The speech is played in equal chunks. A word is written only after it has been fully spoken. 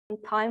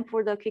time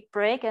for the quick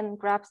break and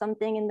grab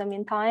something in the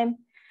meantime.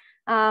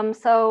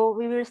 So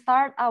we will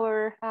start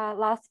our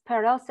last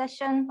parallel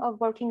session of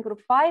working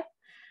group 5.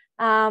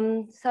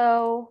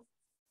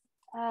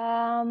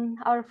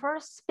 Our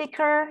first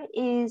speaker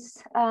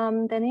is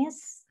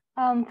Denis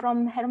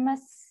from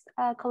HERMES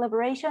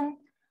collaboration.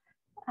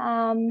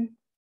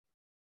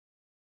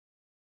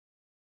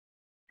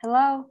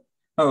 Hello.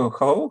 Oh,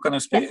 hello. Can you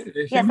speak?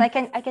 Yes,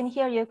 I can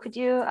hear you. Could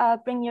you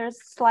bring your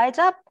slides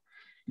up?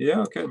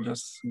 Yeah. Okay.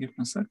 Just give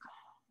me a sec.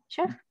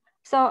 Sure.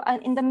 So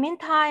in the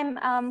meantime,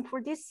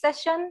 for this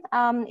session,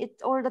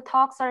 all the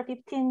talks are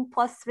 15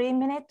 plus 3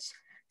 minutes.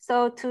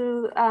 So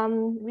to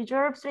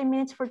reserve 3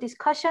 minutes for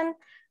discussion,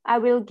 I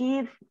will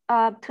give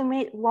a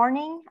 2-minute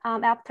warning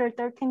after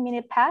 13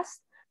 minutes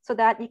pass, so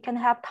that you can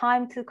have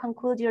time to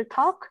conclude your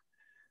talk.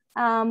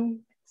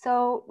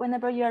 So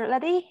whenever you're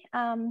ready,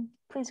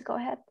 please go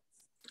ahead.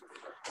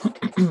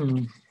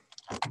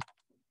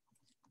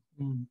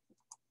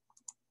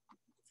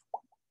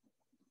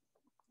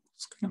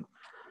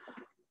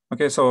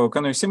 Okay, so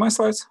can you see my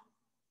slides?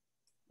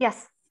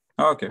 Yes.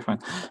 Okay, fine.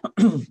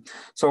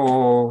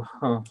 So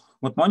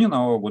good morning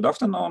or good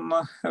afternoon,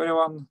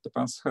 everyone.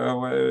 Depends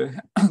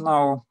where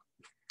now.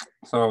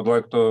 So I would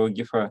like to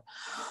give a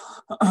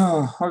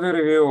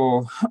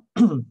overview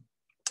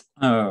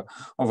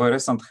of a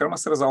recent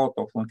HERMES result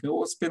of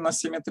longitudinal spin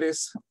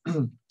asymmetries.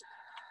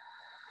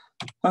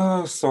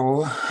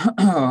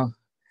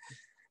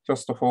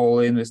 First of all,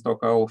 in this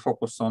talk, I will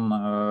focus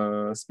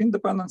on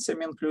spin-dependent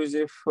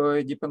semi-inclusive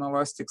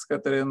deep-inelastic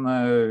scattering,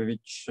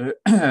 which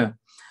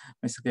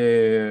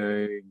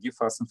basically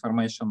give us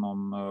information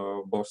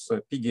on both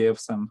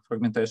PDFs and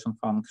fragmentation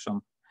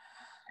function.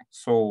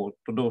 So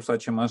to do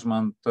such a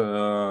measurement,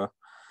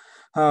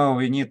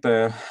 we need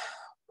a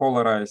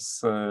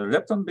polarized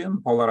lepton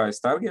beam,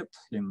 polarized target,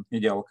 in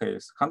ideal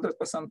case,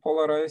 100%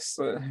 polarized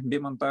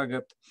beam and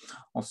target,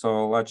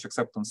 also large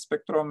acceptance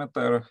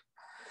spectrometer,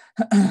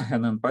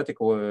 and in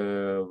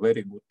particular,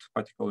 very good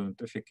particle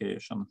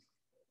identification.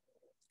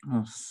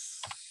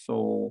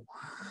 So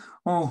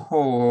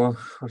all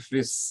of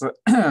this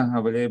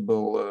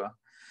available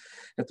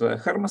at the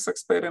HERMES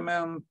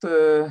experiment,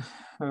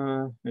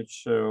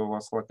 which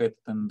was located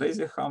in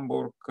Daisy,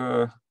 Hamburg.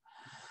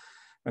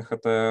 I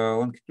had a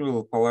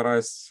longitudinal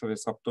polarized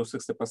with up to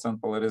 60%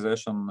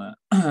 polarization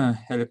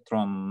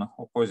electron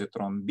or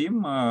positron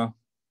beam,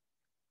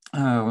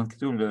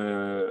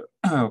 longitudinally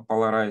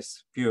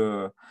polarized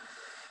pure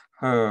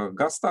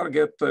gas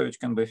target, which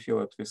can be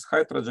filled with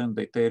hydrogen,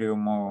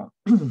 deuterium, or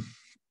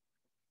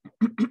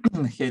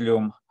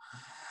helium.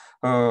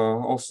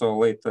 Also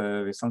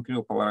later, this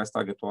longitudinal polarized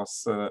target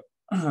was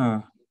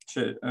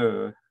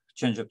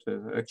exchanged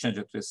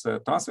with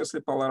transversely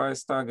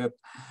polarized target.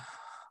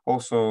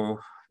 Also,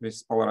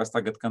 this polarized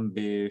target can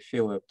be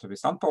filled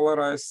with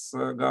unpolarized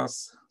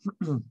gas.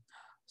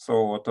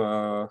 So at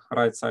the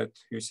right side,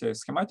 you see a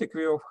schematic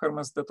view of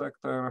HERMES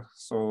detector.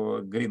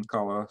 So green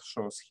color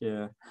shows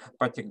here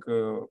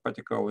particle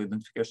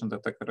identification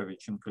detector,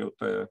 which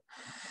include a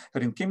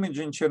ring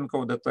imaging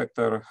Cherenkov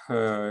detector,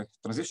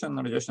 transition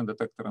radiation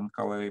detector, and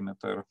color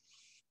emitter.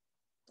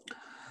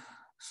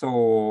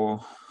 So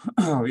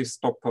we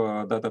stopped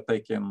data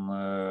taking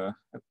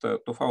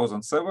at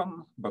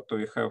 2007, but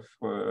we have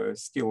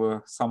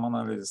still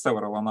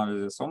several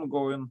analyses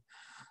ongoing.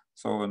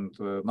 So, and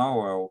now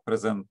I'll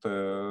present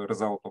the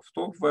result of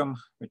 2 of them,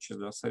 which is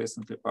just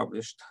recently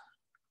published.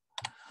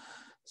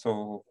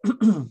 So,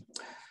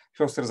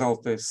 first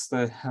result is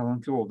the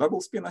longitudinal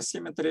double spin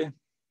asymmetry.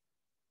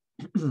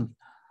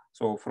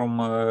 So from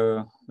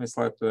this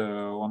slide,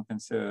 one can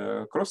see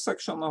a cross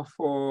section of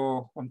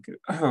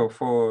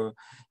for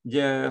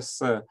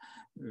DIS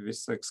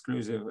with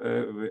exclusive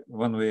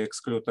when we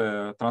exclude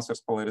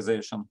transverse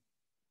polarization.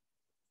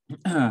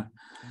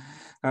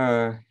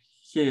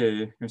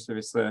 Here you see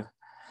this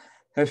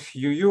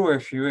FUU,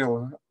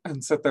 FUL,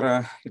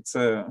 etc. It's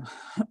a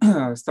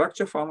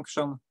structure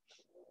function,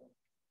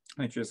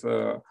 which is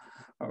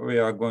we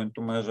are going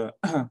to measure.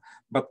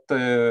 But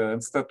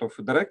instead of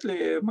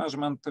directly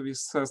measurement with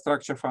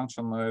structure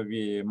function,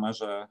 we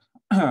measure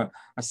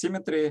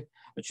asymmetry,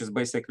 which is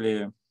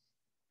basically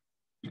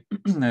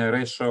a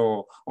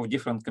ratio of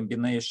different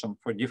combination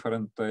for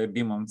different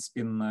beam and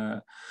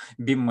spin,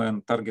 beam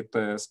and target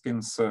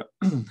spins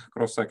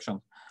cross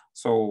section.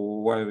 So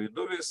why we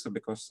do this?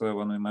 Because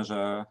when we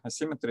measure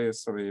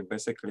asymmetries, we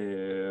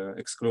basically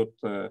exclude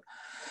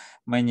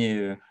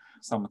many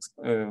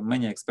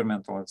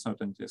experimental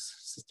uncertainties,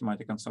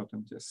 systematic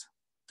uncertainties.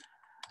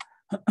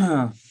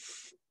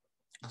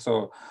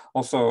 So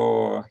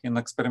also in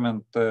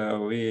experiment,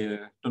 we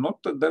do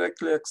not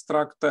directly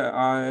extract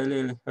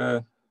allele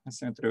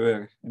asymmetry,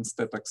 we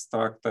instead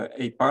extract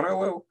a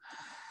parallel.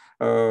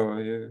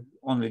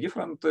 Only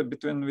different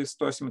between these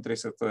 2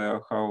 asymmetries is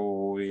how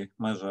we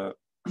measure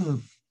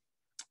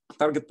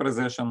target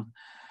polarization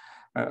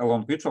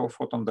along mutual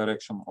photon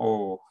direction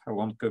or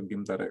along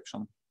beam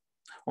direction.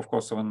 Of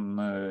course, when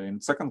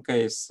in second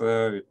case,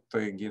 it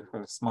gives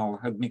a small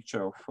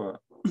admixture of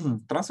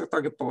transfer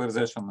target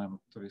polarization, and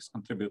this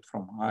contribute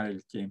from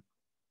ILT.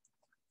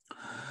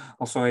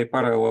 Also, a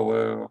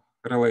parallel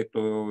relate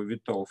to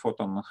vital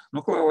photon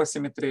nuclear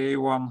asymmetry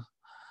A1,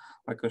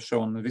 like I've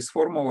shown in this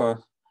formula,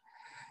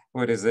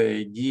 where is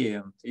a D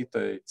and eta,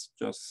 it's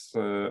just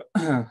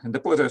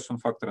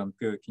depolarization factor and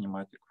pure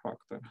kinematic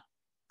factor.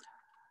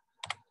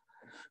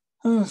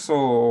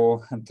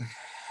 So, and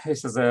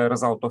this is a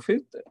result of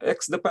it,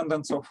 X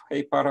dependence of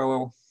a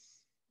parallel.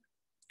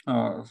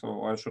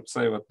 So I should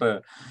say that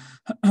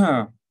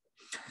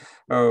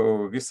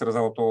this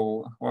result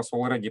was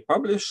already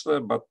published,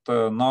 but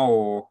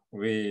now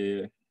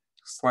we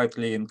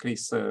slightly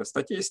increase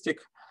statistic.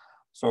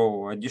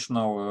 So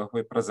additional,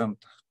 we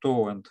present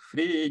 2 and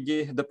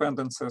 3D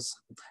dependencies,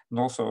 and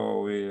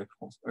also we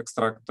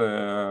extract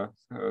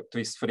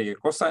twist-free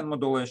cosine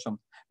modulation,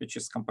 which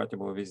is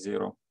compatible with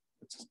 0.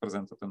 It's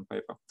presented in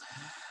paper.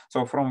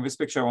 So from this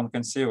picture, one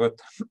can see that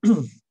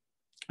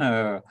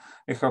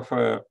we have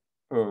a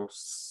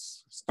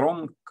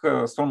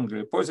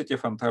strongly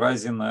positive and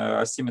rising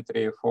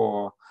asymmetry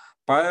for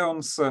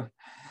pions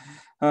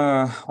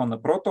on a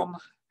proton,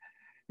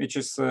 which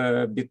is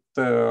a bit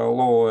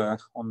lower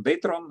on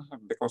dihadron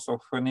because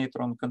of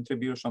neutron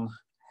contribution,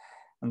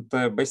 and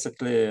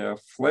basically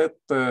flat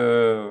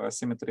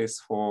asymmetries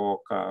for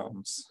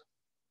kaons.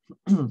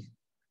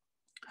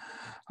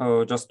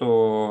 Just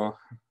to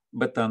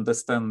better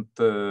understand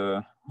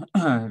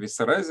this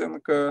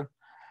rising,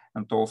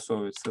 and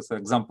also it's an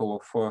example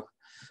of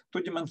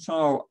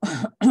two-dimensional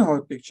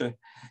picture.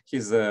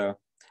 Here's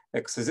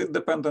XZ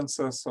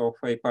dependencies of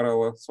a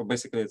parallel. So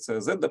basically it's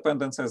Z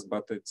dependencies,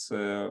 but it's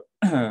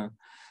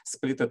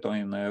split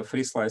in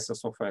 3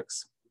 slices of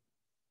X.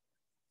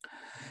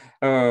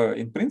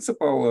 In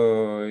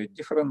principle,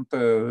 different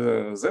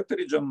Z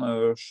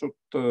region should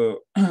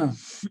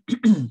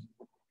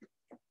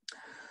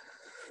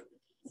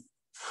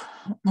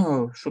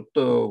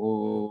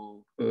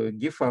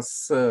give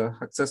us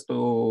access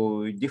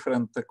to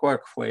different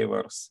quark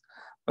flavors,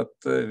 but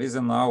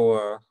within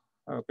our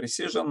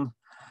precision,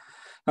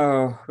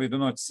 we do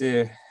not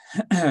see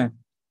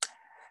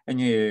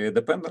any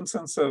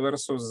dependencies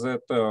versus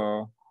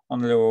that.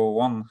 Only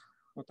one,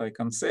 what I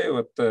can say,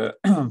 that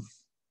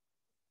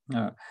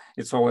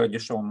it's already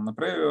shown on the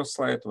previous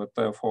slide,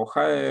 that for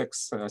high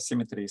X,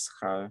 symmetry is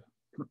high.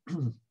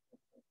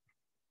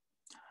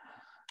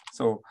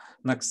 So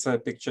next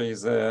picture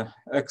is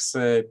X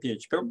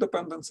pH curve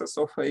dependencies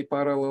of a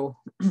parallel.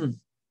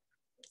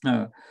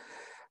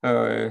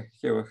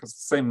 Here we have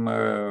same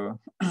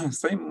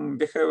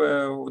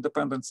behavior of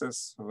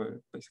dependencies.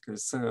 Basically,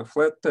 it's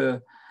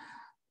flat.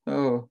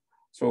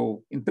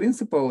 So in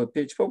principle,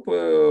 pH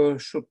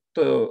curve should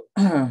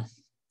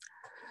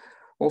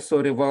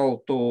also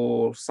revolve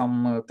to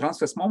some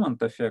transverse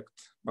moment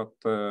effect, but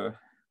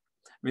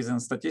within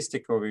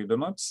statistical we do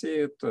not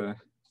see it.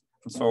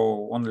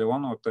 So only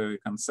one what we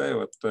can say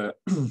that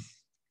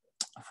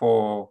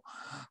for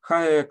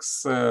high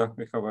X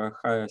we have a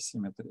higher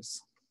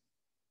symmetries.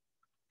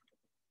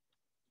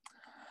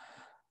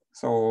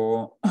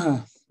 So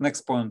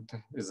next point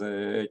is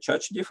a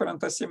charge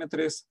different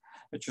asymmetries,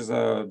 which is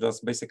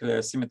just basically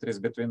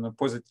asymmetries between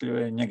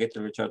positively and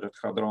negatively charged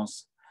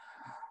hadrons.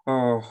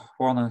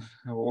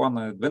 One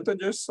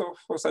advantages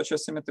of such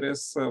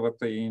asymmetries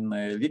that in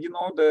leading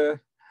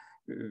order,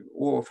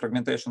 all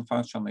fragmentation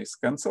function is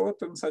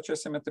cancelled in such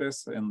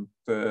asymmetries, and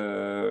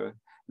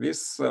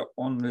this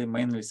only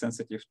mainly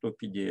sensitive to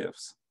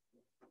PDFs.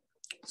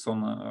 So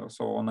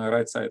on the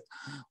right side,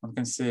 one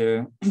can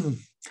see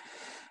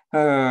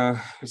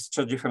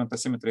such different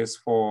asymmetries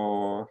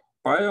for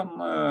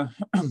pion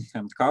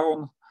and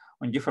kaon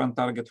on different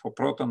target, for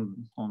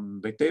proton on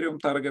deuterium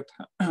target.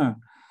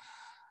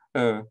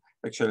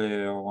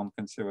 Actually, one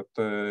can see that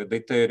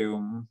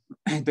deuterium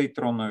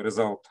deuteron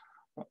result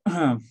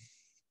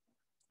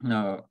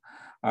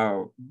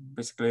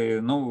basically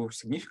no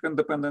significant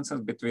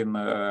dependencies between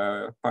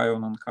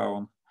pion and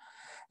kaon.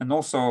 And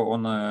also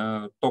on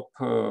the top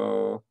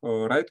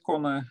right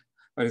corner,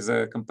 there is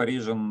a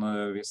comparison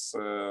with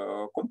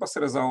compass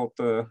result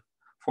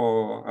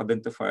for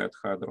identified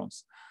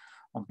hadrons.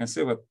 One can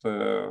see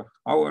that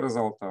our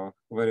results are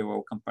very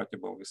well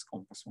compatible with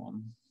compass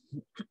one.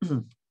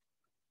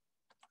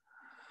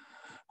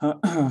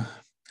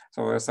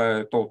 So as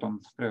I told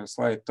on previous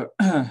slide,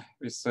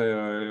 with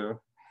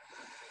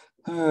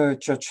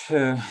charge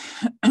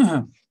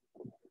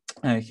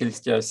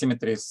helicity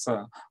asymmetries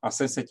are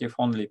sensitive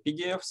only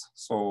PDFs,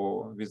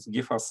 so this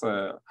gives us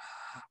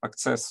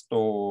access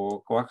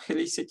to quark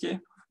helicity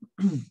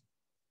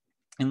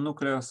in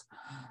nucleus.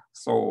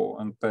 So,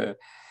 and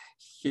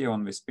here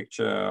on this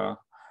picture,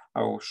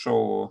 I will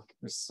show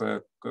this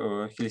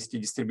helicity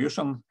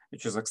distribution,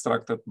 which is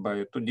extracted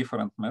by 2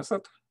 different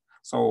methods.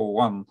 So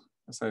one,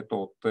 as I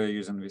told,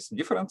 using these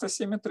different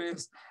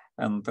asymmetries,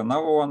 and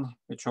another one,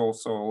 which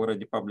also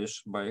already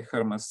published by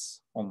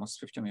HERMES almost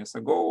 15 years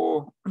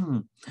ago,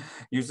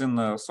 using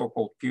a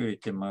so-called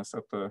purity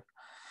method.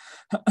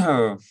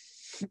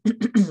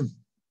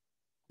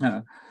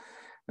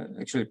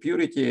 Actually,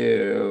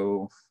 purity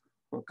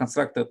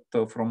constructed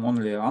from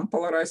only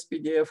unpolarized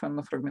PDF and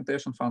the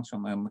fragmentation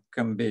function and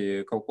can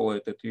be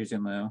calculated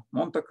using a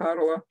Monte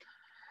Carlo.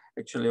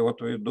 Actually,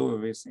 what we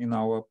do is in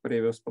our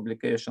previous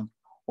publication,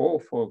 or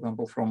for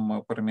example,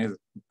 from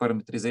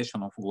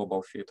parameterization of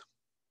global fit.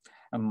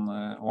 And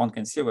one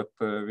can see that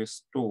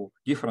with two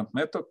different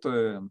methods,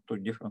 two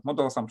different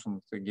model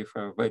assumptions, they give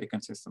a very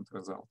consistent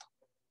result.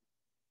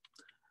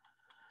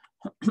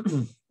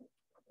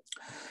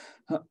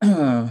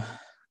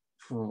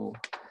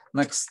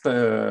 Next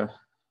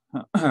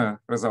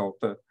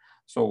result.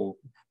 So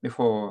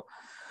before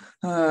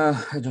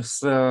I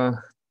just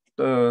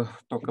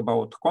talk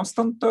about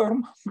constant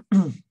term.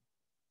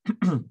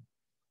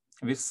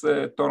 This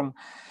term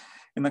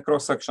in a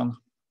cross section.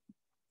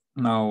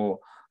 Now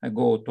I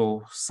go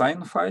to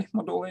sine phi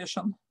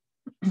modulation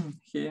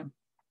here.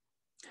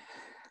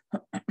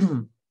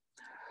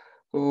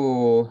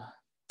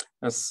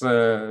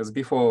 As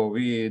before,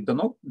 we do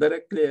not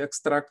directly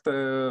extract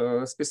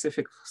a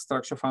specific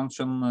structure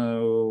function.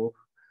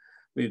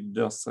 We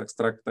just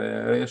extract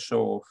a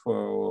ratio of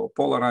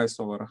polarized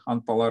over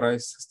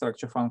unpolarized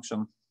structure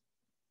function.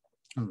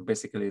 And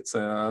basically, it's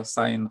a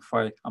sine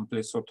phi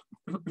amplitude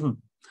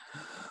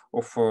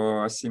of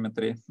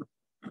asymmetry.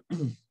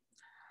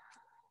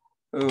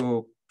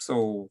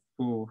 So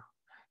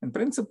in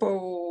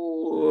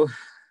principle,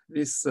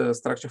 this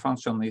structure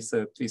function is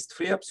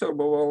twist-free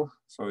observable,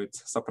 so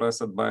it's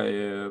suppressed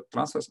by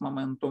transverse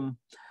momentum.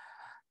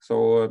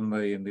 So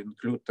they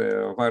include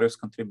various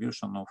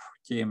contribution of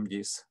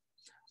TMDs.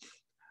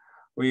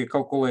 We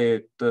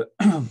calculate with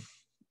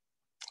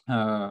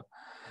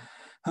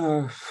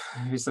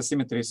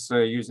asymmetries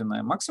using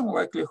a maximum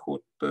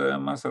likelihood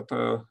method.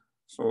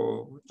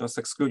 So just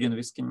excluding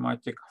this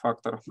kinematic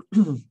factor.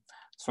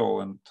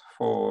 So, and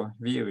for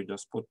V, we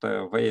just put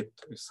a weight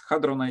with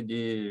hadron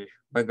ID,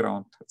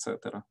 background,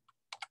 etc.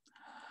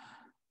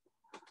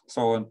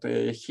 So, and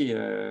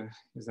here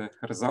is a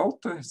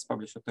result. It's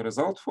published a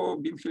result for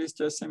beam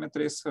helicity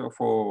asymmetries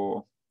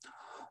for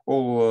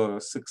all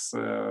 6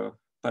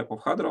 type of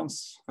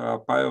hadrons,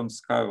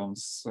 pions,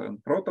 kaons,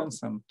 and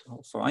protons, and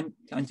also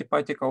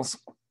antiparticles.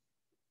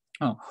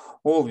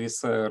 All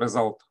this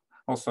result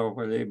also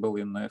available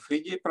in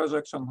 3D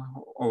projection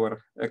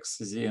over X,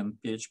 Z,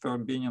 and pH per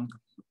binning.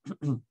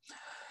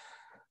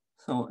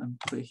 So, and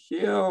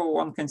here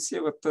one can see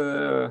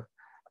that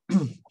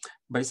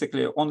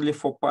basically only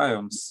for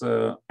pions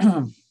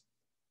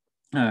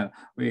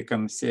we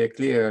can see a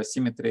clear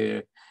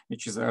symmetry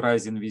which is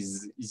arising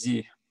with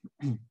Z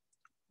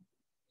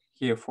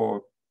here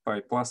for pi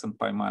plus and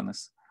pi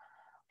minus.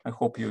 I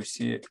hope you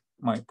see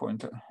my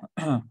point.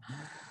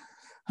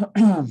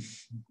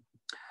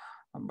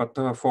 But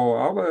for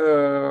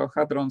our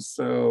hadrons,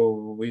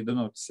 we do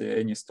not see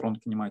any strong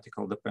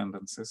kinematical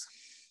dependencies.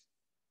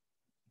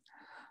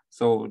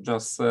 So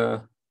just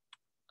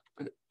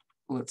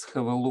let's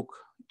have a look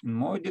in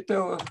more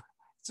detail.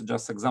 It's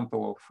just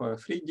example of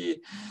 3D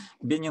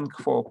binning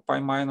for pi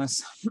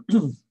minus.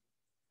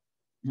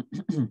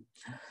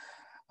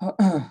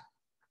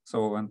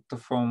 So, and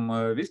from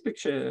this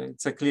picture,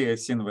 it's a clear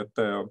scene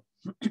that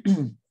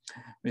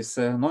with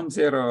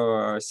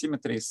non-zero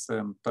symmetries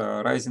and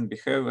rising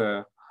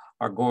behavior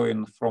are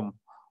going from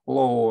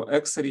low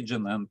X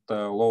region and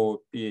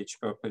low pH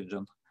per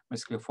region,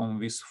 basically from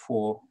this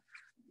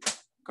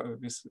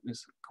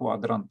this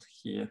quadrant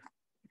here.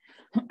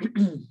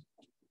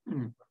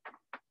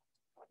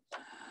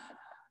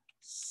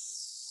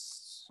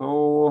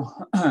 So,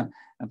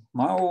 and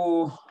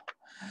now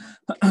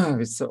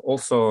it's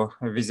also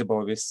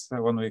visible with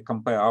when we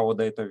compare our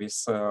data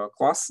with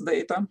class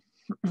data.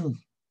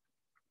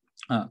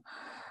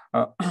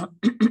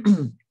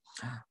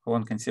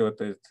 One can see that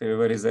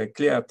there is a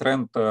clear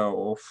trend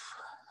of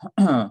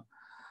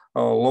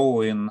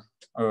lowering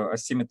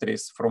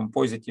asymmetries from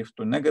positive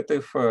to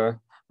negative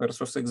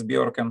versus X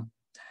Bjorken,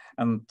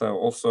 and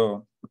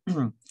also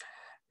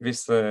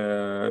this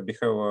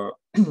behavior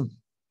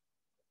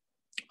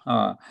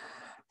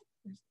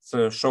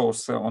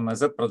shows on a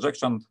Z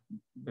projection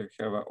we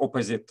have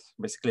opposite,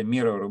 basically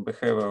mirror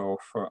behavior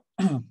of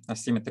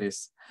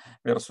asymmetries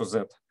versus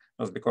Z,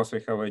 just because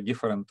we have a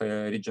different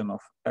region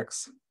of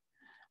X.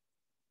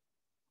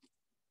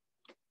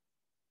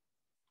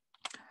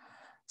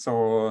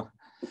 So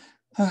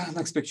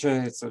next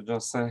picture, it's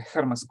just a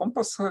HERMES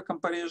compass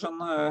comparison.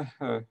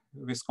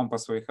 With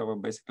compass, we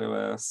have basically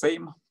the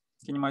same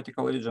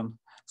kinematical region.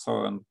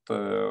 So, and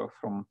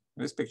from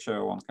this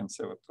picture, one can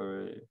see that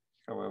we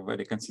have a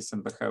very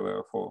consistent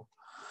behavior for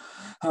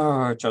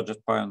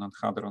charged pion and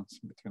hadrons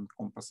between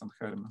compass and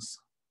HERMES.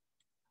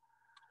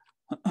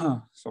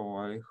 So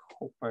I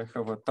hope I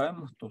have a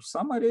time to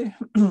summary.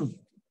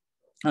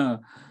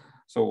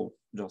 So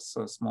just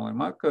a small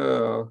remark.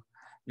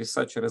 With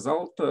such a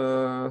result,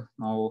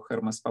 now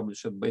HERMES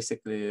published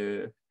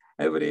basically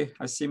every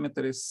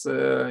asymmetries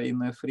in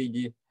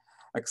 3D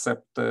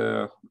except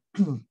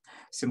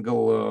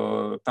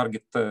single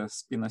target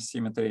spin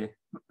asymmetry.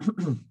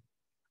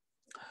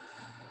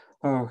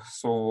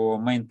 So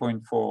main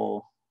point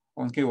for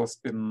longitudinal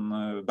spin,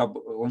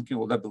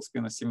 longitudinal double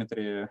spin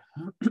asymmetry.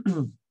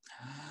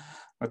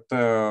 But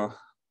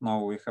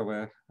now we have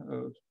a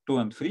 2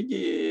 and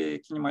 3D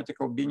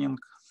kinematical binning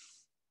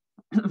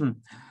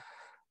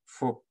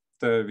for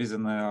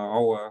within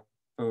our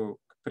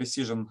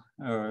precision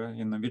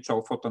in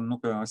virtual photon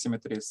nuclear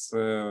asymmetries.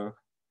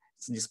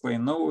 It's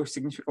displaying no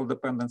significant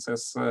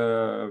dependencies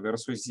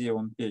versus Z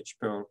on pH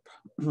perp.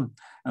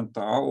 And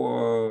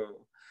our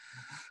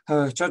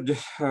charge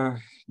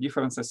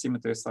difference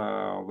asymmetries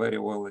are very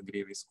well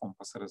agree with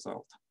compass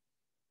result.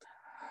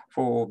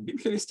 For beam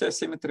helicity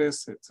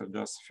asymmetries, it's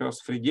just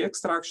first 3D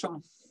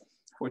extraction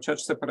for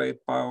charge separate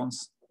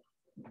pions,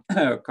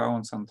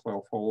 counts, and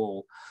well, for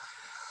all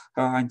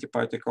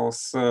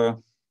antiparticles.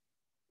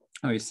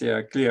 We see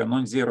a clear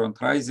non-zero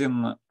and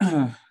rising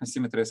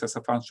asymmetries as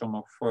a function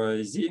of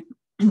Z.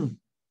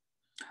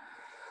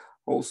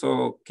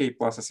 Also, K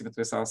plus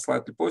asymmetries are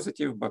slightly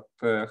positive, but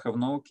have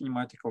no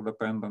kinematical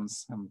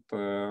dependence. And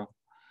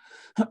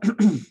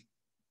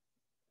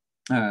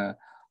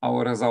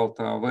our results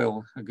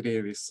well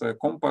agree with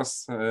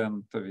compass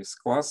and with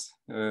class,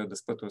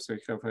 despite we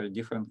have a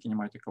different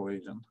kinematical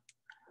agent.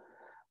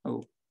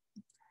 Oh,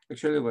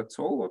 actually, that's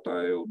all what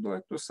I would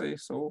like to say.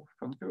 So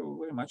thank you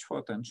very much for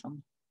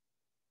attention.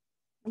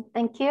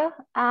 Thank you.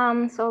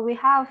 So we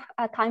have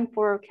time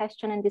for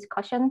question and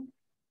discussion.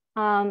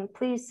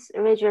 Please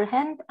raise your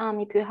hand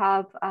if you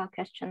have a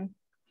question.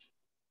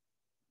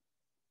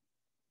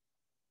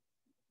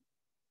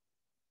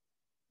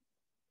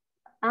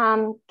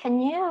 Can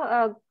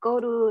you go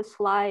to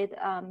slide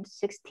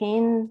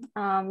 16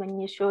 when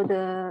you show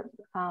the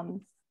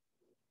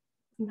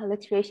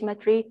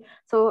asymmetry?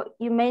 So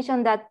you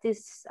mentioned that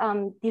this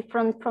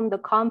different from the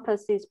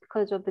compass is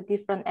because of the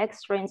different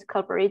X-range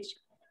coverage.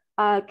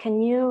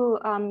 Can you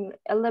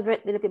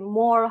elaborate a little bit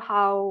more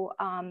how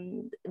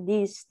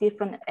these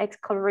different X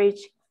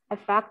coverage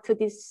affect to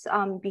this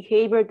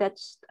behavior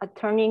that's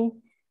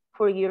turning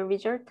for your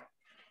result?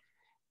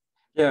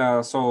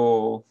 Yeah,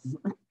 so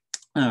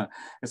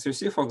as you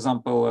see, for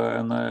example,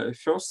 in the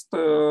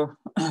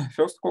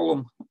first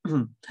column,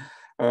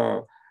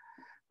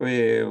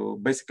 we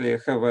basically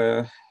have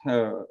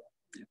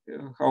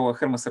our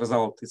HERMES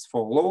result is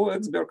for low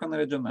X Birken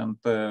region and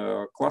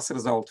class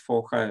result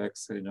for high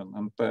X region.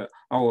 And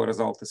our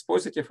result is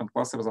positive and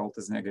class result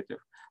is negative.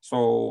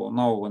 So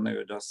now when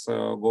you just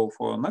go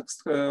for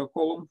next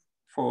column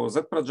for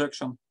Z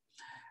projection,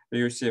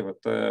 you see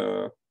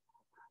that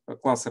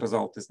class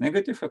result is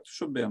negative, it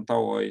should be, and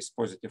our is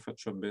positive, it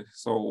should be.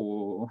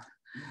 So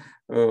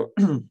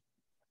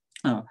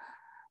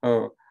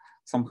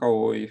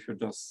somehow if you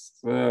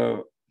just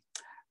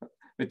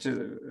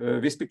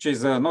this picture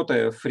is not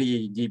a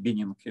 3D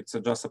binning, it's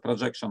just a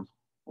projection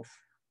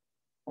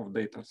of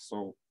data.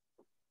 So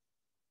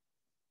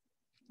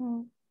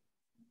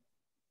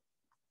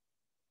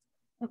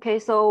okay,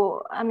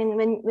 so I mean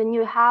when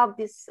you have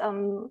this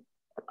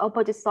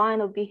opposite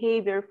sign of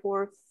behavior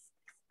for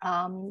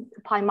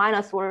pi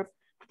minus, or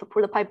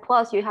for the pi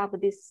plus, you have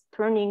this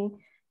turning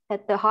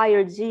at the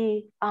higher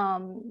G.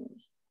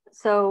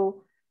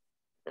 So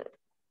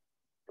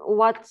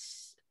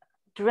what's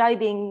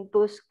driving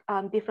those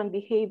different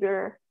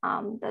behavior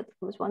that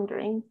I was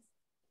wondering?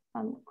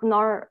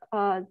 Gunnar,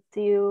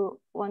 do you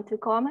want to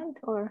comment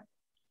or?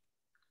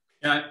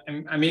 Yeah,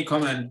 I may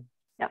comment.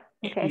 Yeah,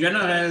 okay. In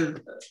general,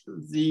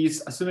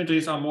 these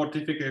asymmetries are more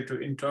difficult to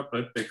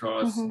interpret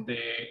because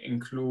they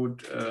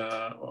include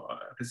or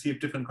receive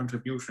different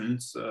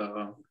contributions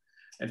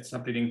at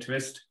subleading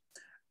twist.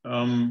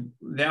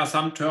 There are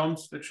some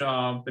terms which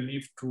are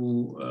believed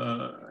to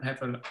have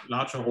a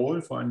larger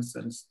role. For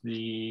instance,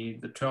 the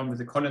term with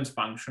the Collins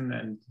function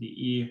and the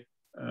E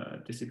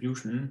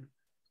distribution,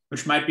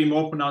 which might be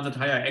more pronounced at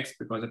higher X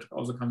because it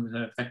also comes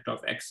with a factor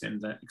of X in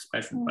the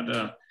expression.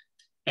 But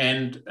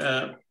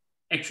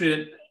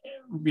actually,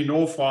 we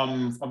know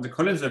from the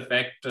Collins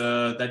effect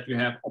that you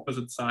have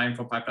opposite sign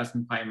for pi plus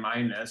and pi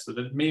minus. So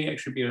that may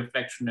actually be a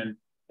reflection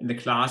in the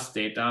class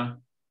data,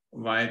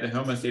 while the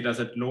HERMES data is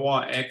at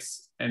lower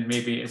X and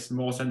maybe is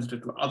more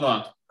sensitive to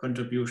other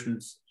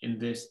contributions in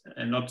this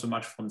and not so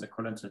much from the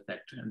Collins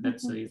effect. And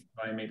that's the reason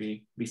why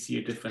maybe we see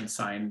a different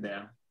sign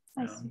there.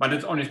 But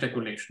it's only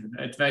speculation.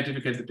 It's very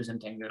difficult to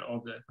disentangle all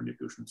the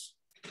contributions.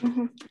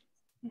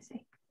 I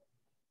see.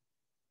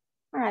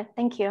 All right,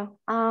 thank you.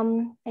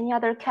 Any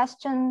other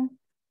question?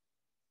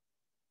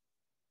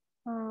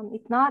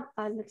 If not,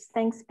 let's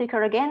thank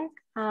speaker again,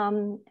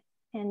 and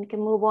we can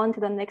move on to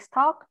the next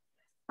talk.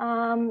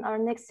 Our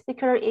next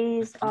speaker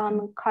is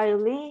Kyle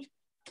Lee.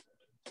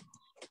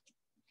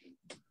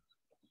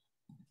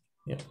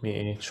 Yeah, let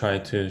me try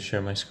to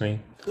share my screen.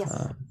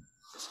 Yes.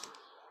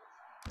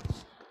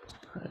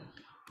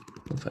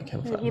 If I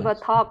can we'll give a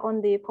talk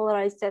on the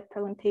polarized set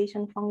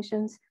fragmentation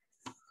functions.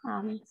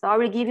 So I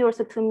will give you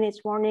also 2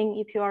 minutes warning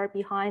if you are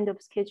behind the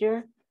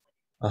schedule.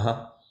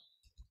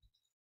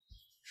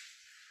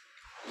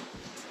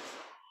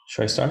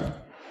 Should I start?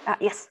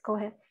 Yes, go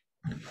ahead.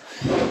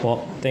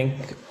 Well, thank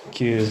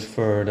you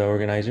for the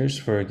organizers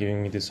for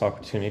giving me this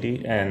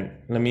opportunity. And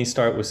let me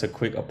start with a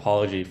quick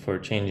apology for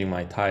changing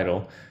my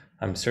title.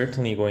 I'm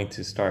certainly going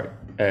to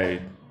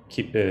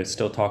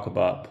still talk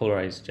about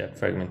polarized jet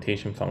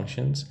fragmentation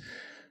functions,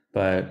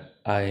 but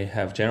I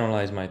have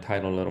generalized my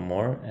title a little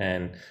more,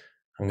 and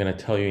I'm going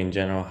to tell you in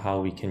general how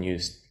we can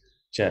use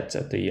jets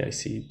at the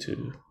EIC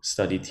to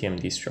study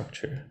TMD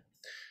structure.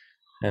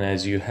 And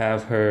as you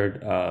have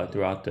heard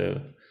throughout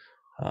the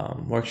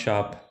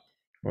workshop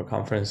or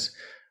conference,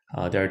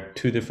 there are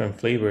two different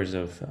flavors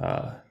of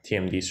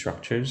TMD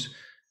structures,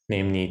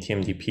 namely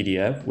TMD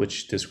PDF,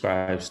 which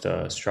describes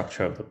the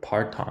structure of the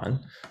parton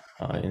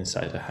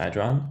inside the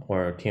hadron,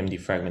 or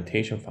TMD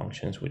fragmentation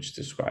functions, which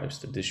describes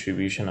the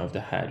distribution of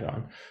the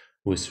hadron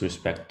with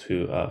respect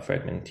to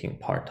fragmenting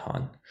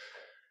parton.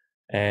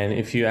 And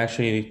if you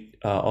actually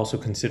also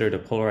consider the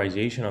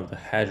polarization of the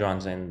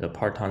hadrons and the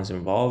partons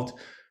involved,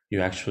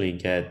 you actually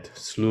get a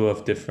slew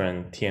of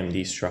different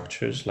TMD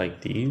structures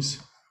like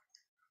these.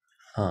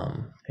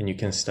 And you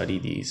can study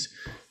these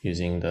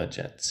using the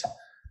jets.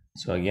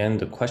 So again,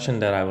 the question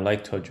that I would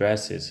like to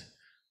address is,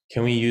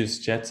 can we use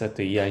jets at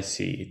the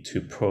EIC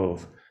to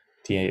prove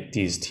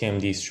these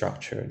TMD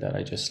structure that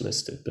I just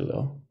listed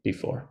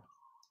before?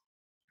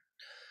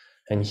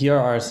 And here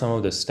are some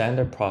of the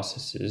standard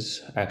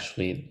processes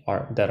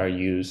that are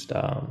used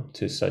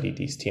to study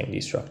these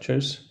TMD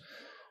structures,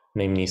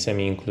 namely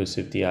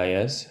semi-inclusive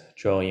DIS,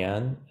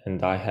 Joyan,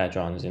 and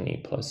dihadrons in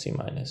E+, C-.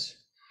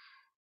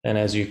 And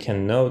as you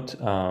can note,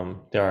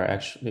 there are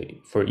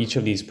actually, for each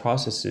of these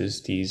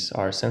processes, these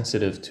are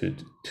sensitive to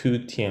two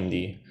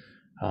TMD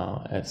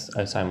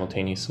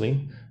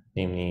simultaneously,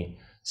 namely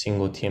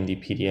single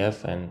TMD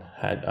PDF and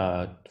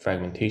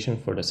fragmentation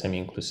for the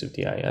semi-inclusive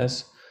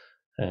DIS,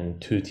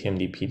 and two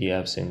TMD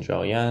PDFs in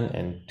Joyan,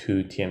 and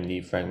two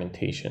TMD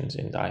fragmentations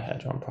in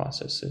dihadron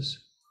processes.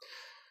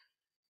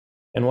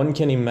 And one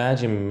can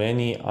imagine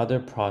many other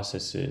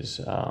processes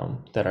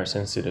that are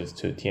sensitive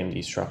to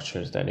TMD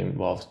structures that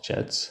involve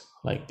jets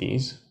like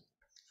these.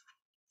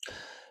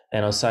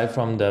 And aside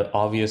from the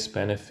obvious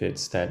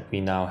benefits that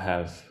we now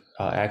have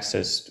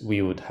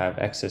we would have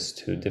access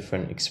to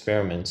different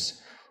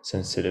experiments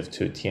sensitive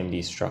to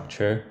TMD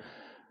structure,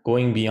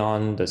 going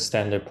beyond the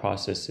standard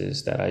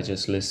processes that I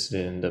just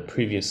listed in the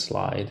previous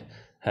slide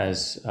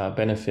has a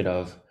benefit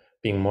of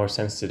being more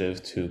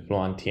sensitive to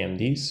gluon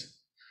TMDs.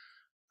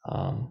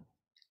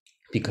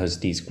 Because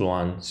these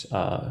gluons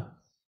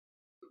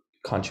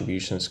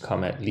contributions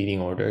come at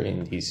leading order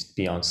in these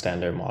beyond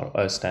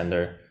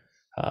standard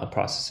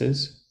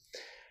processes.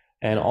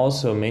 And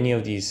also many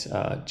of these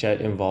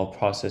jet involved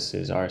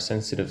processes are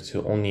sensitive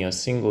to only a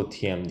single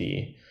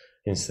TMD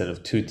instead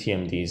of two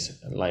TMDs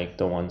like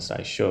the ones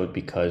I showed,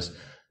 because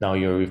now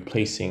you're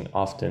replacing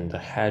often the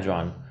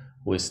hadron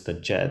with the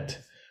jet,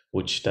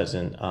 which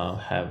doesn't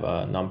have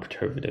a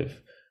non-perturbative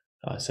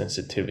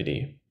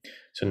sensitivity.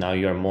 So now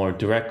you are more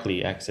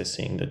directly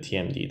accessing the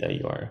TMD that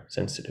you are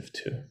sensitive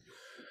to.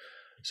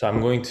 So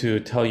I'm going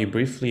to tell you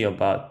briefly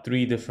about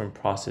three different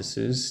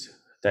processes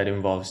that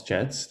involves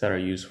jets that are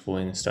useful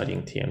in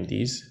studying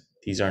TMDs.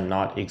 These are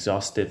not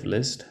exhaustive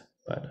list,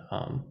 but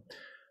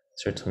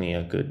certainly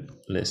a good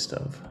list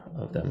of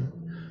them.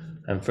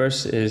 And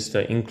first is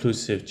the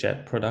inclusive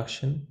jet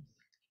production.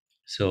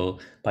 So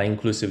by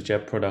inclusive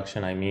jet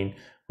production, I mean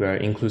we are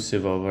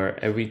inclusive over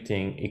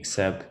everything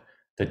except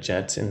the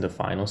jets in the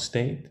final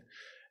state.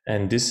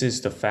 And this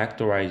is the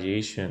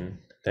factorization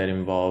that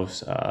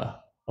involves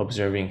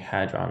observing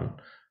hadron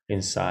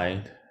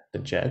inside the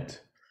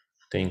jet,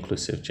 the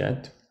inclusive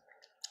jet,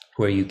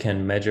 where you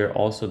can measure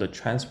also the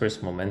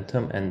transverse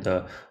momentum and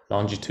the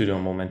longitudinal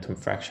momentum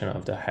fraction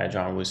of the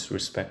hadron with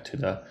respect to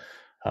the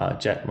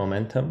jet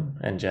momentum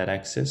and jet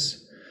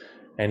axis.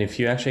 And if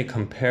you actually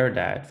compare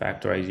that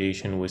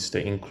factorization with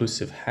the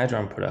inclusive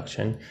hadron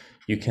production,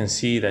 you can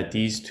see that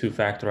these two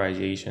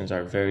factorizations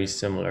are very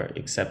similar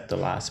except the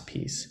last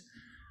piece.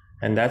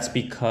 And that's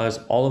because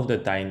all of the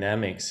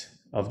dynamics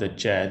of the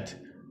jet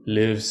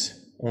lives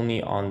only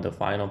on the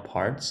final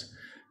parts.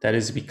 That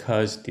is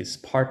because this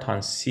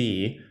parton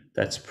C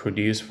that's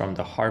produced from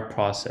the hard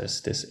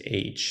process, this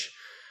H,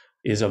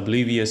 is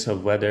oblivious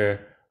of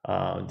whether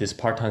this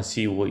parton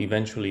C will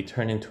eventually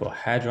turn into a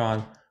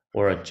hadron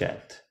or a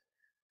jet.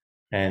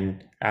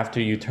 And after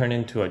you turn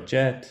into a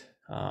jet,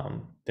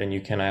 then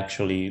you can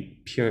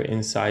actually peer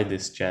inside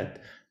this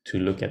jet to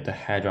look at the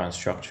hadron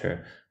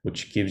structure,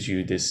 which gives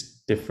you this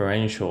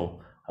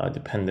differential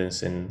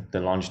dependence in the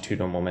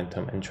longitudinal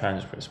momentum and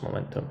transverse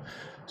momentum.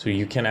 So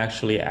you can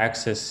actually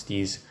access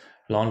these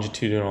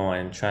longitudinal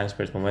and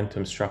transverse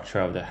momentum structure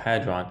of the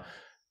hadron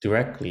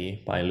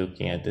directly by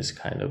looking at this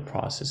kind of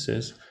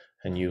processes,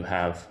 and you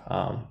have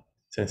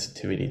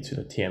sensitivity to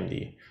the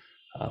TMD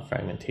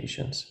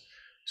fragmentations.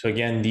 So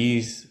again,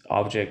 these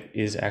object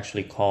is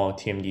actually called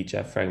TMD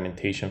jet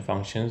fragmentation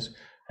functions,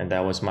 and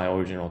that was my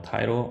original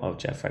title of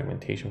jet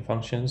fragmentation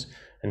functions.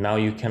 And now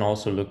you can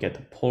also look at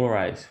the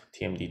polarized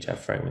TMD jet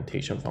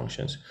fragmentation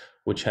functions,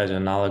 which has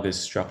analogous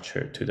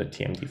structure to the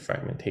TMD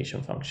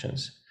fragmentation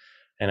functions.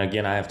 And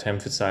again, I have to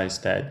emphasize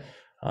that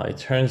it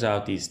turns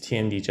out these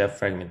TMD jet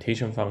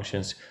fragmentation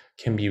functions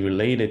can be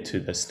related to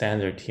the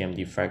standard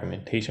TMD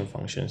fragmentation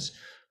functions,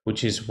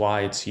 which is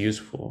why it's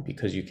useful,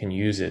 because you can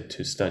use it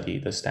to study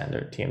the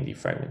standard TMD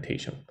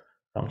fragmentation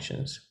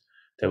functions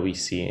that we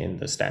see in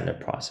the standard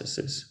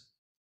processes.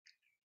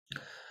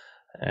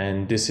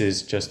 And this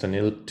is just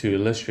to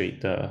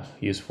illustrate the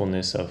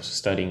usefulness of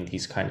studying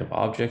these kind of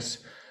objects.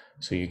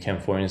 So you can,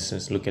 for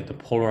instance, look at the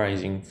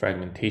polarizing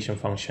fragmentation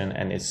function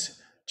and its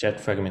jet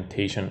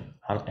fragmentation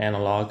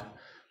analog,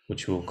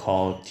 which we'll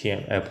call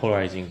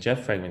polarizing jet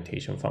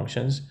fragmentation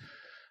functions.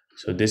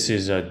 So this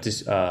is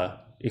a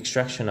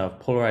extraction of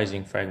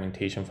polarizing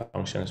fragmentation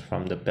functions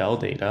from the Bell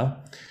data.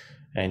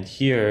 And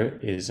here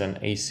is an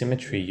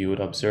asymmetry you would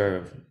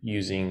observe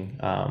using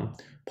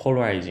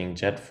polarizing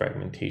jet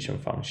fragmentation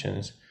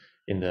functions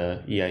in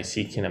the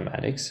EIC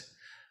kinematics.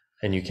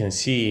 And you can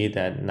see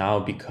that now,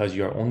 because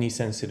you're only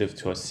sensitive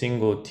to a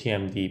single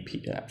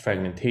TMD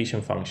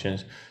fragmentation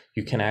functions,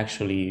 you can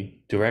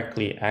actually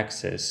directly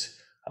access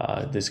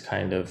this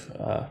kind of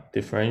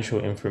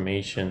differential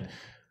information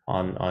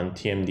on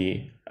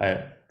TMD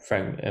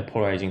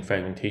polarizing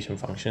fragmentation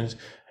functions.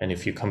 And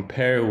if you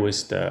compare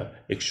with the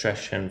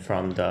extraction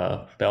from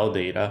the Bell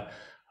data,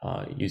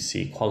 you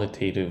see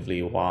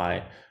qualitatively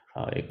why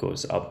it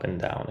goes up and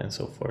down and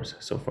so forth.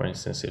 So for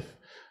instance, if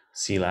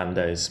C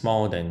lambda is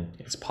small, then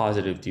it's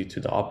positive due to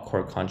the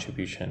up-core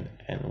contribution,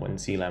 and when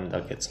C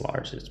lambda gets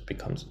large, it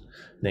becomes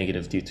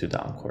negative due to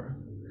down-core.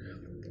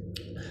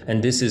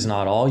 And this is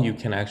not all. You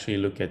can actually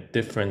look at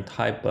different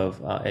type of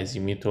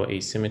azimuthal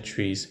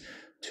asymmetries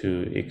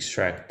to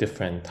extract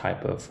different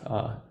type of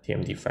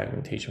TMD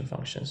fragmentation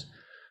functions.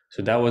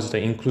 So that was the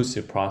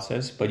inclusive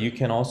process, but you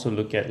can also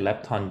look at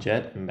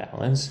lepton-jet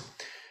imbalance,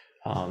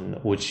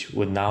 which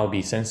would now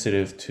be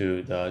sensitive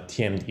to the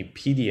TMD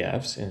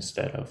PDFs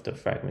instead of the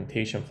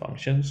fragmentation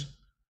functions.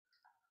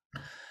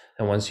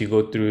 And once you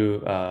go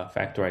through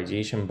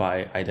factorization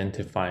by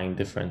identifying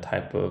different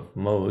type of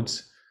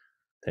modes,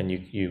 then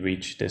you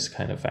reach this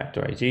kind of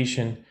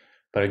factorization.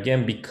 But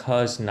again,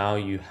 because now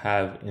you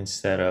have,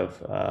 instead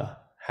of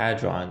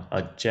hadron,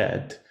 a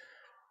jet,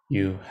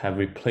 you have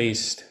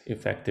replaced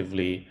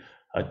effectively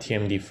a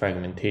TMD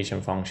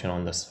fragmentation function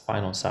on the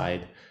final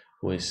side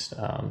with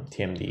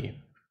TMD,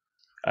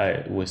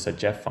 with a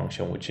jet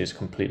function, which is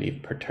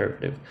completely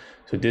perturbative.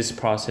 So this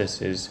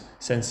process is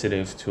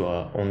sensitive to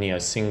only a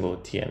single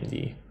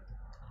TMD.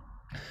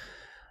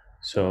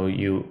 So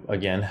you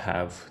again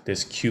have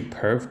this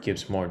Q-perf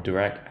gives more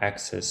direct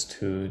access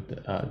to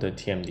the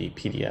TMD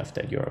PDF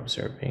that you're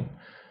observing.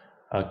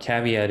 A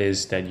caveat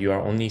is that you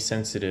are only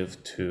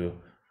sensitive to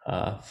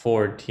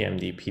 4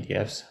 TMD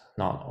PDFs,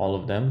 not all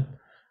of them,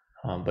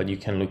 but you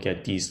can look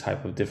at these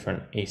type of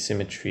different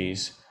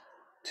asymmetries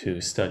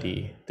to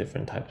study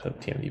different types of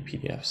TMD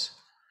PDFs.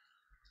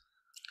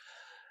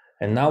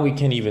 And now we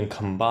can even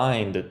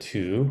combine the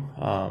two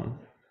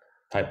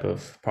type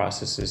of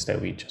processes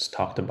that we just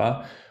talked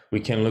about. We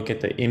can look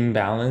at the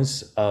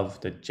imbalance of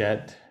the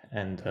jet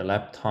and the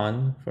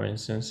lepton, for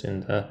instance,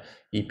 in the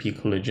EP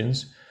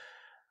collisions,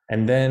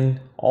 and then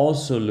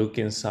also look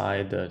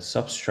inside the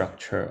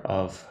substructure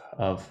of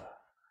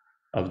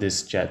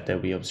this jet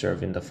that we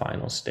observe in the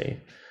final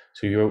state.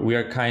 So we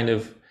are kind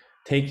of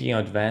taking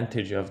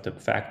advantage of the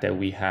fact that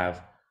we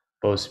have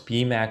both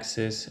beam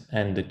axis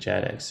and the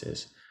jet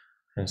axis.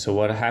 And so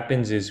what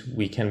happens is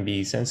we can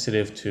be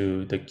sensitive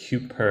to the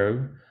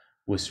Q-perf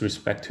with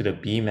respect to the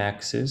beam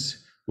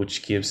axis,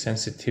 which gives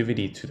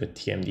sensitivity to the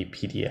TMD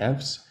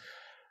PDFs.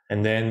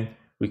 And then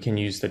we can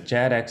use the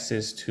jet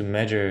axis to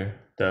measure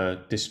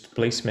the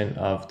displacement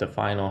of the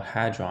final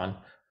hadron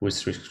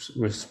with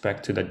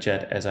respect to the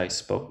jet, as I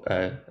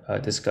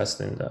discussed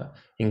in the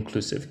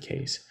inclusive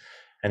case.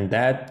 And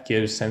that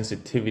gives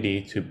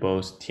sensitivity to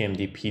both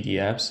TMD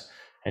PDFs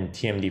and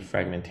TMD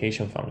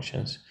fragmentation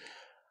functions.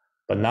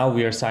 But now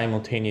we are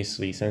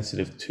simultaneously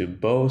sensitive to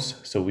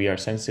both. So we are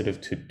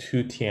sensitive to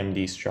 2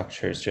 TMD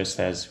structures, just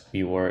as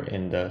we were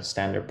in the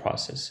standard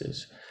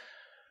processes.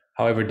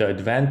 However, the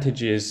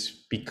advantage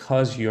is,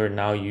 because you're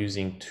now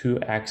using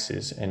 2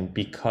 axes, and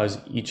because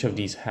each of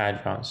these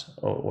hadrons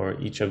or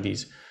each of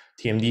these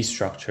TMD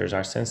structures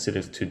are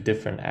sensitive to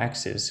different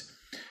axes,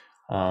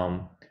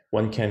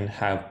 one can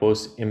have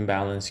both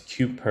imbalanced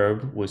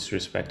Q-perf with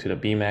respect to the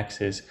beam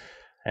axis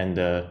and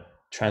the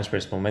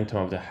transverse momentum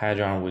of the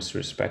hadron with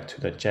respect to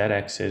the jet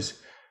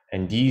axis.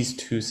 And these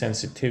 2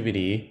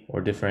 sensitivity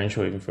or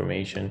differential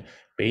information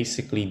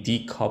basically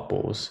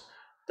decouples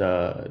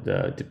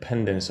the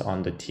dependence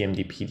on the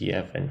TMD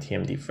PDF and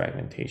TMD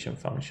fragmentation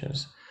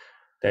functions.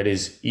 That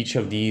is, each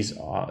of these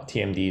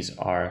TMDs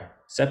are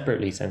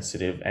separately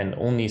sensitive and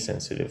only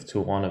sensitive to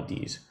one of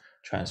these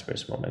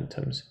transverse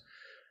momentums.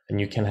 And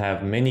you can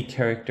have many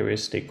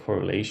characteristic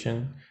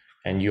correlation,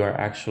 and you are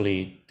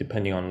actually,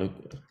 depending on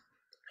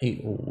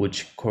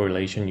which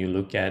correlation you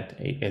look at,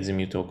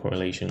 azimuthal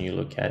correlation you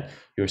look at,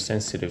 you're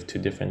sensitive to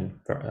different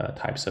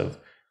types of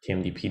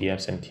TMD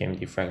PDFs and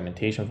TMD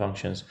fragmentation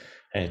functions,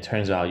 and it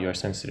turns out you're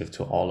sensitive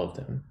to all of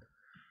them.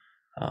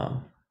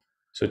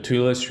 So to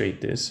illustrate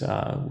this,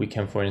 we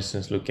can, for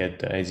instance, look at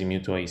the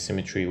azimuthal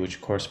asymmetry,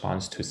 which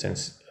corresponds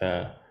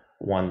to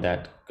one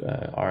that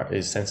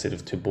is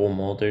sensitive to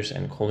Bohr-Mulder's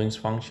and Collins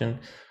function,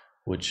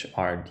 which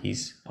are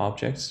these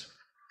objects.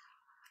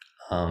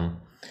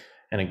 And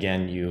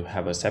again, you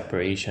have a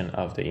separation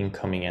of the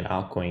incoming and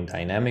outgoing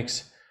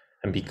dynamics.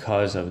 And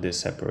because of this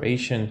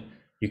separation,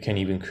 you can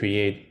even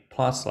create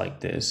plots like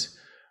this,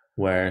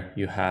 where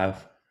you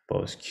have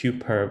both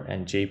Q-perb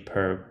and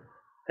J-perb,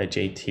 a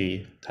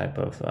JT type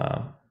of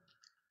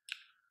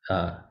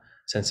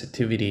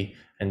sensitivity.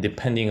 And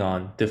depending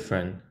on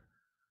different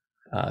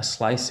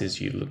slices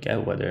you look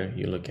at, whether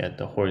you look at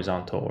the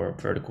horizontal or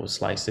vertical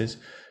slices,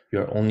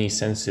 you're only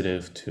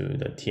sensitive to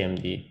the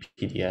TMD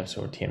PDFs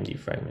or TMD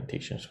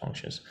fragmentation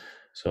functions.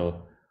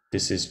 So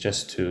this is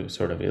just to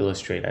sort of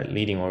illustrate at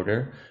leading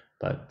order,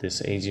 but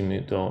this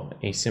azimuthal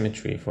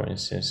asymmetry, for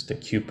instance, the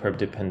Q-perb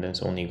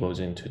dependence only goes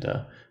into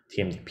the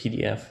TMD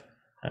PDF,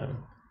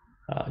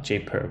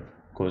 J-perb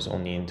goes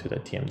only into the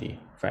TMD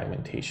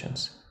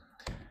fragmentations.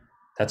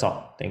 That's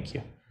all. Thank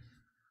you.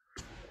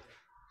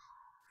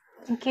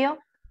 Thank you.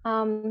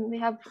 We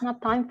have enough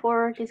time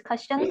for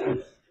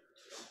discussion.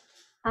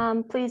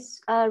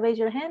 Please raise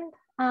your hand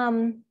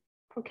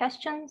for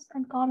questions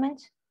and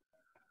comments.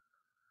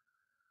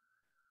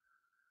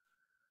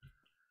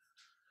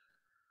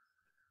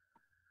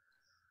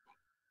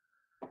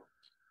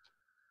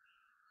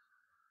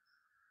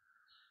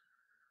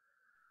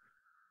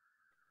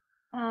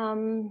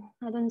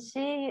 I don't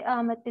see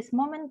at this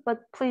moment,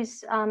 but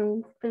please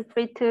feel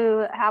free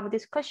to have a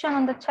discussion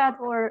on the chat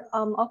or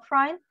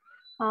offline.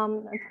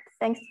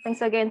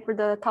 Thanks again for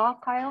the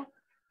talk, Kyle.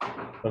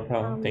 No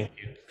problem. Thank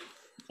you.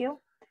 Thank you.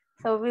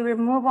 So we will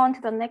move on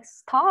to the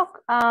next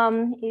talk.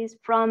 Is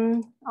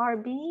from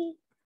RB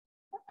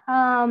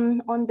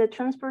on the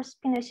transverse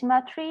spin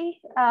asymmetry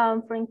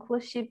for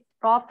inclusive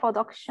raw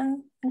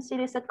production in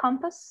SIDIS at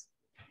campus.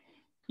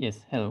 Yes.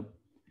 Hello.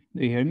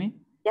 Do you hear me?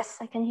 Yes,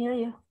 I can hear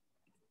you.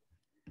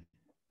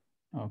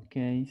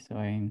 Okay, so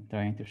I'm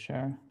trying to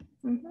share.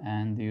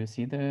 And do you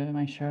see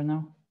my share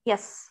now?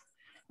 Yes.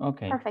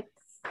 Okay. Perfect.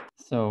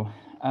 So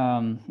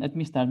let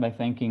me start by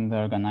thanking the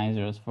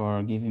organizers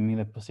for giving me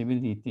the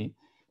possibility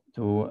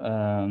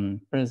to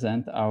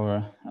present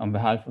on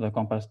behalf of the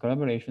Compass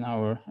collaboration,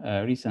 our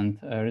recent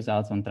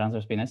results on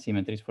transverse spin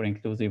asymmetries for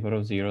inclusive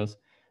row zeros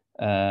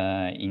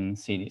in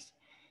SIDIS.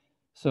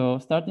 So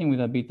starting with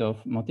a bit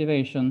of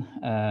motivation,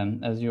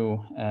 as you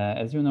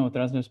know,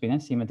 transverse spin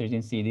asymmetries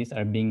in SIDIS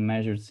are being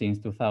measured since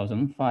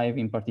 2005.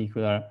 In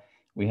particular,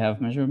 we have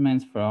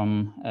measurements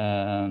from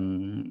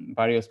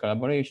various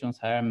collaborations,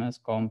 HERMES,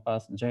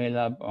 Compass,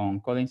 JLab on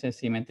Collins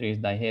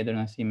asymmetries,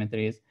 dihadron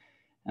asymmetries,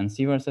 and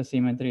Sieverts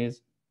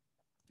asymmetries.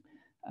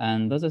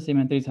 And those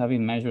asymmetries have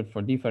been measured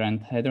for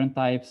different hadron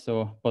types,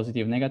 so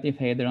positive, negative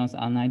hadrons,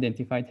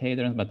 unidentified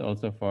hadrons, but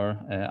also for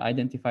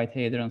identified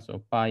hadrons,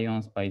 so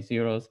pions, pi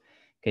zeros,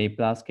 K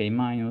plus, K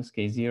minus,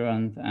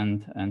 K0,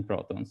 and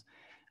protons.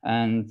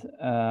 And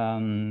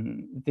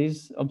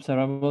these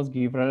observables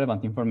give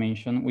relevant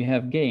information. We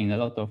have gained a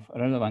lot of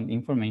relevant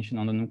information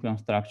on the nucleon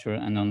structure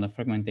and on the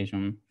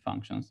fragmentation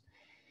functions.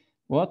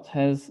 What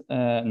has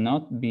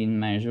not been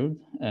measured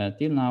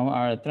till now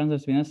are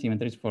transverse spin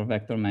asymmetries for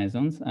vector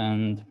mesons,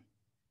 and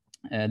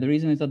the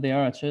reason is that they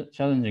are a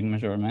challenging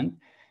measurement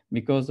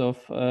because of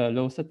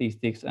low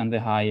statistics and the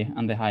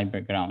high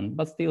background.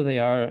 But still, they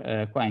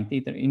are quite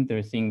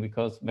interesting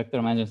because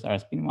vector mesons are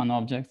spin-one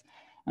objects,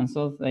 and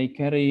so they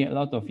carry a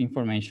lot of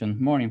information,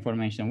 more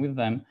information with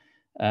them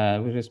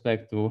with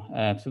respect to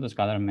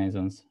pseudoscalar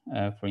mesons,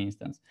 for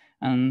instance.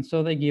 And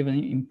so they give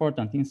an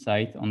important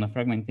insight on the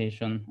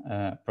fragmentation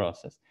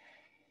process.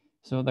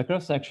 So the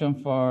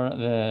cross-section for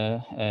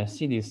the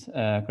SIDIS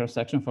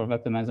cross-section for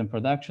vector meson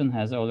production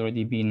has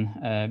already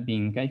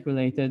been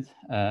calculated.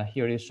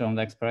 Here is shown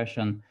the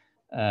expression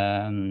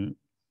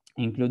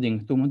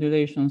including two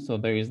modulations. So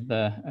there is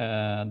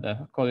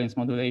the Collins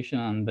modulation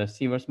and the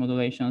Sieverts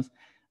modulations,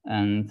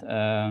 and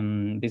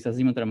these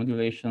azimuthal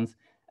modulations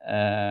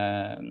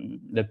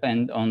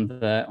depend on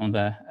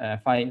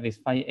this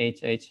phi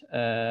HH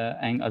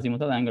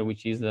azimuthal angle,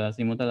 which is the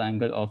azimuthal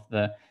angle of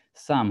the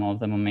sum of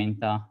the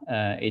momenta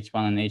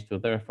H1 and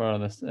H2, therefore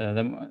the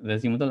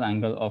azimuthal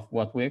angle of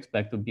what we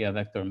expect to be a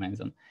vector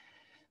meson.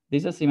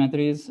 These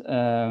asymmetries,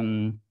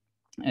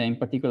 in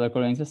particular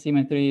Collins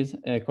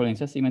asymmetries,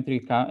 Collins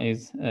asymmetry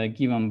is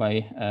given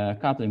by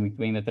coupling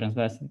between the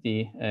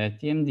transversity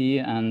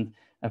TMD and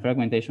a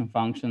fragmentation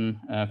function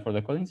for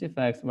the Collins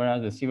effects,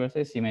 whereas the Sieverts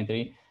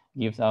asymmetry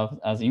gives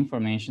us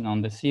information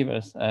on the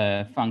Sieverts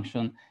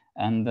function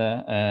and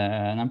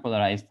an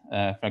unpolarized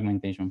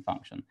fragmentation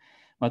function.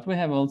 But we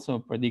have also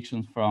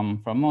predictions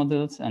from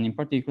models, and in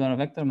particular,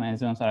 vector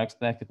mesons are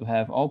expected to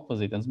have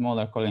opposite and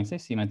smaller Collins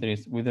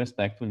asymmetries with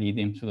respect to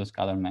leading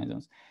pseudoscalar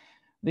mesons.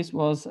 This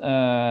was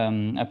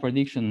a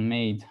prediction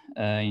made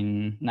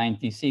in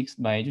 '96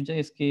 by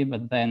Jujewski,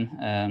 but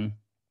then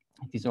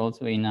it is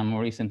also in a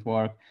more recent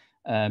work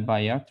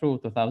by Arthur,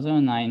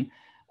 2009.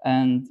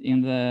 And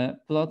in the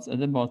plots at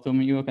the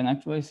bottom, you can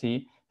actually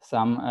see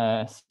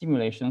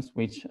simulations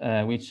which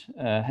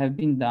have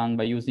been done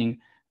by using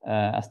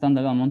a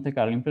standalone Monte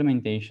Carlo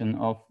implementation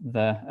of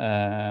the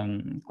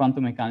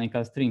quantum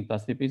mechanical string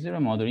plus 3p0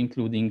 model,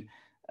 including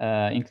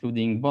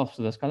both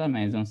pseudoscalar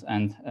mesons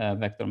and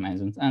vector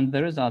mesons. And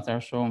the results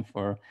are shown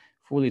for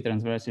fully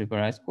transversely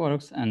polarized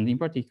quarks, and in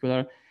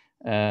particular,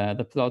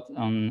 the plot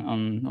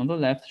on the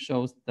left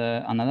shows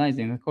the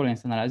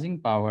Collins analyzing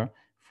power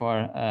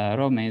for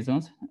raw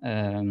mesons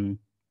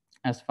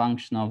as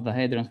function of the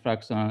hadron's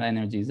fractional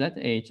energy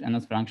ZH and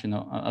as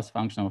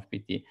function of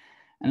PT.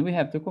 And we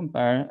have to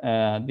compare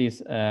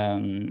this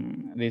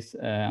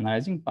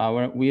analyzing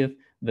power with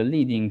the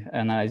leading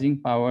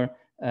analyzing power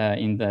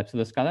in the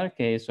pseudoscalar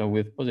case, so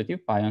with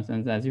positive pions,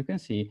 and as you can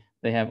see,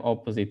 they have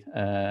opposite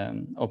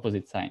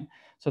sign.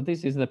 So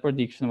this is the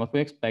prediction what we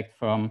expect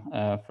from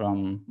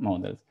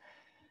models.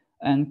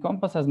 And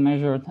COMPASS has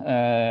measured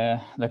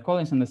the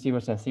Collins and the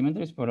Sievers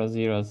asymmetries for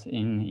zeros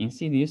in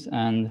SIDIS,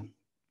 and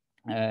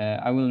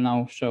I will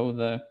now show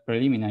the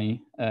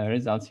preliminary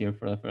results here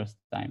for the first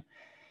time.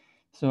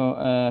 So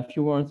a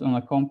few words on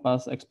the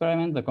COMPASS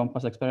experiment. The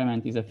COMPASS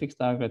experiment is a fixed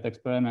target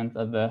experiment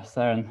at the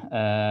CERN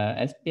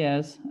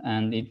SPS,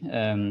 and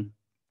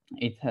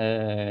it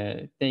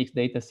takes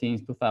data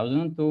since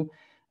 2002.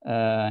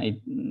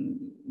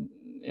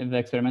 The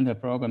experimental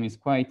program is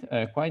quite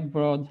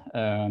broad: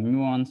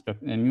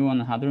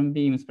 muon hadron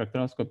beam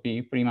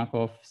spectroscopy,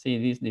 Primakov,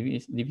 SIDIS,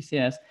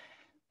 DVCS,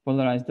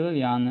 polarized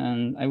Deulian,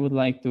 and I would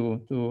like to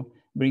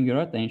bring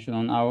your attention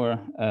on our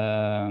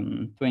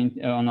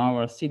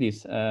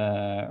SIDIS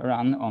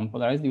run on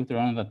polarized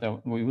deuteron that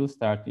we will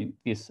start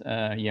this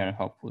year,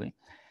 hopefully.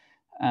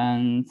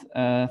 And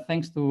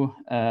thanks to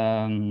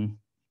the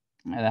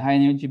high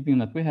energy beam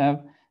that we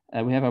have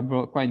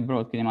a quite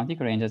broad kinematic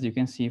range, as you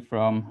can see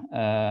from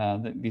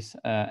this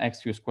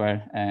XQ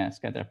square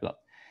scatter plot.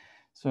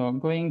 So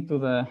going to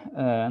the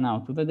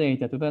now to the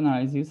data, to the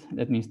analysis,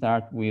 let me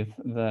start with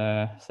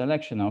the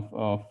selection of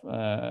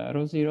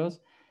row zeros.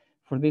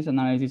 For this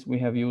analysis, we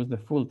have used the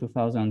full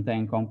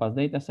 2010 COMPASS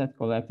dataset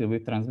collected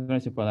with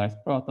transversely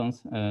polarized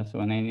protons, so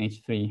an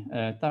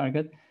NH3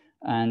 target,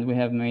 and we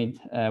have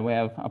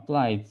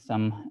applied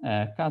some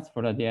cuts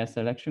for the DS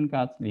selection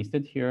cuts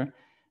listed here,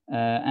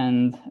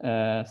 and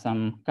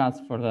some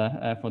cuts for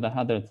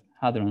the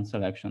hadron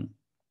selection,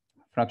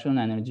 fractional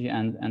energy,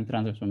 and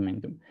transverse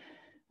momentum.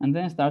 And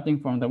then starting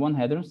from the one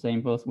hadron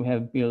samples, we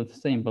have built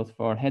samples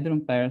for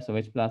hadron pairs of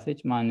H plus,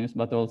 H minus,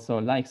 but also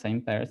like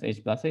sign pairs,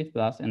 H plus, H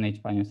plus, and H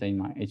minus,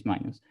 H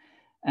minus.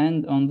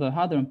 And on the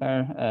hadron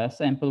pair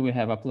sample, we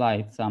have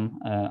applied some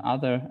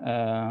other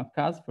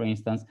cuts, for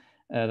instance,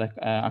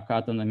 a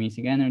cut on the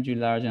missing energy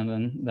larger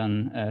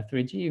than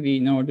 3 GeV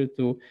in order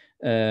to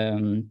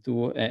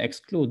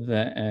exclude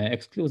the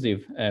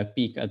exclusive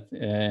peak at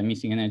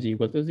missing energy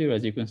equal to 0,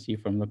 as you can see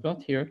from the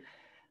plot here.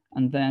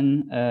 And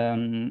then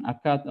a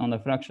cut on the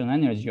fractional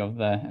energy of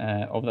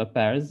the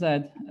pair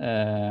Z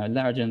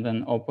larger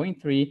than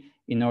 0.3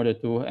 in order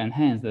to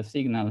enhance the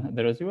signal,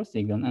 the rho zero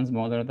signal, and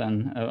smaller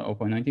than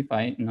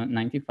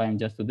 0.95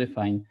 just to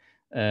define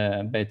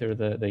better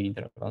the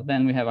interval.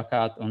 Then we have a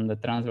cut on the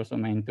transverse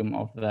momentum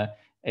of the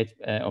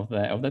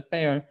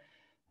pair,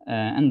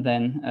 and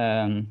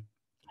then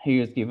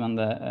here is given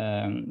the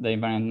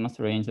invariant mass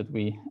range that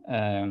we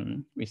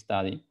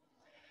study.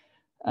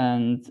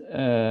 And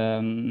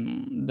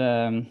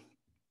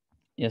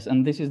yes,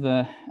 and this is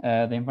the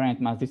invariant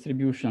mass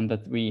distribution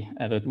that we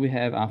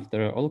have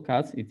after all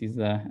cuts. It is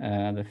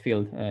the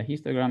field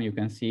histogram. You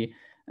can see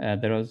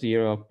the rho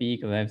zero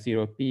peak, the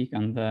F0 peak,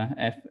 and the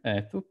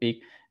F2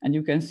 peak, and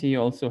you can see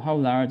also how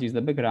large is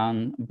the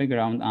background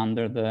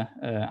under the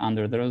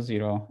rho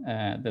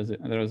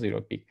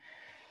zero peak.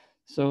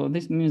 So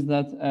this means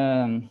that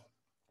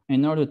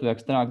in order to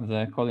extract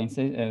the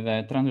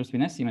transverse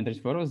spin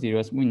asymmetries for rho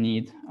zeros, we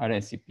need a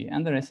recipe.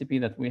 And the recipe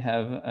that we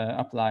have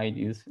applied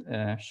is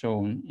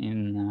shown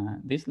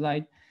in this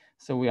slide.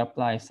 So we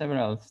apply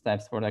several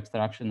steps for the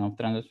extraction of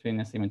transverse spin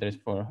asymmetries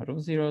for rho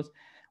zeros.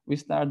 We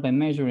start by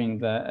measuring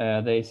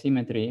the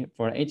asymmetry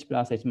for H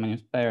plus, H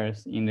minus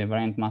pairs in the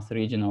invariant mass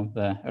region of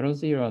the rho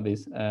zero,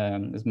 this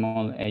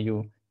small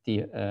AUT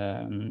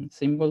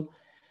symbol.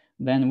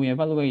 Then we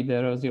evaluate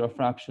the rho zero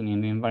fraction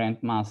in the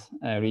invariant mass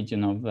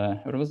region of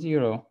the rho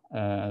zero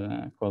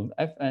called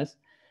Fs.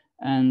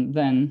 And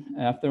then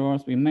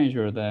afterwards, we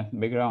measure the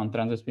background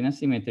transverse spin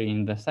asymmetry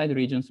in the side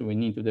regions. So we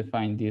need to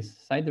define these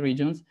side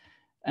regions.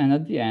 And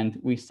at the end,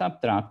 we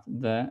subtract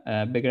the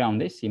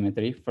background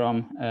asymmetry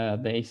from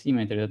the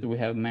asymmetry that we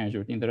have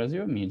measured in the rho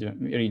zero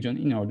region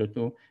in order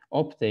to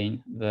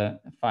obtain the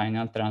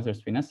final transverse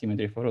spin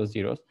asymmetry for rho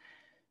zeros,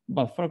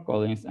 both for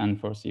Collins and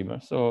for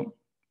Sievers. So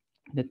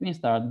let me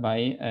start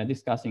by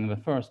discussing the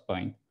first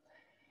point.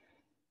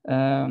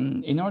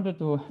 In order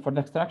for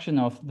the extraction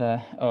of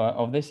the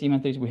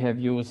symmetries, we have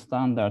used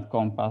standard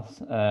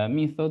COMPASS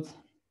methods.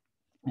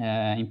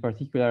 In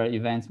particular,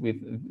 events with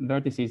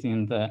vertices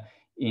in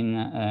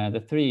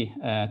the three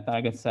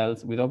target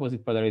cells with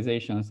opposite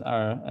polarizations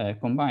are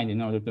combined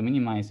in order to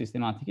minimize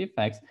systematic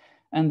effects.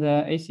 And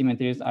the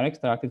asymmetries are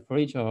extracted for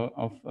each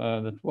of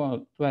the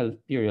 12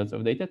 periods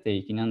of data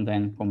taking and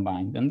then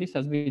combined. And this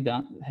has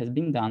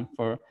been done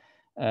for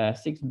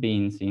 6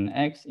 beams in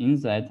X, in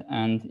Z,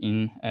 and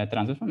in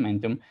transverse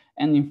momentum,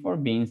 and in 4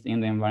 beams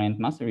in the invariant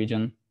mass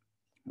region,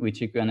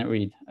 which you can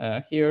read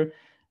here,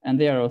 and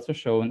they are also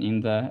shown in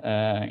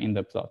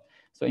the plot.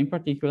 So in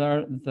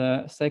particular,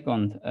 the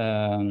second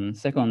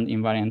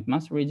invariant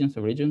mass region,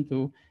 so region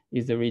 2,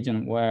 is the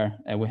region where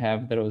we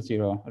have the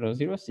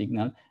ρ0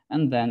 signal,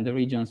 and then the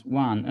regions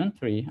 1 and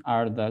 3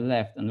 are the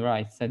left and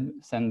right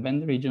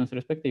sideband regions,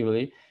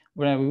 respectively,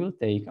 where we will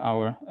take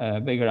our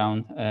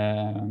background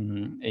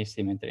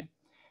asymmetry.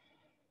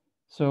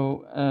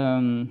 So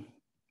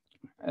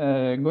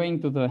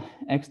going to the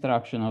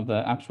extraction of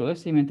the actual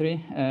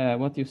asymmetry,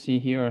 what you see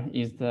here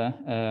is the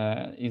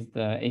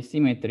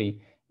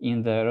asymmetry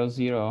in the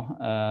ρ0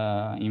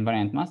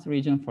 invariant mass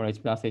region for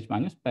H plus H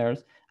minus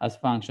pairs as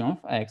function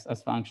of X,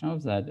 as function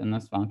of Z, and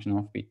as function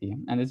of PT.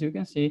 And as you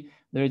can see,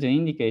 there is an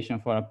indication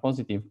for a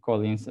positive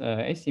Collins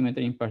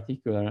asymmetry, in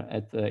particular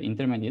at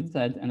intermediate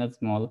Z and at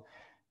small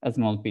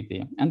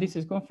PT. And this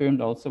is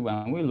confirmed also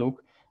when we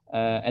look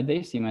at the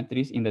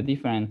asymmetries in the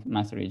different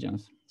mass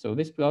regions. So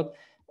this plot,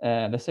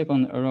 the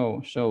second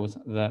row shows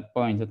the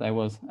point that I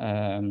was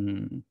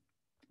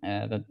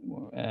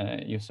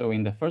you saw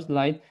in the first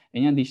slide.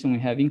 In addition, we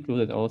have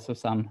included also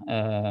some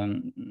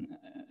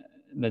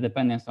the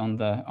dependence on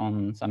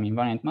some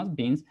invariant mass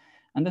beams,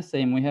 and the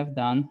same we have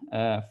done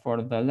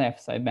for the left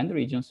sideband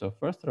region, so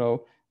first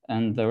row,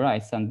 and the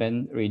right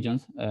sideband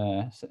regions,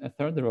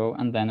 third row,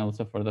 and then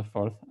also for the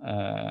fourth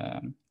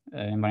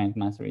invariant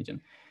mass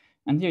region.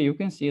 And here you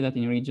can see that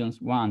in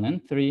regions 1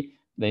 and 3,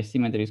 the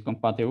asymmetry is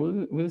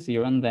compatible with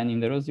 0, and then in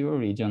the ρ0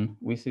 region,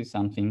 we see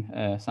something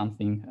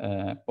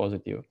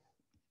positive.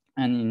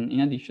 And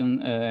in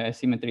addition,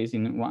 asymmetries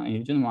in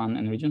region 1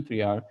 and region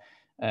 3 are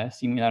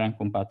similar and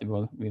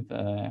compatible with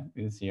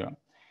 0.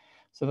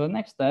 So the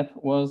next step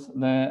was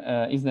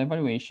is the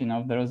evaluation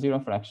of the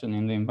ρ0 fraction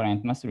in the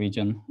invariant mass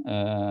region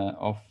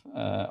of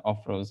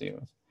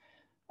ρ0s.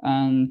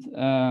 And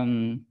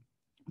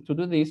to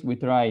do this, we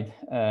tried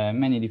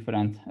many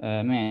different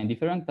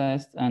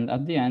tests, and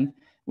at the end,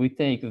 we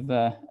take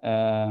the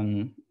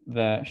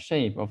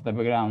shape of the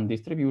background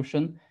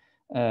distribution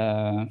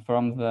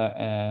from the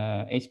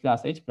H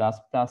plus H plus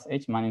plus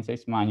H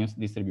minus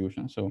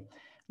distribution. So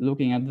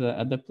looking at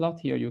the plot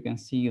here, you can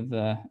see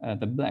the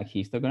black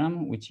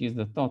histogram, which is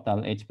the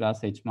total H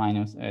plus H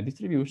minus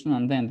distribution,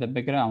 and then the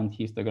background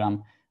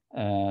histogram,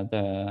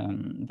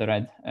 the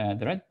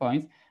red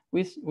points,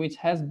 which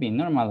has been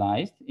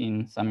normalized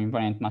in some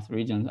invariant mass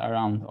regions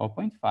around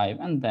 0.5,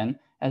 and then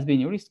has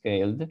been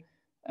rescaled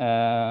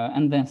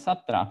and then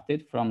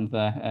subtracted from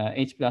the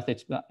H plus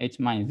H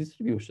minus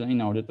distribution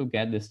in order to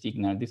get the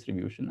signal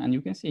distribution. And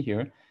you can see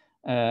here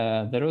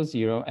the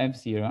ρ0,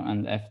 F0,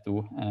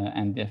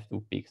 and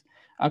F2 peaks.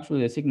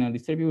 Actually, the signal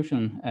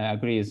distribution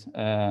agrees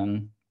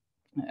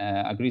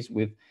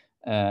with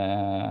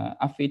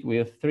a fit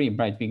with 3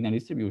 bright signal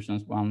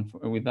distributions, one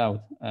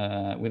without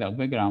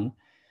background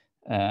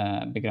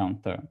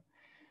term.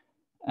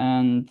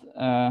 And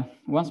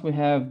once we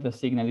have the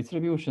signal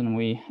distribution,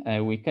 we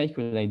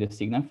calculate the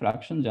signal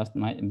fraction just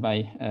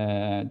by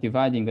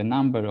dividing the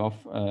number of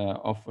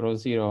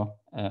ρ0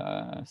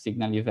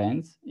 signal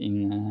events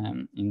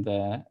in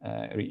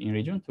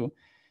region 2,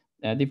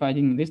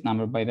 dividing this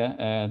number by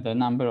the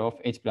number of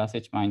H plus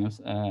H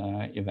minus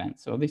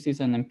events. So this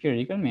is an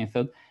empirical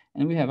method,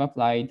 and we have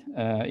applied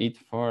it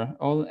for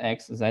all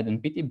X, Z,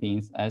 and PT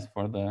beams as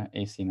for the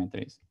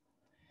asymmetries.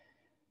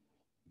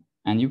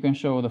 And you can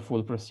show the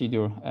full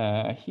procedure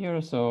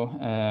here. So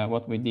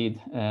what we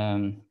did,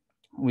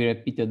 we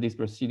repeated this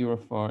procedure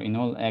for in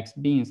all X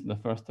beams, the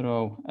first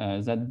row,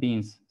 Z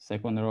beams,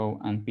 second row,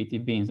 and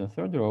PT beams, the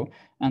third row.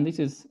 And this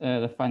is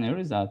the final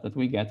result that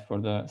we get for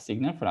the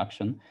signal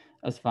fraction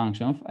as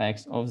function of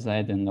X, of Z,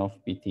 and of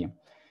PT.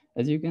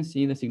 As you can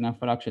see, the signal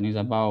fraction is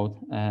about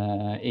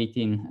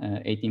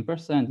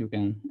 18%. You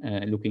can,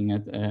 looking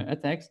at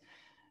X,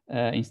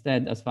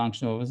 instead as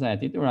function of Z,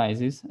 it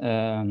rises.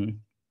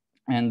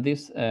 And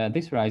this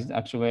rise is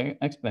actually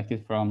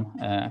expected from,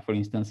 for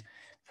instance,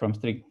 from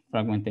string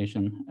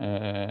fragmentation,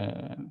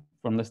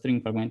 from the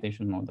string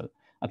fragmentation model.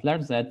 At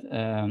large Z,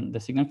 the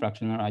signal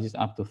fraction rises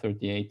up to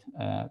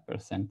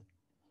 38%.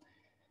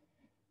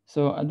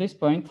 So at this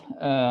point,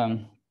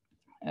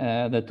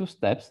 the 2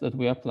 steps that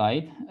we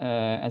applied,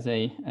 as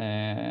I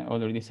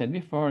already said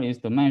before, is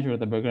to measure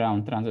the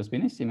background transverse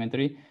spin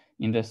asymmetry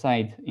in the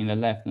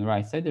left and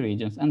right side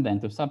regions, and then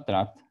to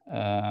subtract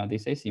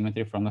this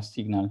asymmetry from the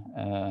signal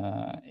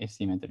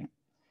asymmetry,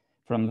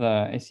 from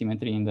the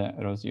asymmetry in the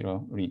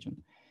ρ0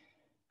 region.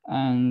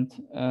 And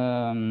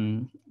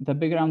the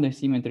background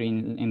asymmetry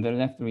in the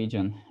left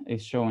region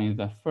is shown in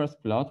the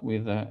first plot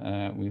with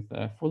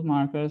full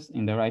markers.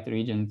 In the right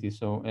region, it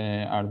is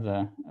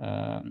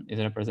is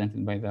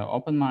represented by the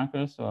open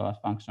markers, so a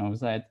function of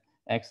Z,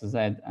 X,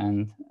 Z,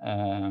 and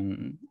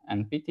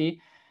PT.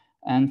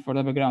 And for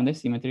the background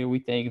asymmetry,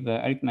 we take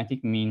the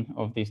arithmetic mean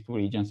of these 2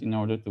 regions in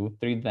order to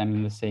treat them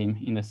in the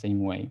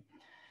same way.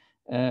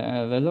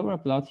 The lower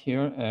plot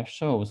here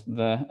shows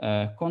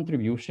the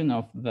contribution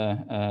of the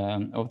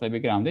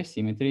background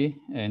asymmetry,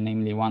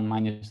 namely 1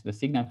 minus the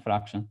signal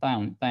fraction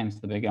times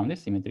the background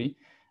asymmetry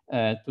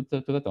to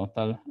the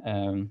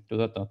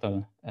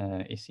total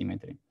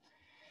asymmetry.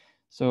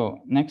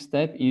 So next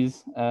step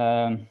is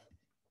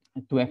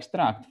to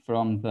extract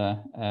from the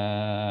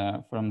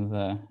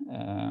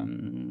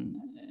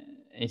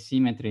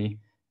asymmetry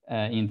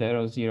in the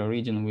ρ0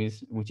 region,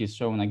 which is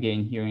shown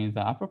again here in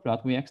the upper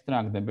plot. We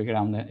extract the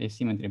background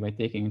asymmetry by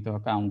taking into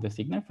account the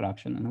signal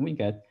fraction, and we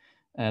get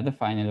the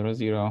final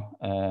ρ0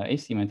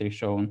 asymmetry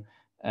shown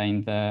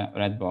in the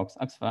red box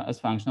as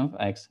function of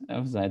x,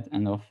 of z,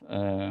 and of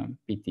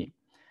pt.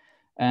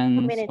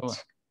 And so,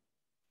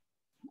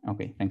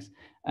 okay, thanks.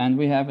 And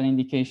we have an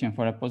indication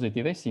for a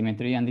positive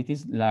asymmetry, and it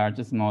is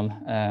large, small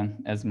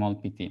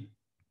pt.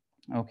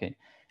 Okay,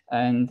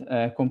 and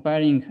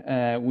comparing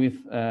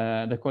with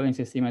the Collins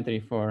asymmetry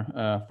for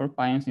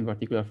pions, in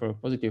particular for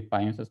positive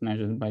pions as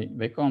measured by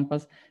the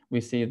compass, we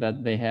see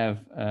that they have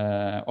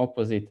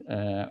opposite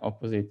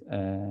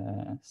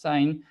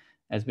sign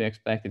as we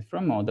expected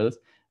from models.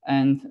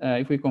 And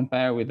if we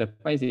compare with the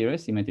pi0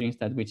 asymmetry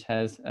instead, which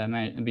has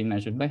been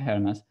measured by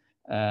HERMES,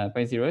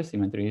 pi0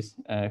 asymmetry is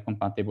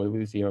compatible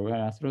with 0,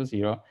 whereas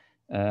ρ0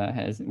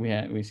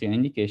 we see an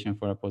indication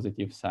for a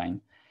positive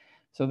sign.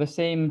 So the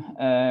same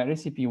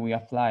recipe we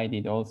applied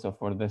it also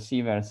for the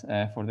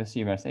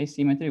Sieverts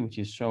asymmetry, which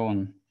is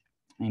shown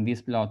in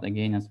this plot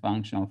again as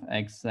function of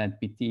x, z,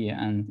 pt,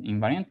 and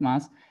invariant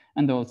mass,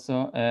 and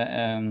also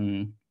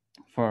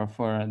for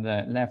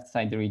the left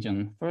side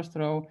region first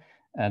row,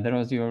 the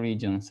ρ0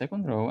 region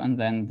second row, and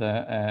then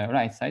the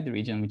right side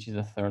region, which is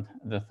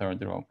the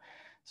third row.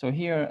 So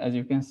here, as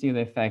you can see, the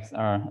effects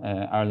are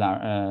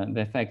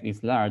the effect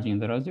is large in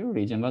the ρ0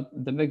 region, but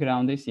the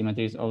background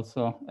asymmetry is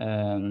also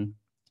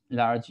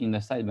large in the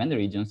sideband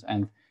regions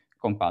and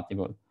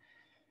compatible.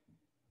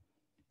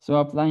 So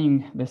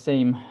applying the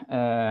same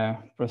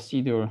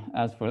procedure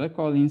as for the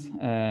Collins,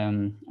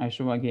 I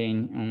show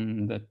again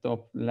on the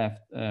top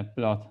left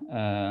plot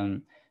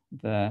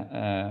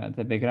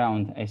the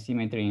background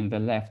asymmetry in the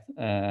left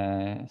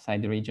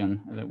side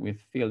region with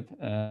filled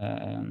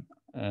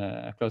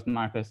closed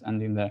markers,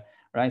 and in the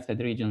right side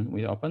region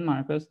with open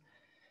markers.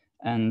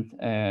 And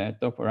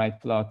top right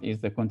plot is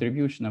the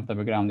contribution of the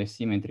background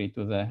asymmetry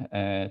to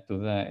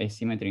the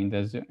asymmetry in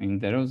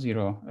the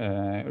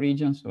ρ0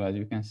 region. So as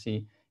you can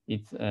see,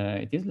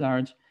 it is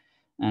large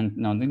and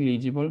not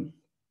negligible.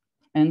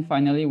 And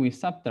finally, we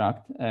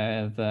subtract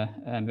the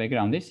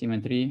background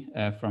asymmetry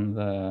from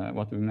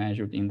what we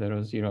measured in the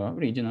ρ0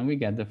 region, and we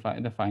get the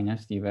final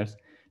Sieverts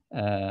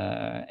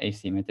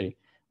asymmetry,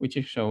 which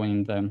is shown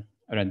in the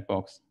red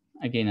box,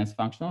 again as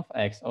function of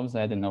x, of z,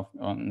 and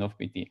of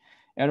pt.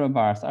 Error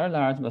bars are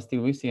large, but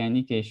still we see an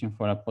indication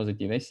for a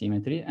positive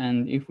asymmetry.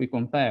 And if we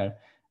compare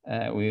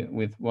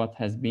with what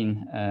has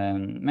been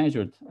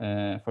measured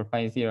for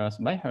pi0s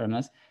by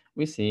HERMES,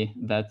 we see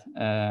that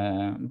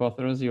both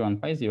ρ0 and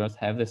pi0s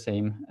have the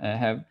same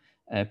a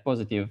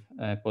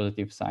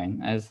positive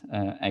sign as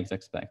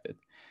expected.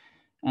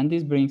 And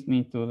this brings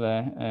me to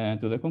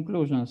the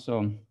conclusion.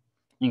 So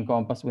in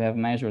Compass, we have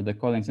measured the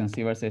Collins and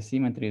Sieverts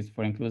asymmetries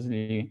for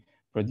inclusively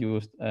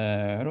produced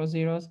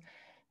ρ0s.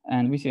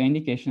 And we see an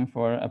indication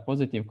for a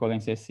positive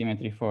Collins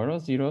asymmetry for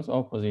ρ0s,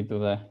 opposite to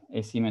the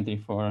asymmetry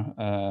for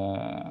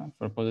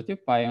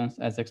positive pions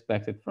as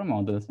expected from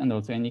models, and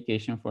also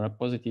indication for a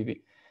positive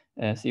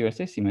Sieverts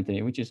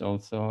asymmetry, which is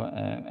also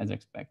as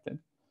expected.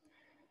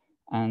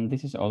 And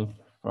this is all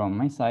from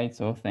my side.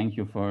 So thank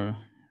you for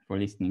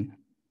listening.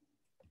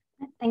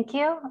 Thank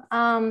you.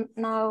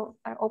 Now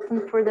I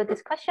open for the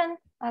discussion.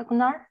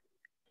 Gunnar?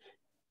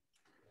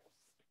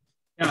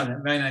 Yeah,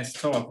 very nice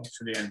talk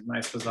actually, and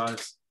nice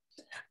results.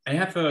 I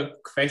have a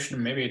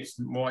question, maybe it's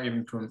more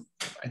even to,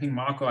 I think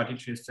Marco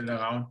Adichie is still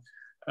around,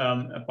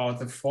 about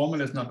the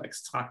formalism of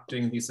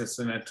extracting these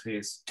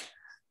asymmetries.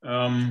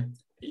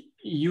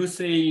 You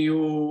say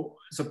you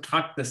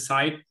subtract the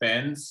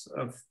sidebands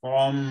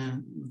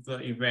from the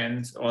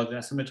events or the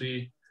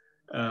asymmetry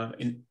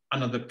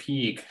under the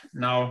peak.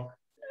 Now,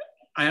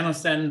 I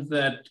understand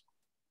that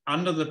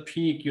under the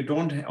peak, you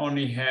don't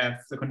only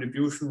have the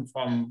contribution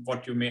from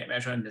what you may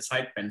measure in the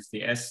sidebands,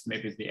 the S,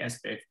 maybe the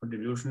S-wave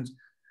contributions.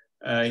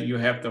 You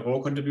have the rho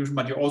contribution,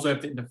 but you also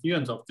have the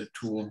interference of the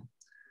two.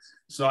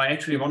 So I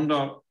actually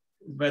wonder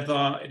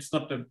whether it's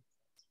not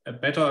a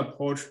better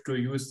approach to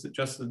use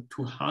just the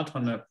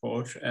two-hadron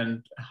approach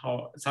and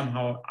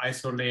somehow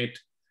isolate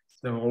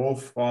the rho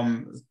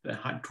from the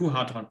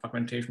two-hadron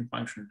fragmentation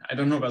function. I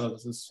don't know whether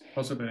this is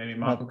possible. Maybe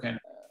Marco can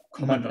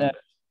comment on that.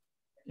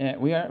 Yeah,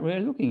 we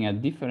are looking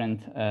at different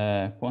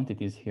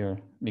quantities here,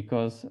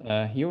 because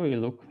here we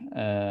look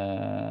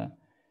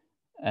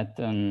at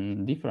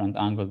a different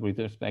angle with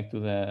respect to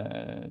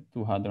the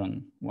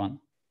two-hadron one,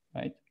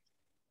 right?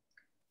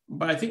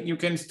 But I think you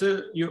can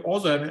still, you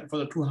also have, for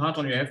the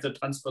two-hadron, you have the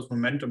transverse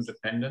momentum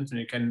dependence, and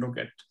you can look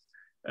at,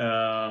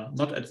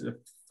 not at the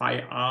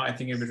phi r, I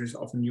think, which is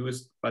often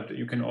used, but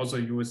you can also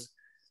use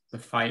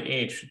phi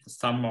h, the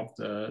sum of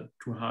the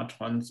two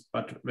hadrons,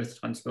 but with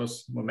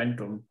transverse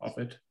momentum of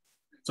it.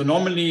 So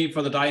normally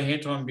for the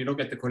dihadron, we look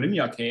at the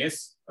collinear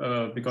case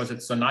because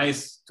it's so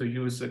nice to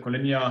use a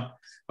collinear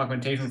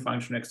fragmentation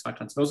function to extract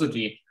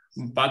transversity.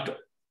 But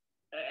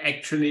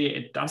actually,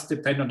 it does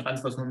depend on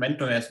transverse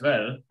momentum as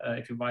well.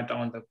 If you write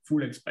down the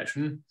full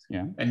expression,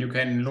 and you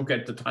can look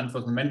at the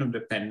transverse momentum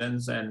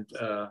dependence and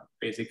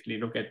basically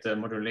look at the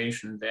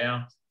modulation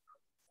there.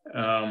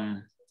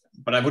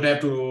 But I would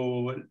have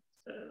to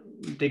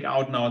dig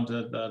out now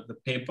the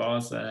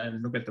papers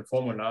and look at the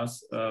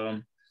formulas.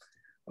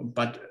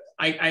 But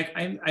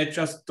I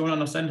just don't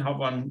understand how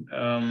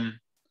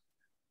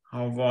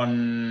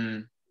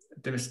one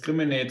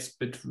discriminates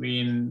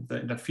between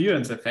the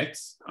interference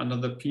effects under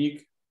the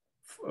peak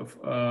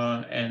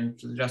and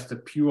just the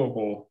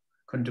pure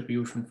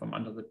contribution from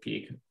under the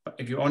peak. But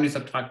if you only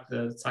subtract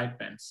the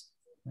sidebands.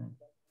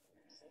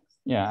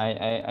 Yeah,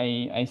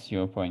 I see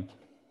your point.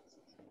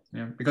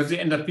 Yeah, because the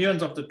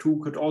interference of the two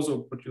could also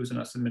produce an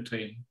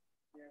asymmetry,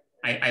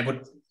 I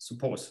would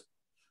suppose.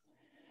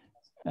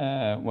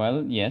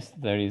 Well, yes,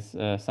 there is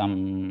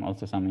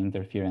also some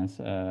interference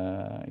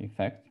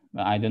effect.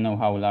 I don't know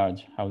how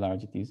large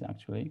it is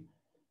actually,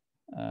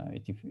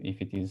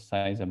 if it is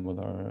sizable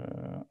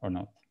or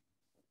not.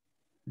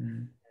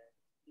 Mm.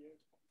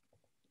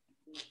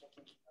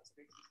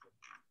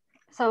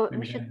 So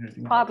we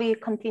should probably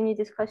continue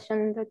discussion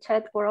in the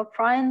chat or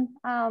offline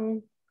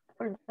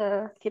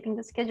for keeping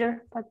the schedule.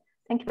 But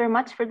thank you very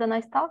much for the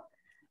nice talk.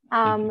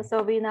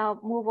 So we now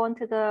move on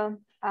to the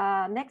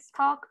next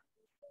talk.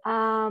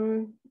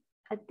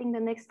 I think the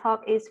next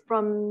talk is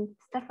from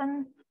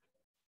Stefan.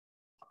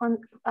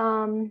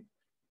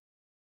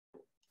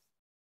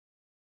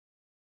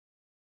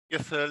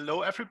 Yes,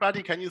 hello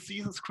everybody. Can you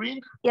see the screen?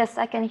 Yes,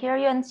 I can hear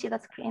you and see the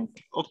screen.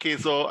 Okay,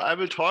 so I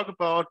will talk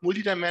about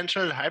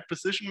multidimensional high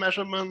precision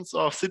measurements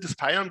of SIDIS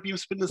pion beam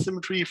spin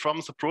asymmetry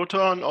from the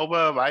proton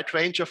over a wide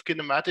range of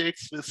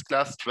kinematics with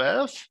class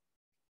 12.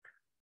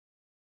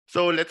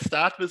 So let's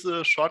start with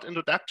a short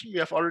introduction. We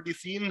have already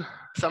seen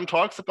some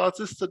talks about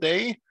this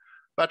today,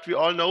 but we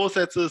all know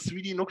that the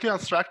 3D nucleon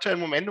structure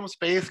and momentum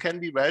space can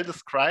be well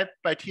described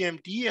by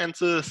TMD, and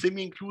the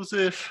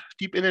semi-inclusive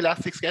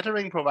deep-inelastic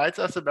scattering provides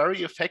us a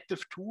very effective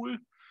tool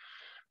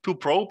to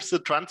probe the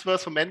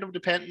transverse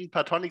momentum-dependent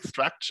partonic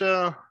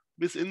structure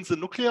within the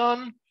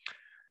nucleon.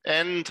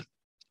 And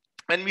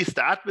when we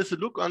start with a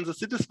look on the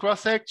SIDIS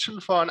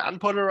cross-section for an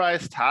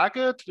unpolarized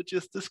target, which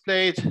is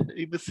displayed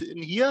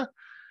in here,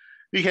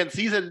 we can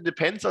see that it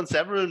depends on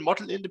several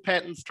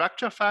model-independent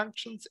structure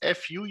functions,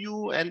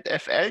 FUU and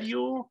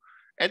FLU,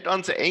 and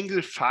on the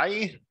angle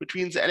phi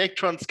between the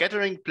electron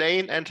scattering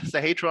plane and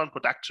the hadron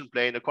production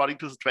plane, according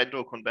to the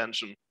Trento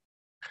convention.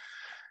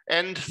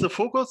 And the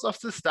focus of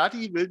this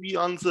study will be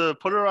on the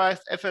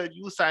polarized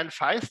FLU sine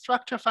phi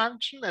structure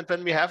function. And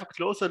when we have a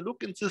closer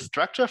look in this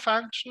structure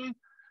function,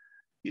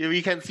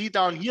 we can see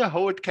down here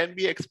how it can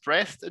be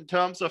expressed in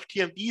terms of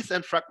TMDs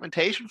and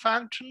fragmentation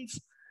functions.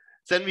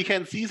 Then we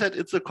can see that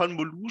it's a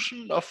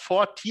convolution of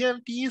 4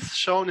 TMDs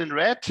shown in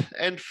red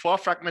and 4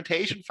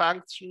 fragmentation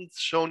functions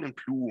shown in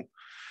blue.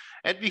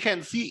 And we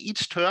can see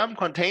each term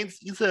contains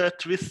either a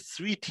twist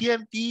 3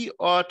 TMD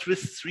or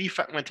twist 3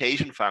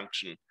 fragmentation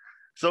function.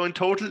 So in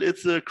total,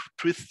 it's a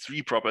twist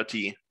 3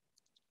 property.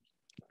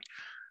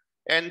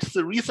 And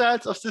the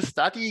results of this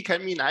study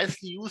can be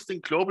nicely used in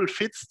global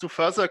fits to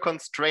further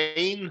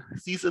constrain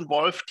these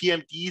involved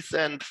TMDs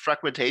and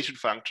fragmentation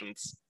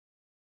functions.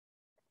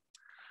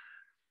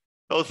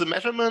 So the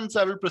measurements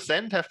I will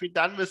present have been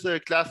done with a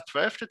class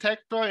 12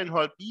 detector in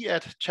Hall B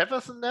at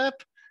Jefferson Lab.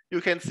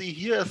 You can see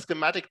here a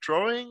schematic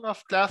drawing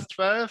of class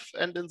 12,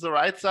 and in the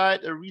right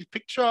side, a real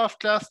picture of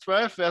class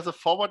 12 where the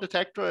forward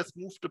detector is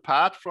moved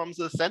apart from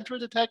the central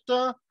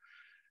detector.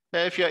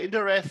 If you're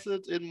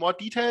interested in more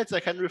details,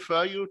 I can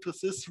refer you to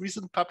this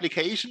recent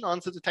publication on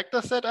the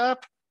detector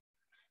setup.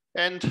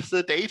 And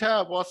the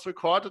data was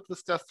recorded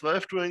with class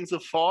 12 during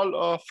the fall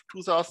of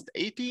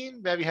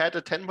 2018, where we had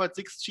a 10.6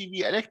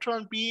 GeV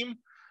electron beam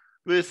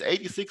with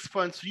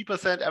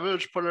 86.3%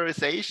 average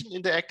polarization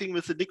interacting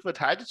with the liquid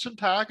hydrogen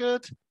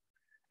target.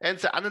 And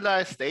the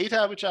analyzed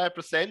data, which I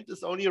present,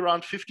 is only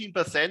around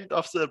 15%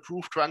 of the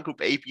approved run group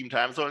A beam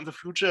time. So in the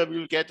future, we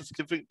will get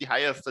significantly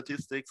higher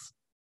statistics.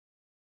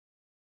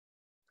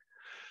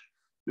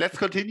 Let's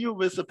continue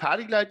with the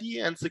particle ID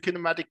and the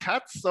kinematic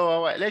cuts. So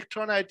our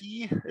electron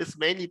ID is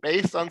mainly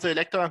based on the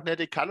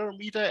electromagnetic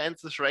calorimeter and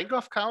the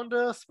Cherenkov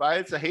counters,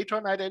 while the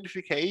hadron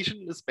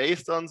identification is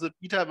based on the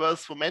beta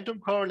versus momentum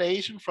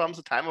correlation from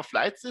the time of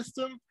flight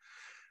system,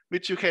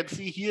 which you can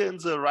see here in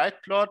the right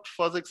plot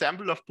for the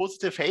example of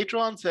positive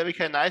hadrons, where we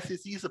can nicely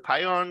see the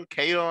pion,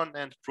 kaon,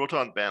 and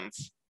proton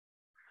bands.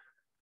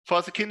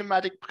 For the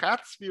kinematic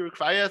cuts, we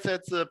require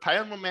that the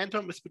pion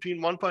momentum is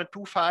between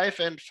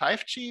 1.25 and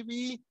 5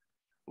 GeV.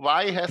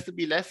 Y has to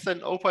be less than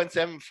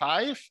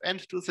 0.75,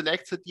 and to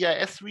select the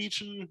DIS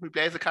region, we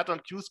place a cut on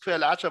Q square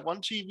larger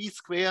 1 GeV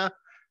square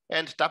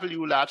and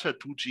W larger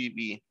 2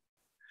 GeV.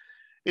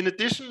 In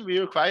addition, we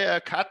require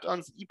a cut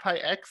on the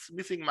epi-x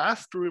missing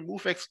mass to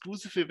remove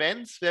exclusive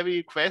events where we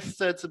request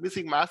that the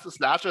missing mass is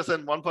larger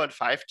than 1.5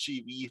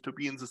 GeV to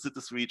be in the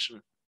SIDIS region.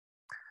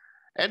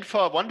 And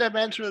for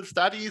one-dimensional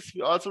studies,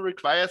 we also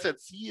require that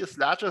C is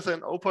larger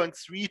than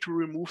 0.3 to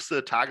remove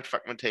the target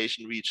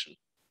fragmentation region.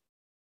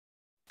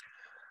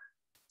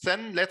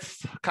 Then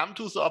let's come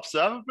to the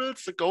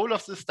observables. The goal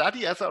of the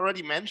study, as I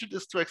already mentioned,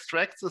 is to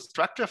extract the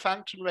structure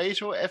function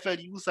ratio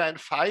FLU sin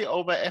phi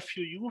over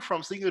FUU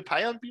from single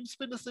pion beam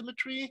spin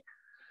asymmetry.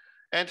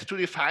 And to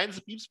define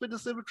the beam spin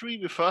asymmetry,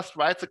 we first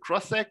write the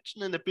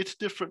cross-section in a bit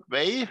different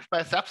way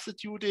by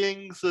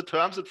substituting the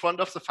terms in front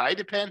of the phi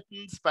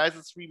dependence by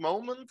the three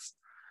moments,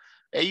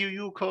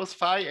 AUU cos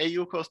phi,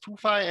 AU cos 2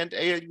 phi, and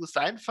ALU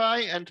sin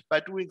phi. And by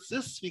doing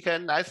this, we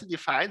can nicely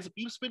define the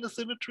beam spin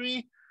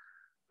asymmetry,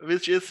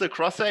 which is the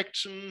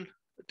cross-section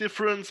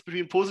difference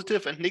between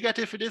positive and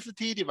negative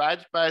helicity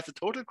divided by the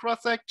total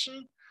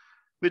cross-section,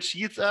 which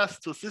yields us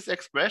to this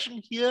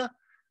expression here,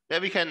 where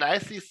we can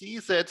nicely see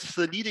that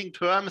the leading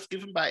term is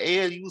given by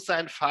ALU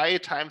sin phi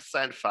times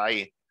sin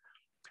phi.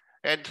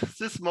 And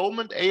this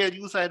moment,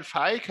 ALU sin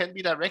phi, can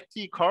be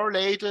directly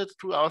correlated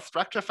to our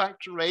structure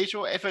function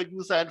ratio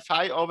FLU sin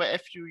phi over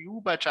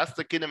FUU by just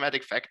a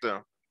kinematic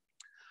factor.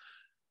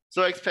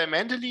 So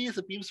experimentally,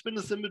 the beam spin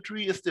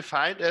asymmetry is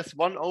defined as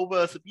 1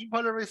 over the beam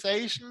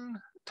polarization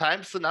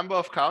times the number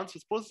of counts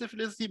with positive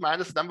helicity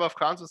minus the number of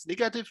counts with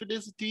negative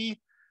helicity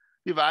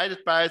divided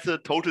by the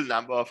total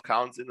number of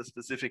counts in a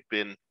specific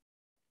bin.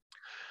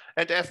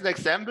 And as an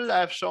example,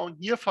 I've shown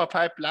here for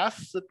pi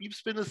plus the beam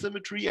spin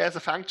asymmetry as a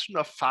function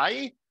of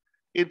phi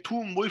in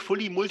two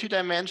fully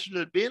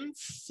multidimensional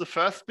bins. The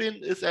first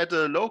bin is at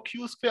a low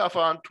Q square of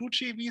around 2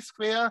 GeV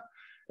square,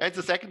 and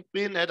the second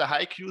bin at a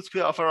high Q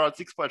square of around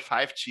 6.5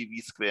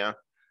 GeV square.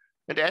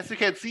 And as you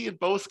can see in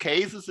both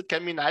cases, it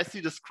can be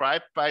nicely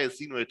described by a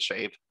senoid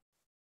shape.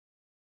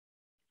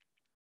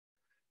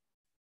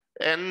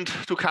 And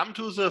to come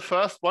to the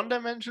first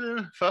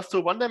one-dimensional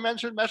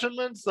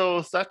measurements,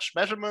 so such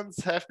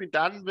measurements have been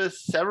done with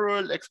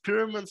several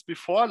experiments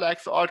before,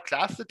 like the old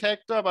class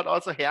detector, but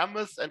also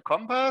HERMES and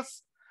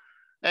COMPASS.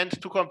 And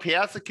to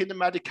compare the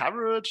kinematic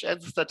coverage and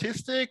the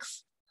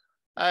statistics,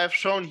 I have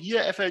shown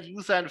here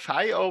FLU sin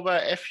phi over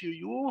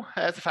FUU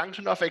as a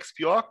function of X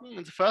Bjorken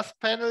in the first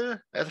panel,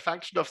 as a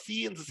function of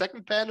C in the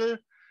second panel,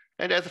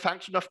 and as a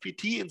function of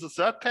PT in the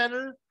third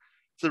panel.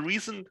 The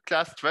recent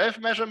class 12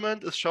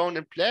 measurement is shown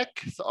in black,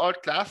 the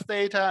old class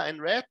data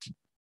in red,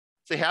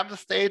 the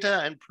HERMES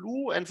data in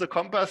blue, and the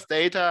COMPASS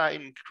data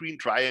in green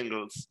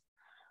triangles.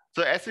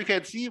 So as you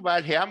can see,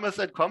 while HERMES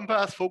and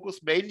COMPASS focus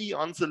mainly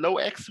on the low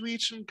X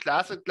region,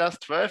 class and class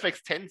 12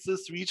 extends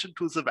this region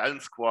to the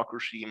valence quark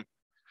regime.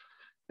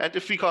 And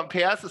if we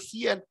compare the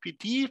C and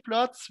PT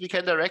plots, we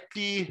can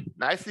directly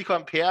nicely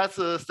compare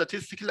the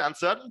statistical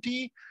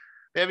uncertainty,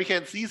 where we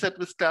can see that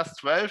with class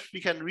 12,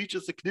 we can reach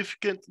a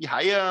significantly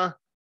higher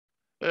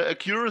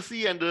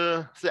accuracy, and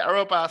the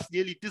error bars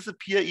nearly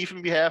disappear,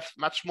 even we have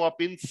much more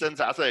bins than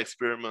the other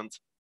experiments.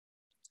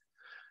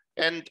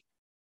 And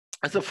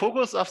the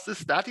focus of this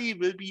study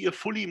will be a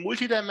fully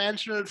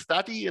multidimensional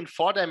study in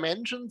 4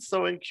 dimensions,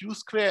 so in Q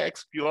square,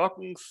 X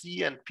Bjorken,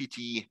 C, and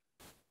PT.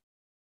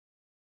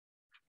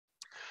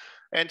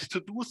 And to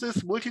do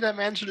this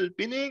multidimensional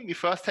binning, we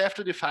first have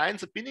to define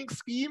the binning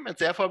scheme, and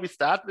therefore we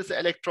start with the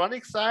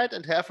electronic side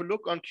and have a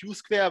look on Q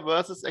square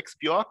versus X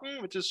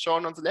Bjorken, which is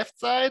shown on the left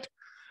side.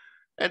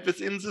 And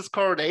within this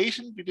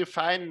correlation, we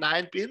define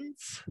 9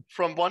 bins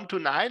from 1 to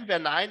 9, where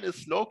 9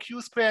 is low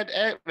Q square and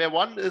X, where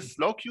 1 is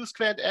low Q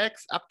square and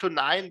X, up to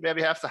 9, where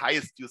we have the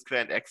highest Q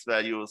square and X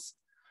values.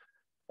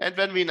 And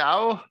when we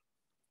now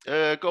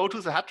go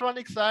to the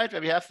hadronic side,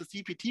 where we have the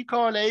CPT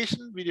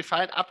correlation, we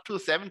define up to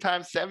 7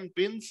 times 7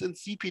 bins in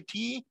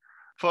CPT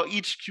for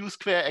each Q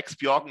square X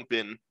Bjorken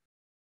bin,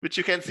 which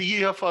you can see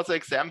here for the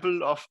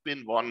example of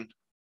bin 1.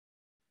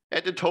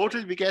 And in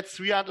total, we get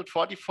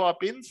 344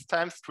 bins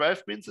times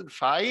 12 bins in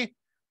phi,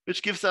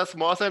 which gives us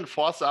more than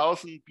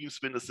 4,000 beam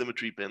spin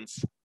asymmetry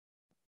bins.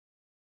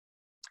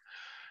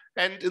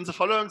 And in the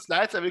following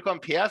slides, I will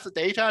compare the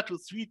data to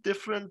 3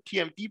 different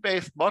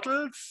TMD-based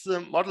models.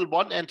 Model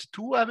 1 and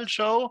 2 I will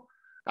show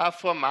are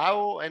from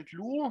Mao and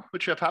Lu,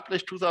 which were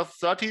published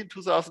 2013,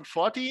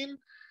 2014.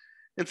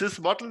 In this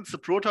model, the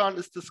proton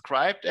is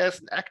described as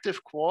an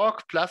active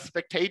quark plus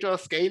spectator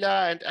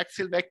scalar and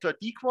axial vector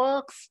d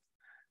quarks.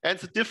 And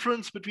the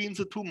difference between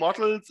the 2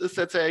 models is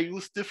that they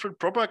use different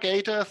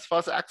propagators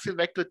for the axial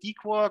vector d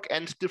quark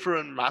and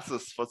different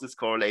masses for these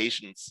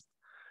correlations.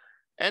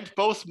 And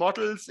both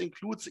models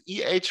include the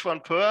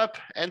EH1 perp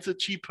and the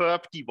G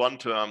perp D1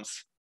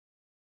 terms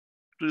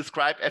to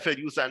describe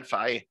FLU sin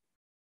phi.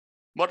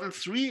 Model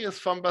 3 is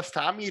from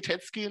Bastami,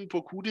 Tetskin,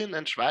 Pokudin,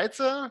 and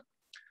Schweitzer.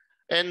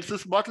 And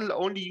this model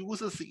only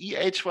uses the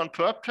EH1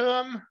 perp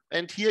term.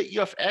 And here E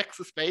of X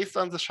is based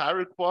on the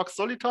chiral quark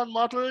soliton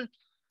model.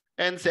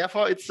 And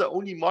therefore, it's the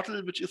only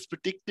model which is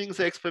predicting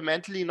the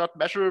experimentally not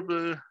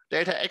measurable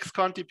delta X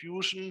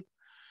contribution,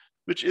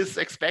 which is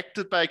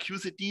expected by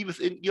QCD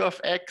within E of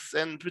X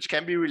and which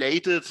can be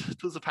related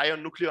to the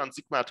pion nucleon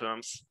sigma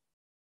terms.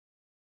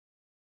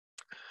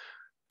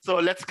 So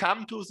let's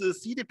come to the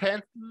C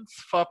dependence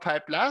for pi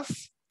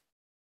plus.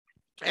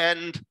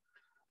 And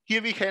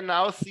here we can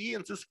now see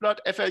in this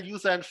plot FLU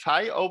sin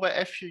phi over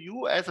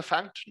FUU as a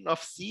function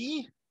of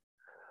C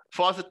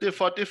for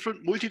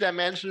different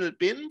multidimensional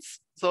bins.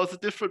 So the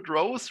different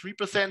rows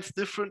represents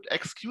different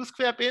xq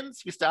square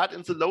bins. We start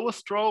in the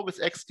lowest row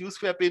with xq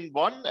square bin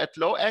 1 at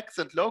low x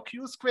and low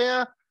q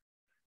square,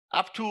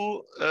 up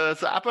to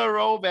the upper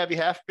row where we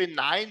have bin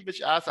 9,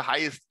 which are the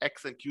highest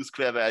x and q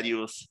square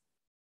values.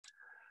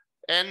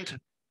 And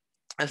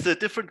as the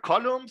different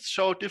columns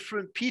show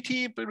different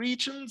PT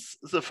regions,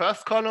 the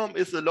first column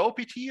is a low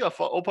PT of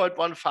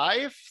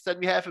 0.15. Then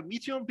we have a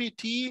medium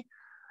PT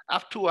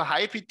up to a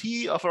high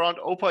PT of around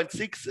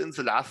 0.6 in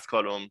the last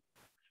column.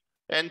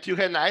 And you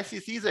can nicely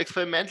see the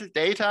experimental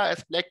data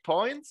as black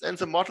points and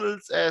the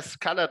models as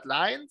colored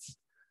lines.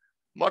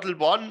 Model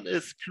 1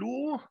 is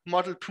blue,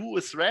 model 2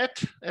 is red,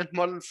 and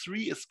model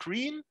 3 is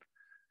green.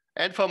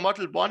 And for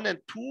model 1 and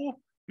 2,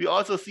 we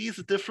also see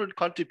the different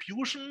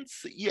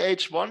contributions. The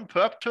EH1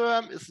 perp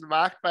term is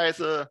marked by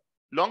the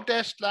long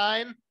dashed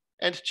line,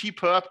 and G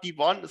perp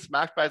D1 is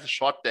marked by the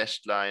short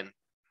dashed line.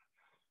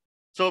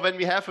 So when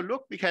we have a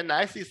look, we can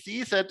nicely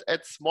see that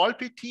at small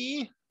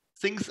PT,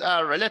 things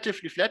are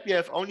relatively flat. We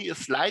have only a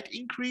slight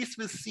increase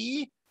with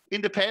C,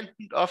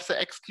 independent of the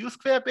xq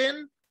square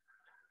bin.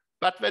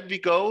 But when we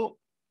go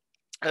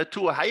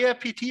to higher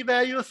PT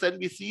values, then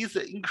we see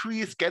the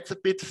increase gets a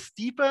bit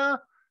steeper.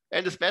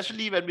 And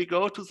especially when we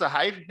go to the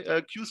high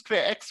q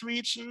square x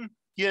region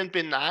here in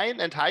bin 9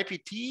 and high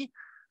PT,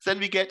 then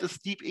we get a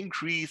steep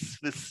increase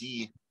with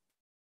C.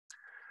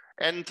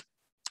 And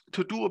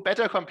to do a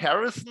better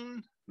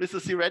comparison with the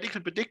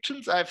theoretical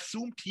predictions, I've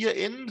zoomed here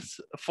in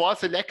 4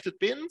 selected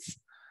bins.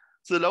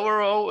 The lower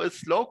row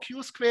is low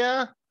q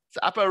square,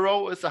 the upper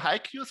row is a high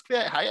q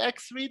square, high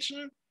x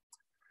region.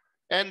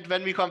 And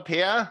when we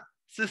compare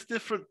these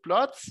different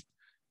plots,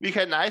 we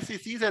can nicely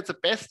see that the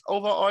best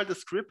overall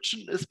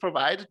description is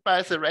provided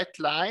by the red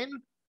line,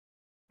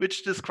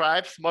 which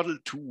describes model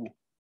 2,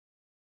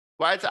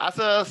 while the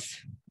others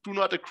do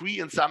not agree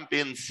in some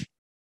bins.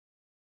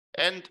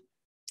 And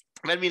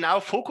when we now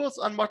focus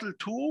on model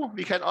 2,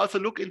 we can also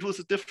look into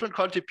the different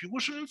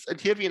contributions. And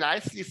here we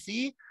nicely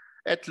see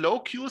at low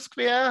q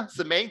square,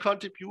 the main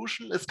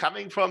contribution is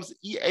coming from the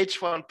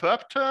EH1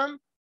 perp term,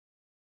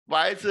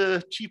 while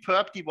the G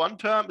perp D1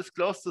 term is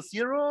close to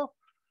 0.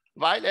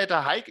 While at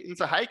in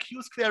the high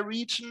q square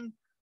region,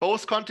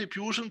 both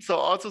contributions, so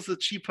also the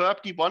G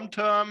perp D1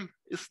 term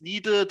is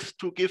needed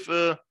to give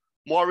a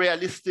more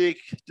realistic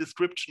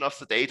description of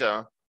the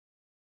data.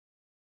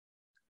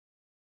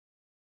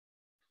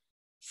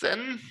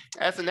 Then,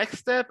 as a next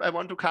step, I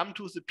want to come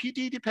to the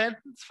PT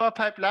dependence for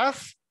pi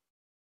plus.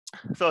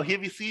 So here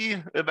we see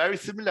a very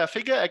similar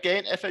figure.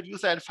 Again, FLU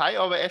sin phi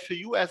over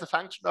FUU as a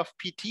function of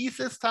PT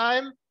this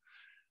time.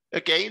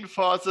 Again,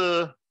 for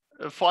the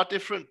 4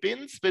 different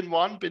bins, bin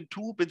 1, bin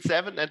 2, bin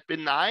 7, and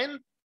bin 9,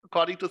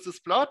 according to this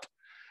plot.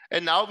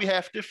 And now we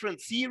have different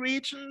C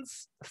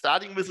regions,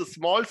 starting with a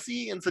small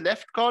c in the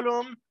left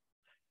column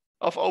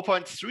of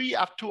 0.3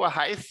 up to a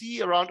high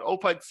C around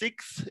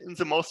 0.6 in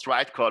the most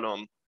right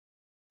column.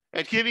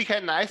 And here we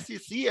can nicely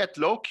see at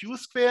low q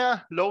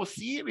square, low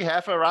C, we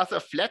have a rather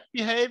flat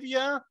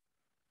behavior.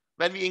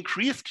 When we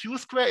increase q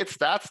square, it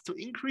starts to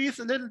increase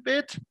a little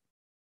bit.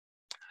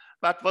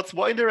 But what's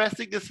more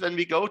interesting is when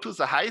we go to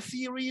the high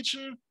C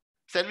region,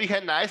 then we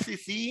can nicely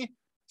see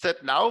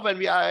that now when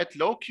we are at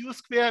low q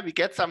square, we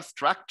get some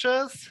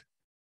structures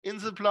in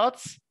the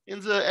plots, in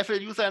the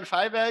FLU sin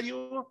phi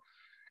value.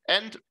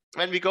 And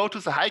when we go to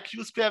the high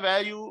q square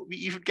value, we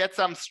even get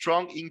some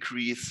strong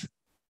increase.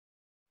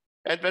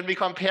 And when we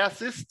compare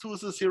this to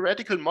the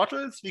theoretical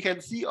models, we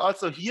can see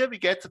also here we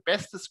get the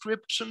best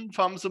description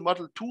from the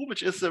model 2,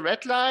 which is the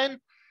red line.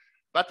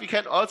 But we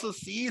can also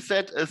see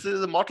that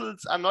the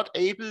models are not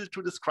able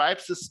to describe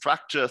the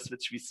structures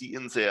which we see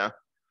in there.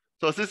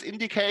 So this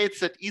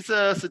indicates that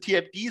either the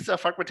TMDs or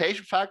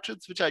fragmentation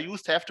functions which are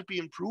used have to be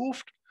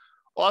improved,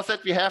 or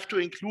that we have to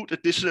include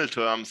additional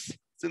terms.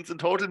 Since in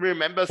total,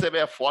 remember, there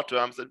were 4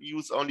 terms and we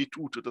use only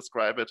 2 to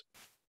describe it.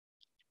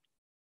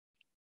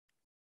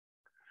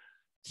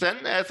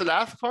 Then as the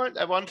last point,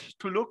 I want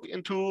to look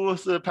into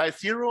the pi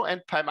 0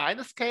 and pi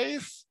minus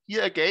case.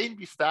 Here again,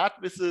 we start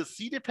with the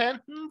C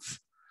dependence.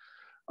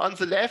 On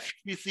the left,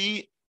 we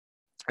see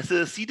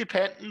the C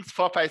dependence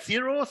for pi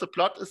 0. The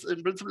plot is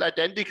in principle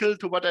identical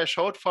to what I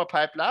showed for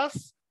pi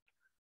plus.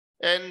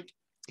 And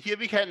here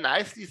we can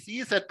nicely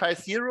see that pi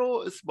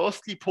 0 is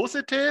mostly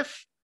positive.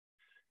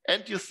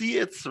 And you see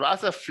it's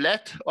rather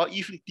flat or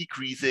even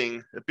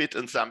decreasing a bit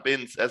in some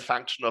bins as a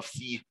function of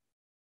C.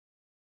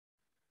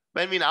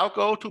 When we now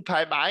go to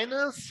pi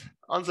minus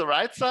on the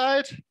right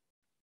side,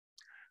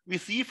 we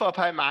see for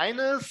pi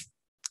minus,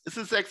 this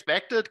is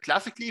expected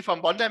classically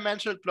from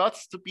one-dimensional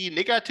plots to be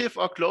negative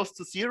or close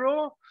to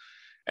 0.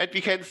 And we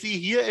can see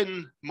here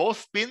in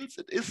most bins,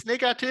 it is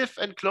negative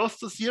and close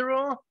to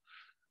 0.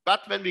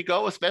 But when we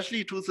go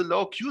especially to the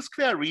low q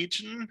square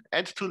region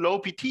and to low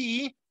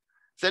PT,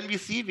 then we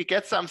see we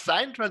get some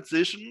sign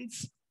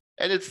transitions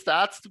and it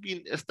starts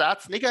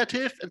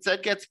negative and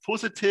then gets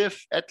positive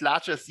at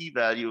larger C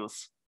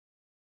values.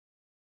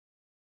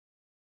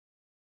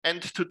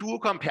 And to do a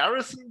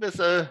comparison with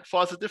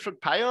for the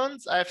different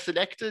pions, I've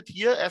selected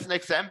here as an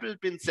example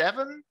bin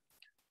 7,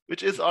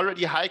 which is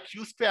already high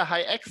Q square,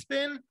 high X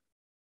bin.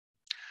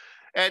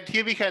 And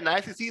here we can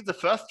nicely see in the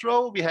first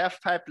row, we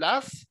have pi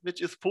plus,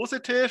 which is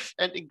positive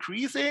and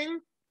increasing.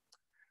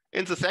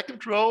 In the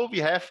second row, we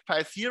have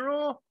pi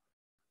 0,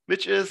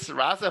 which is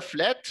rather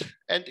flat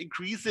and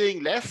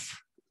increasing less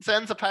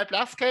than the pi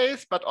plus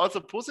case, but also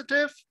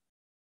positive.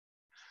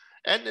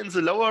 And in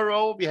the lower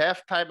row, we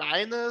have pi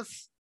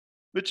minus,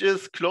 which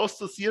is close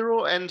to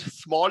 0 and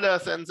smaller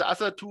than the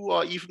other two,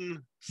 or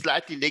even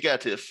slightly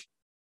negative.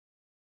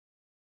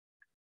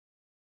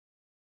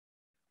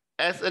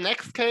 As a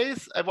next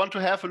case, I want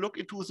to have a look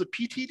into the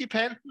PT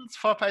dependence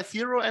for pi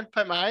 0 and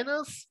pi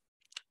minus.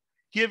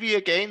 Here we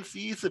again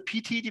see the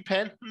PT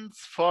dependence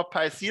for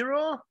pi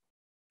 0.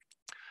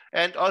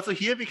 And also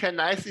here we can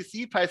nicely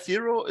see pi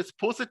 0 is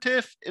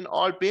positive in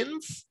all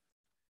bins.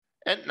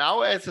 And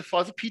now as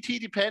for the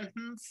PT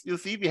dependence, you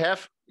see we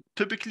have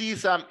typically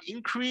some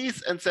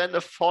increase and then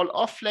a fall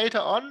off later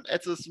on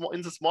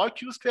in the small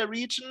Q square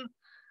region,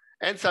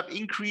 and some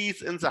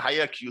increase in the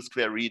higher Q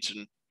square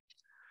region.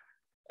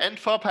 And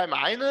for pi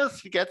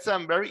minus, we get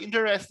some very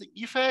interesting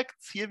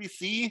effects. Here we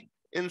see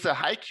in the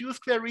high Q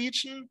square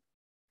region,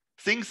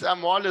 things are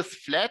more or less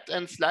flat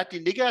and slightly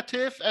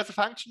negative as a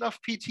function of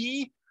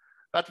PT.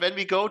 But when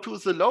we go to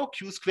the low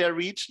Q square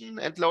region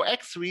and low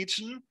X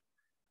region,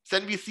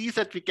 then we see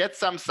that we get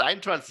some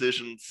sign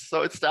transitions.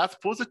 So it starts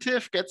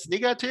positive, gets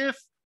negative.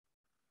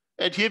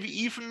 And here we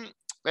even,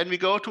 when we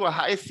go to a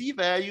high C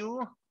value,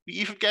 we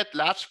even get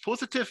large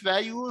positive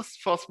values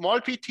for small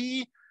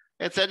PT,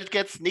 and then it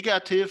gets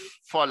negative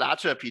for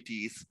larger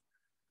PTs.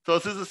 So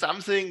this is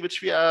something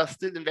which we are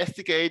still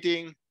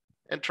investigating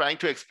and trying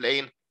to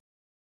explain.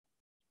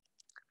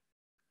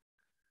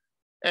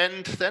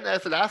 And then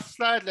as the last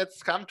slide,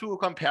 let's come to a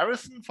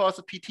comparison for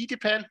the PT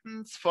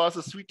dependence for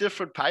the 3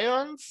 different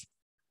pions.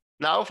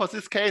 Now for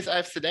this case,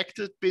 I've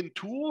selected bin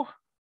 2,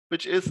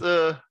 which is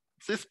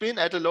this bin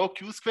at a low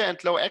Q square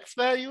and low X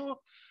value,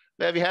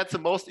 where we had the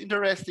most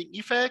interesting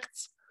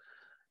effects.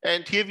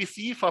 And here we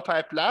see for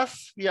pi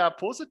plus, we are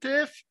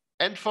positive.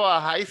 And for a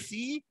high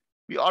C,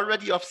 we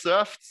already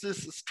observed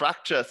these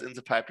structures in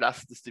the pi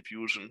plus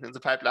distribution, in the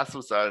pi plus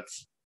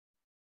results.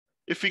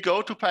 If we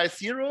go to pi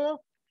 0,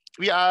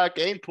 we are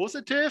again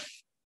positive.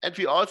 And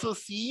we also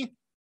see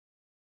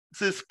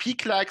these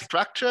peak-like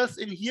structures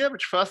in here,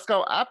 which first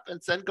go up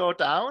and then go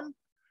down.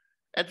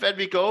 And when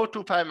we go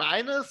to pi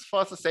minus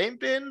for the same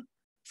bin,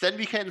 then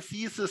we can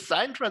see the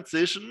sign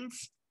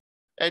transitions.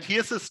 And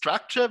here's the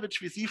structure,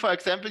 which we see, for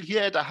example,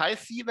 here at a high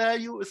C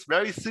value is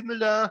very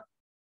similar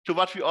to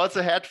what we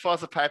also had for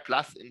the pi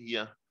plus in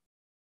here.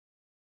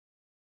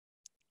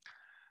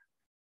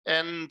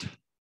 And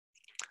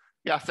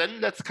yeah,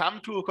 then let's come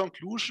to a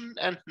conclusion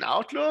and an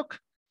outlook.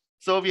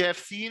 So we have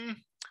seen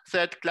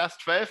that class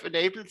 12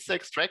 enables the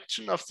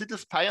extraction of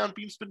SIDIS pion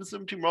beam spin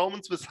symmetry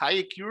moments with high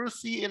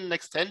accuracy in an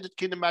extended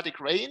kinematic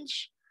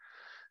range.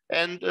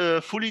 And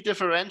fully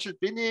differential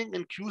binning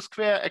in Q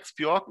square, X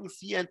Bjorken,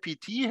 C, and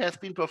PT has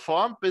been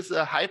performed with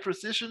a high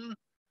precision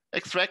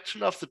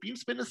extraction of the beam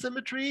spin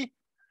symmetry.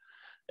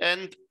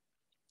 And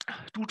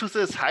due to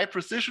this high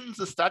precision,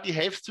 the study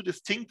helps to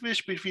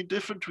distinguish between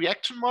different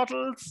reaction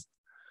models.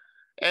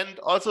 And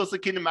also the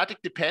kinematic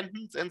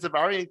dependence and the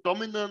varying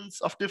dominance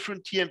of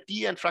different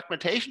TMD and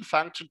fragmentation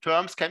function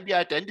terms can be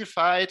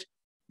identified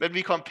when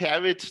we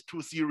compare it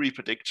to theory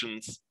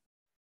predictions.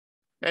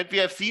 And we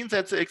have seen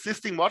that the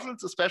existing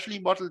models, especially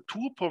model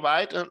 2,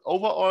 provide an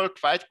overall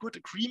quite good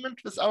agreement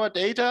with our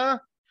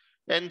data.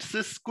 And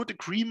this good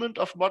agreement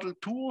of model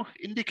 2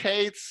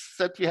 indicates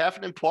that we have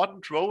an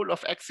important role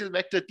of axial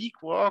vector D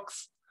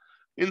quarks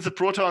in the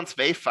proton's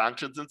wave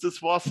functions. And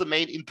this was the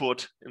main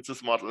input in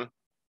this model.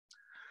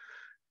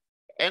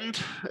 And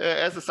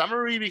as a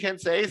summary, we can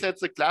say that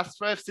the class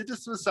 12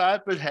 SIDIS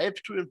result will help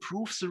to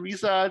improve the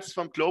results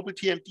from global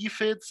TMD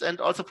fits and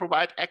also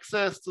provide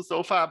access to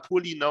so far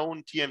poorly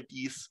known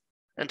TMDs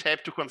and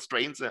help to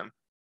constrain them.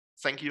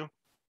 Thank you. All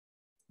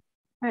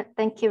right,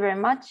 thank you very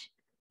much.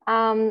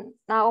 Now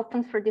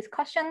open for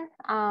discussion.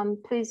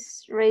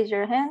 Please raise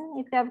your hand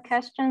if you have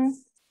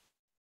questions.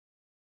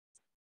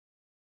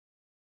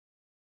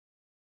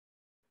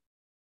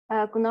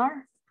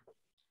 Gunnar?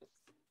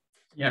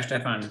 Yeah,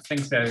 Stefan,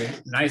 thanks. Very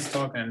nice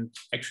talk and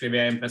actually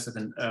very impressive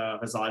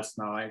results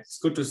now. It's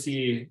good to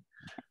see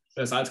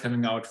results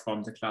coming out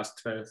from the class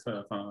 12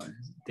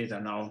 data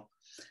now.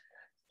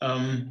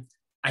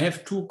 I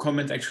have 2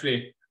 comments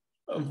actually.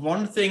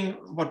 One thing,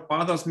 what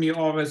bothers me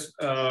always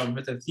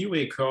with the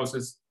theory curves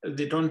is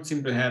they don't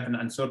seem to have an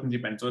uncertainty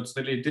band. So it's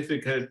really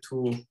difficult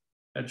to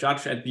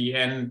judge at the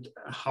end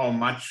how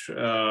much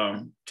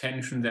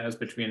tension there is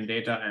between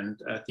data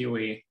and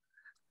theory.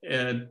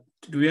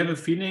 do you have a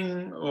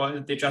feeling,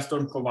 or they just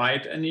don't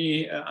provide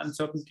any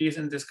uncertainties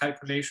in these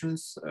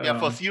calculations? Yeah,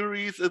 for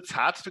theories, it's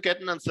hard to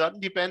get an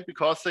uncertainty band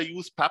because they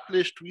use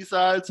published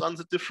results on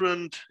the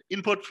different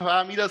input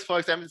parameters, for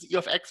example, the E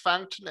of X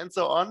function and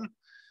so on.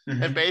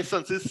 Mm-hmm. And based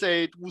on this,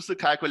 they do the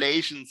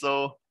calculation.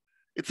 So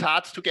it's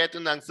hard to get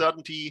an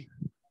uncertainty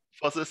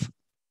for this.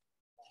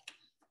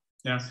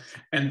 Yeah,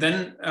 and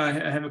then I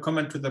have a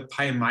comment to the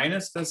pi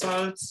minus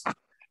results.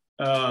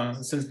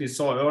 Since we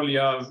saw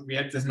earlier, we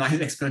had this nice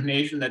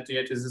explanation that we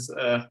had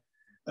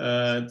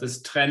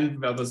this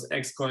trend where this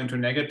X going to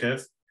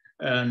negative.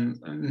 And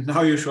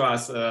now you show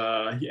us,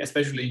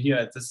 especially here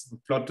at this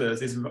plot,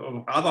 these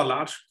rather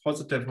large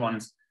positive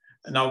ones.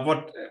 Now,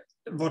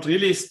 what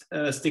really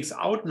sticks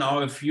out now,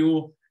 if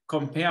you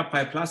compare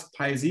pi plus,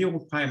 pi 0,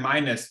 pi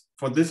minus,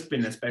 for this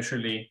bin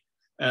especially,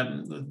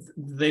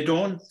 they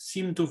don't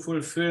seem to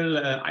fulfill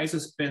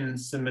isospin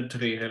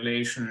symmetry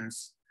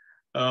relations.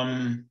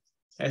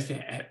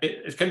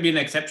 It can be an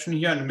exception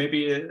here, and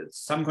maybe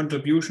some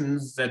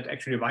contributions that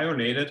actually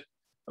violate it,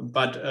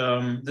 but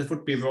this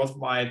would be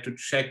worthwhile to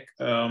check,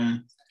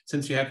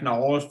 since you have now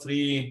all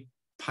three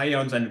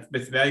pions and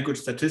with very good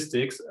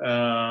statistics,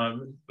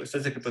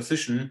 statistical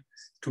precision,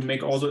 to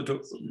make also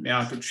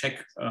to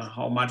check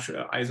how much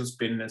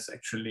isospin is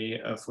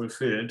actually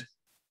fulfilled.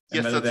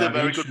 Yes, that's a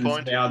very good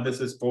point. Where this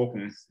is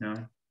broken. Yeah.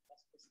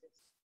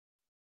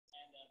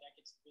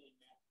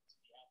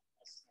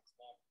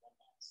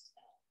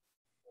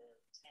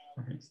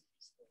 Okay.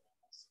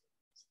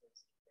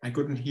 I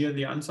couldn't hear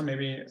the answer.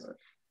 Maybe.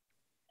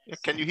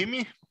 Can you hear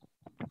me?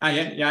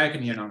 Yeah, I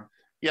can hear now.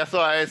 Yeah, so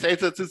I say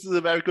that this is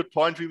a very good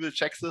point. We will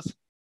check this.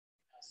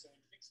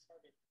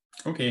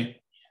 Okay,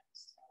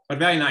 but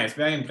very nice,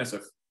 very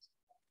impressive.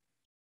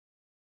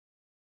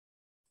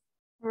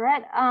 All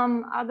right.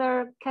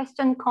 Other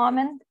question,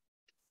 comment?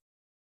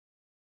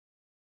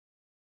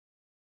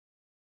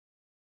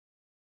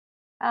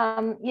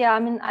 Yeah, I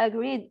mean, I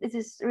agree. This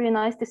is really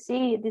nice to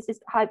see. This is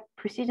high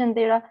precision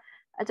data.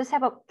 I just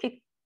have a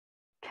quick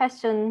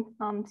question,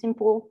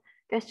 simple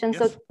question. Yes.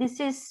 So this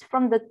is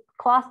from the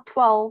class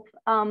 12.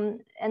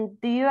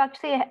 And do you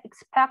actually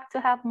expect to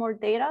have more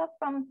data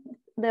from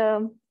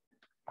the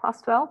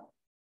class 12?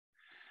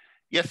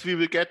 Yes, we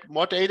will get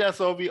more data.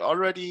 So we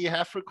already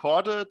have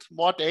recorded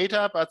more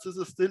data, but this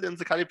is still in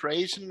the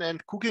calibration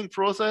and cooking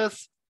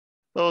process.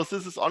 So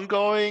this is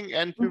ongoing,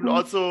 and we will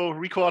also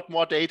record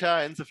more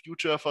data in the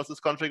future for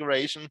this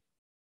configuration.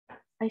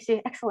 I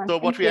see, excellent. So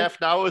what we have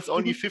now is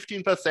only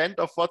 15%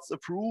 of what's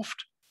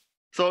approved.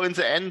 So in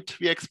the end,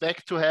 we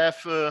expect to have,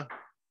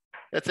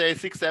 let's say,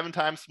 6-7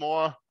 times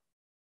more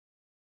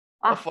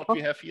of what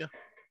we have here.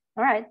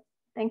 All right,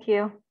 thank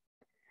you.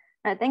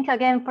 Thank you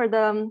again for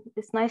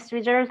this nice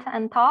result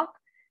and talk.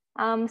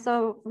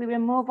 So we will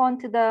move on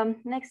to the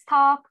next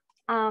talk.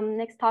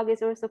 Next talk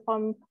is also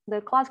from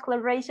the class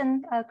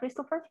collaboration,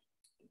 Christopher.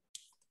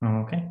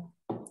 Okay.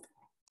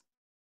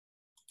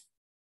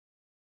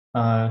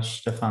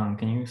 Stefan,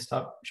 can you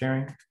stop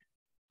sharing?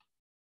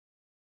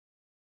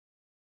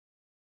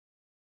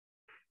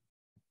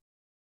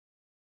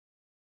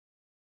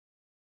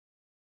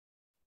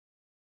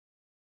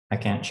 I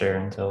can't share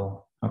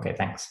until, okay,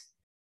 thanks.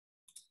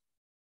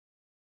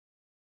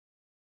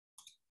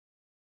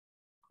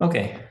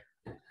 Okay.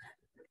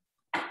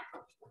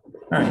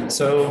 All right,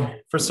 so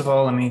first of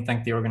all, let me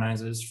thank the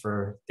organizers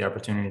for the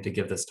opportunity to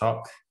give this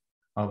talk.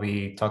 I'll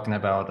be talking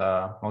about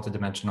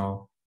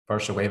multidimensional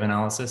partial wave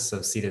analysis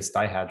of SIDIS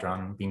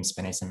dihadron beam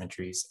spin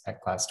asymmetries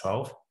at class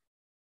 12.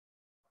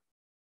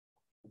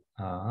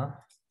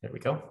 There we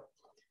go.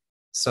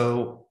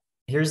 So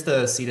here's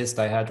the SIDIS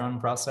dihadron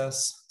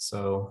process.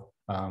 So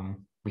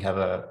we have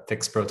a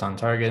fixed proton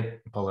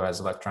target,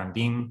 polarized electron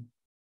beam,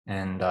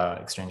 and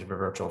exchange of a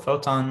virtual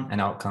photon, and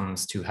out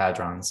comes two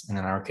hadrons. And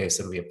in our case,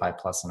 it'll be a pi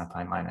plus and a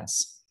pi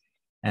minus.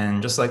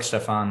 And just like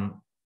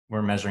Stefan,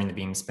 we're measuring the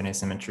beam spin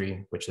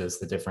asymmetry, which is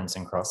the difference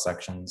in cross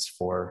sections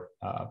for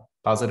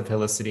positive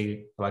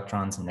helicity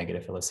electrons and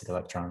negative helicity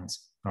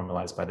electrons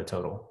normalized by the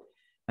total.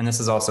 And this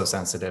is also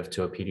sensitive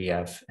to a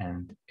PDF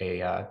and a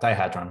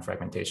dihadron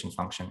fragmentation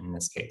function in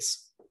this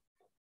case.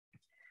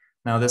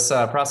 Now this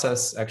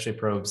process actually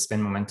probes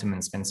spin momentum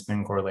and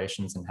spin-spin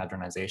correlations and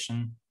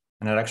hadronization.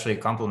 And it actually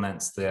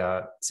complements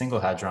the single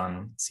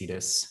hadron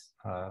SIDIS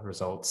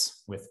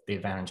results with the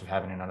advantage of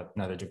having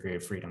another degree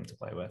of freedom to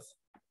play with.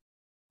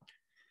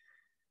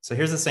 So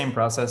here's the same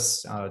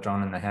process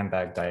drawn in the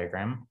handbag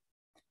diagram.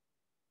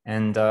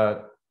 And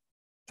the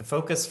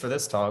focus for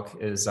this talk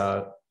is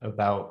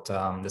about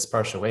this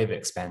partial wave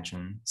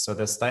expansion. So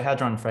this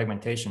dihadron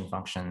fragmentation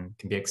function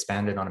can be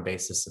expanded on a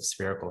basis of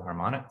spherical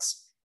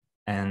harmonics.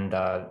 And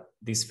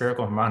these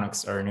spherical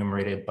harmonics are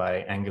enumerated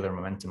by angular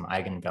momentum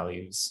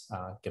eigenvalues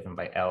given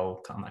by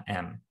L,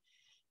 M.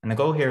 And the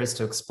goal here is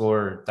to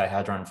explore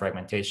dihadron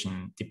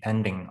fragmentation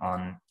depending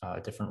on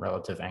different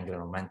relative angular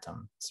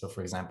momentum. So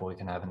for example, we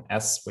can have an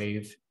S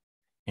wave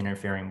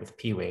interfering with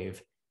P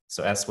wave.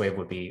 So S wave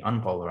would be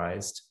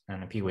unpolarized,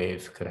 and a P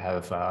wave could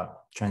have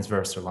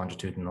transverse or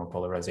longitudinal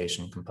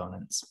polarization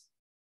components.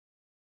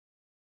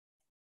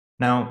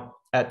 Now,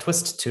 At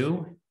twist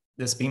 2,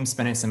 this beam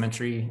spin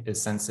asymmetry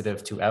is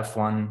sensitive to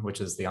F1,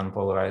 which is the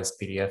unpolarized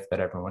PDF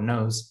that everyone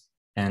knows,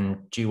 and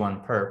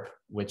G1 perp,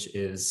 which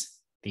is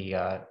the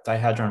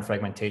dihadron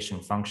fragmentation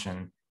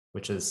function,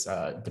 which is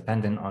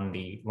dependent on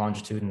the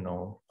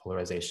longitudinal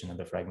polarization of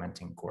the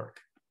fragmenting quark.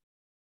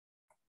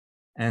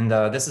 And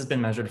this has been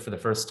measured for the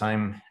first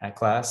time at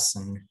class,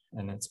 and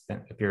it's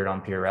appeared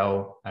on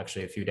PRL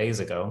actually a few days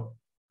ago.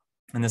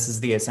 And this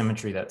is the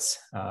asymmetry that's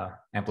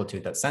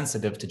amplitude that's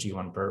sensitive to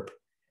G1 perp.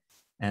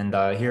 And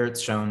here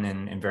it's shown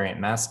in invariant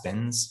mass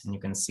spins, and you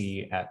can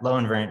see at low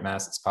invariant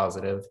mass it's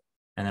positive,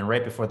 and then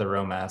right before the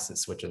rho mass it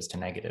switches to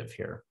negative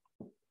here.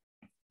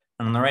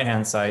 And on the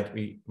right-hand side,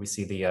 we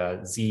see the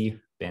Z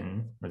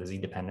bin, or the Z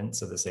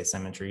dependence of this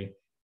asymmetry.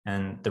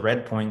 And the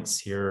red points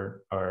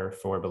here are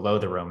for below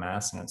the rho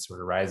mass, and it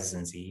sort of rises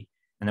in Z.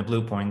 And the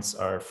blue points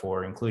are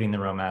for including the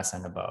rho mass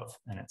and above,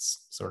 and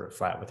it's sort of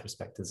flat with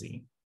respect to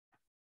Z.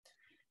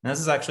 And this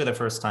is actually the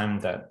first time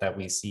that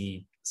we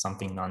see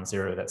something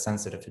non-zero that's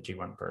sensitive to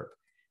G1 perp.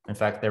 In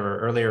fact, there were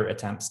earlier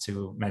attempts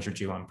to measure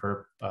G1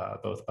 perp,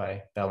 both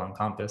by Bell and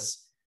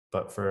Compass,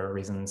 but for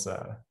reasons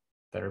that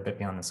are a bit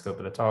beyond the scope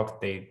of the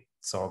talk, they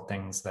saw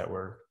things that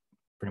were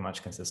pretty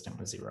much consistent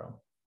with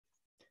zero.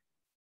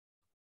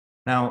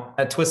 Now,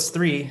 at twist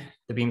 3,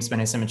 the beam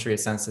spin asymmetry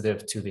is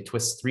sensitive to the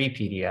twist 3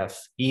 PDF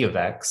E of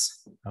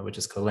x, which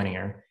is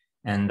collinear,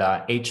 and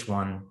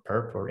H1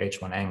 perp, or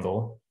H1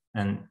 angle.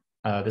 And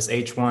this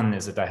H1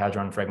 is a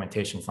dihadron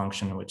fragmentation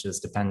function, which is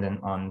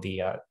dependent on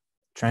the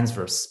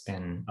transverse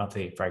spin of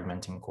the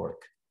fragmenting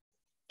quark.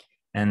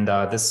 And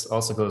this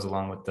also goes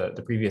along with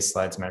the previous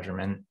slide's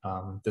measurement.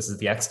 This is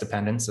the x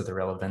dependence of the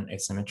relevant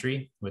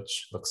asymmetry,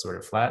 which looks sort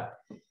of flat.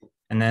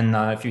 And then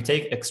if you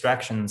take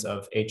extractions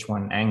of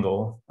H1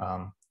 angle,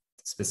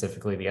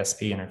 specifically the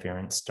SP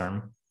interference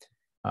term,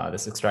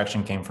 this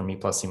extraction came from E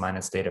plus E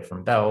minus data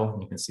from Bell.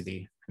 You can see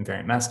the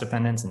invariant mass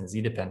dependence and the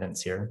Z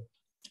dependence here.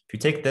 If you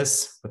take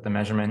this with the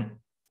measurement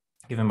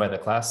given by the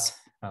class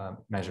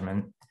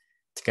measurement,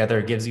 together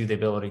it gives you the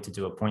ability to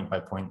do a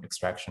point-by-point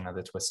extraction of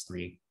the twist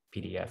 3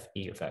 PDF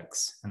E of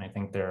x. And I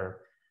think there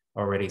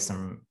are already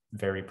some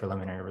very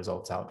preliminary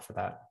results out for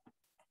that.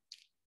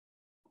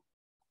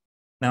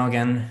 Now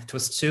again,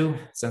 twist 2,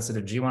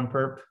 sensitive G1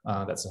 perp,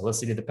 that's a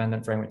helicity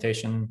dependent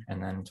fragmentation.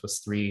 And then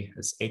twist 3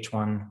 is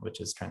H1,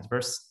 which is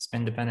transverse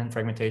spin dependent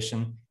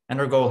fragmentation. And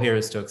our goal here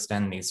is to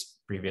extend these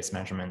previous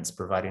measurements,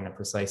 providing a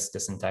precise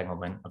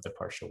disentanglement of the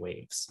partial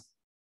waves.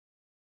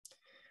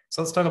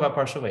 So let's talk about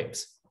partial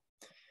waves.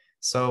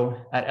 So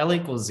at L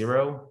equals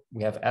 0,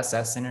 we have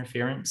SS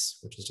interference,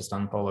 which is just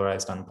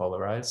unpolarized,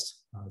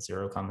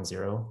 0,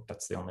 0,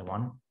 that's the only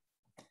one.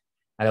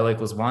 At L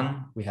equals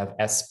 1, we have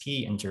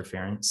SP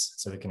interference,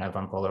 so we can have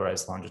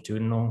unpolarized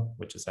longitudinal,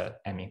 which is at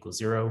M equals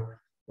 0,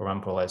 or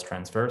unpolarized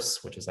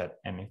transverse, which is at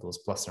M equals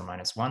plus or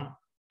minus 1.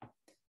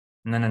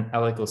 And then at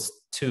L equals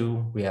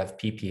 2, we have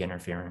PP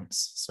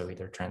interference, so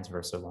either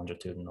transverse or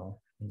longitudinal.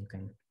 And you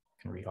can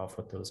read off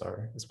what those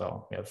are as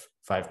well. We have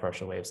 5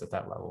 partial waves at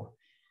that level.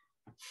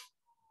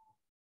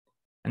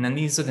 And then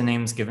these are the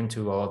names given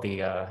to all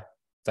the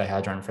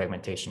dihadron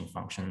fragmentation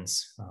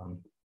functions.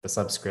 The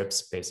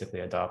subscripts basically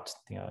adopt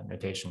the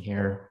notation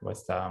here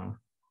with,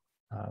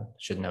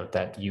 should note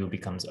that U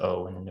becomes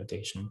O in the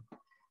notation.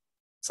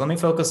 So let me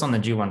focus on the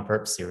G1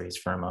 perp series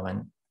for a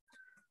moment.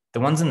 The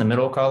ones in the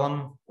middle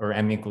column, or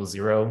M equals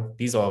 0,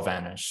 these all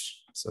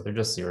vanish. So they're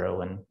just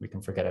 0 and we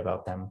can forget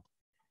about them.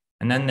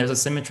 And then there's a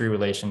symmetry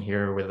relation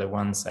here where the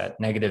ones at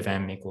negative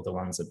M equal the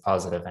ones at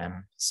positive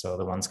M. So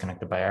the ones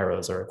connected by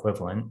arrows are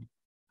equivalent.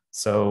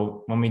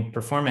 So when we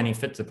perform any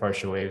fit to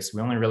partial waves,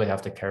 we only really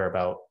have to care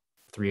about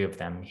 3 of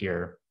them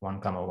here,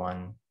 1,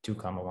 1, 2,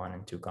 1,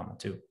 and 2,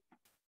 2.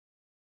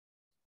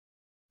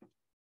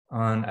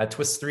 At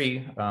twist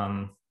 3,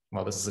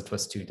 well, this is a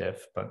twist 2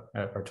 diff, but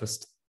our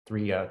twist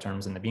 3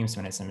 terms in the beam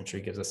spin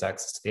asymmetry gives us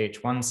access to the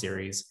H1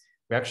 series.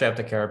 We actually have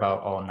to care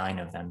about all 9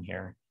 of them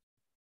here.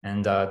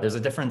 And there's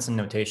a difference in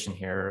notation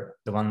here.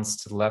 The ones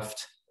to the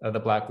left of the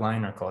black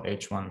line are called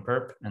H1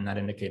 perp, and that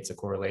indicates a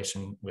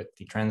correlation with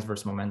the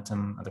transverse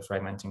momentum of the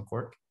fragmenting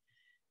quark.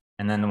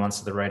 And then the ones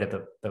to the right of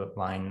the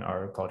line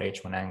are called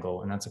H1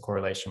 angle, and that's a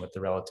correlation with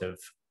the relative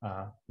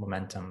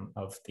momentum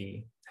of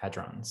the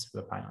hadrons,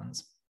 the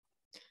pions.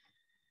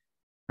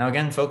 Now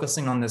again,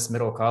 focusing on this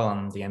middle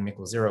column, the M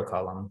equals 0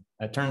 column,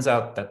 it turns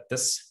out that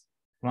this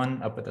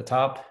one up at the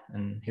top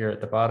and here at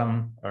the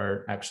bottom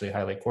are actually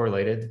highly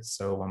correlated.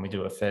 So when we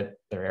do a fit,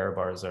 their error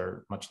bars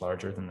are much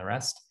larger than the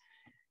rest.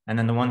 And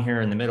then the one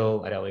here in the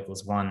middle at L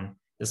equals 1,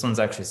 this one's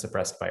actually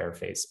suppressed by our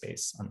phase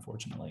space,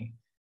 unfortunately.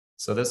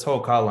 So this whole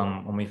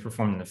column, when we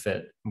perform the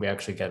fit, we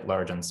actually get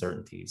large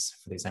uncertainties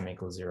for these M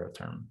equals 0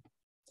 term.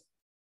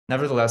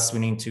 Nevertheless, we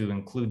need to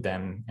include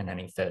them in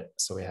any fit.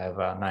 So we have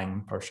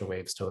 9 partial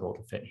waves total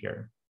to fit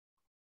here.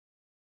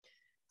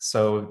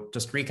 So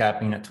just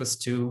recapping, at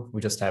twist 2,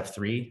 we just have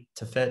 3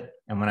 to fit.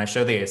 And when I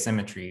show the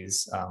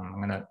asymmetries, I'm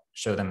going to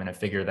show them in a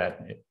figure that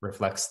it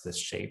reflects this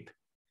shape.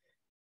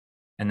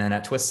 And then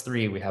at twist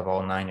 3, we have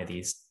all 9 of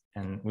these.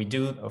 And we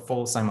do a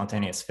full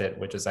simultaneous fit,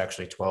 which is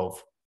actually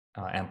 12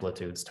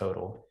 amplitudes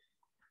total.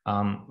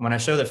 When I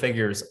show the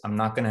figures, I'm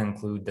not going to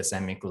include this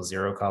m equals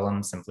 0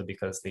 column simply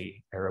because the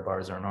error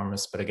bars are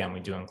enormous, but again, we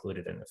do include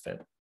it in the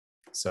fit.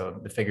 So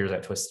the figures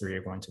at twist 3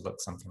 are going to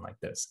look something like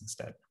this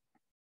instead.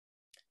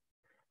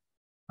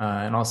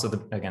 And also,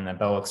 again, the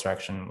Bell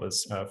extraction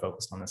was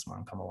focused on this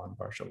 1,1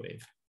 partial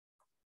wave.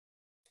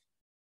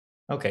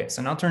 Okay,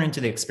 so now turning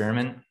to the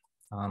experiment.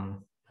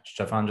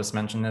 Stefan just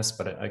mentioned this,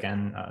 but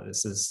again,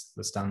 this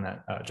was done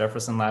at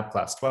Jefferson Lab,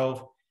 class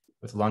 12,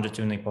 with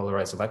longitudinally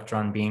polarized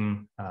electron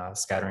beam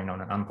scattering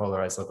on an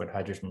unpolarized liquid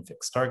hydrogen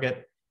fixed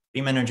target.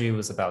 Beam energy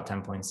was about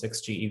 10.6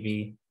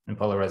 GeV, and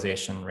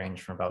polarization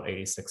ranged from about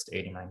 86 to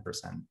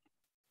 89%.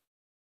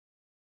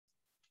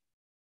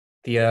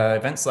 The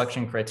event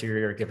selection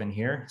criteria are given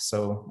here.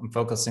 So I'm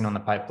focusing on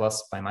the pi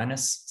plus, pi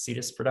minus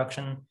SIDIS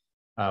production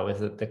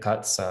with the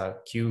cuts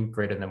Q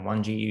greater than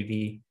 1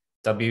 GeV,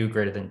 W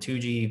greater than 2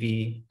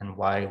 GeV, and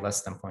Y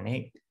less than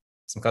 0.8.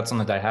 Some cuts on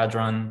the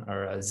dihadron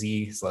are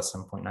Z is less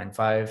than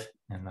 0.95.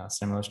 And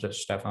similar to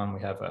Stefan,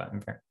 we have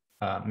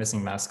a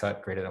missing mass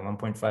cut greater than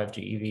 1.5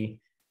 GeV.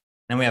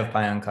 Then we have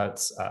pion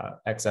cuts,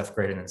 XF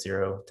greater than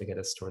 0 to get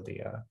us toward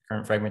the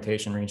current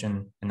fragmentation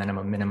region, and then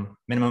a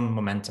minimum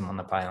momentum on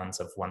the pions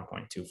of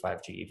 1.25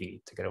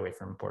 GeV to get away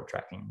from pore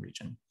tracking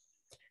region.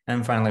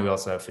 And finally, we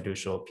also have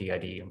fiducial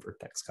PID and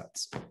vertex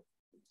cuts.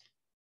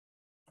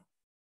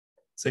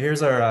 So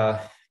here's our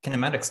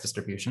kinematics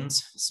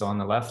distributions. So on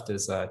the left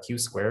is Q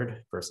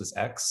squared versus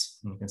X.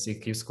 And you can see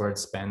Q squared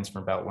spans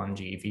from about 1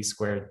 GeV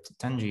squared to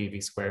 10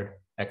 GeV squared.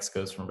 X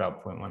goes from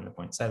about 0.1 to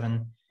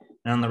 0.7.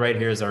 And on the right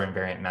here is our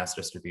invariant mass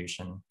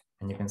distribution.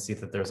 And you can see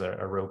that there's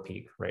a rho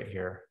peak right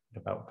here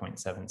at about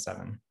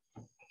 0.77.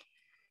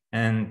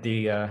 And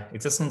the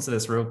existence of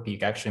this rho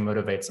peak actually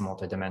motivates a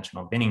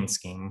multidimensional binning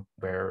scheme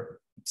where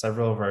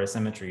several of our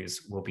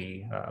asymmetries will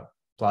be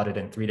plotted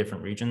in 3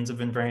 different regions of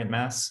invariant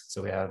mass.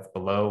 So we have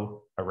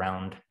below,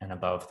 around, and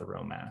above the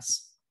rho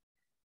mass.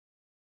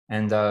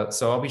 And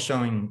so I'll be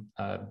showing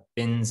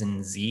bins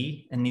in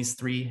Z in these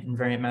 3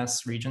 invariant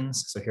mass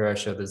regions. So here I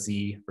show the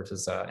Z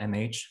versus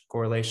MH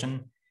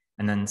correlation,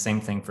 and then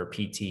same thing for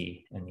PT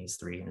in these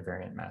 3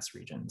 invariant mass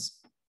regions.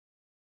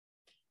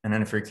 And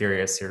then if you're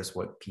curious, here's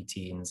what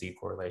PT and Z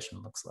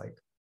correlation looks like.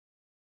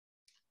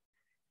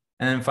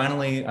 And then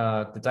finally,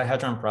 the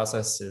dihadron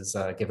process is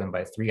given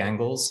by 3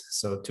 angles.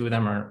 So 2 of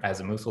them are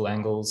azimuthal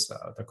angles.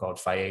 They're called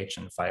phi H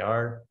and phi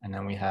R. And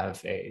then we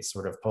have a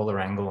sort of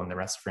polar angle in the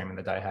rest frame of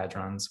the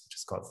dihadrons, which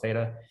is called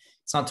theta.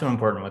 It's not too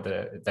important what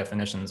the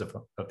definitions of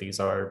these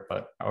are,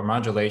 but our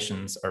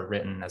modulations are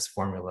written as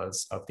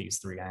formulas of these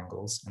 3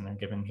 angles, and they're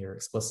given here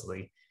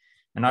explicitly.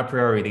 And a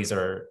priori,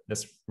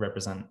 this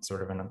represent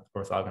sort of an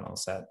orthogonal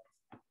set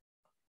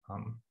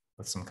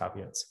with some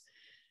caveats.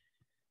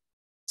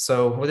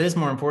 So what is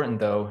more important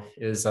though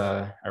is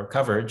our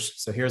coverage.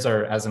 So here's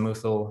our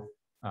azimuthal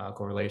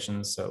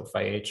correlations. So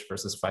phi H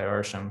versus phi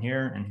R shown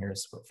here, and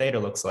here's what theta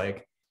looks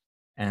like.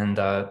 And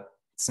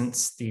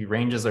since the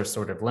ranges are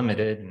sort of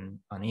limited and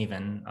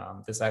uneven,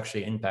 this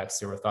actually impacts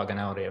the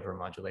orthogonality of our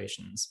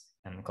modulations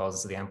and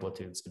causes the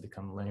amplitudes to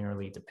become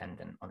linearly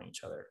dependent on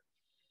each other.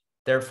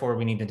 Therefore,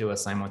 we need to do a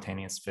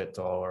simultaneous fit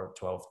to all our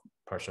 12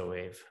 partial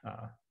wave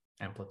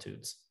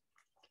amplitudes.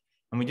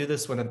 And we do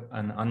this with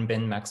an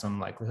unbin maximum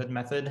likelihood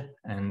method,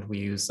 and we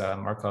use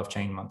Markov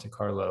chain Monte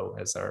Carlo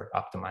as our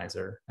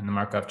optimizer. And the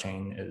Markov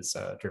chain is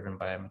driven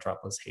by a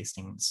Metropolis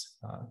Hastings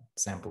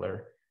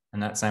sampler,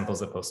 and that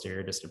samples the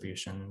posterior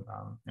distribution,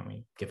 and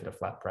we give it a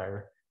flat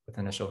prior with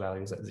initial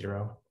values at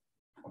 0.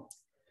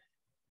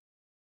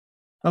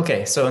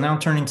 Okay, so now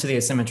turning to the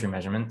asymmetry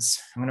measurements.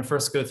 I'm going to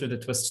first go through the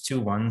twist 2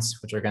 ones,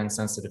 which are again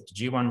sensitive to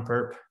G1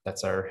 perp.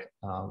 That's our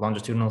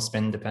longitudinal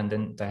spin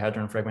dependent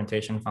dihadron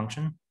fragmentation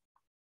function.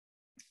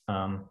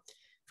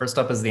 First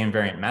up is the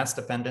invariant mass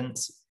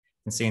dependence.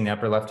 You can see in the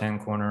upper left-hand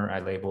corner, I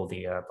label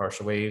the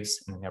partial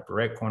waves, and in the upper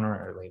right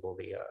corner, I label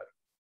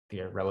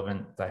the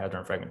relevant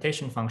dihadron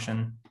fragmentation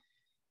function.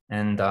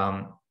 And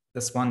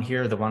this one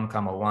here, the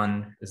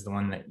 1,1, is the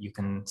one that you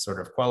can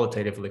sort of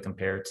qualitatively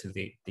compare to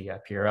the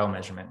PRL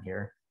measurement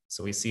here.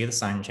 So we see the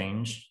sign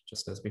change,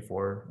 just as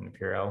before in the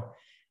PRL.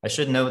 I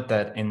should note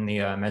that in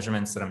the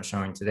measurements that I'm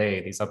showing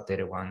today, these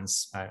updated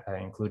ones, I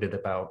included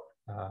about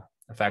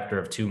a factor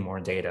of 2 more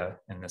data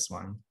in this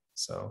one.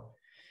 So,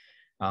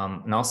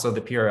 and also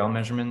the PRL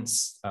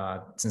measurements,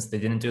 since they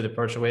didn't do the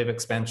partial wave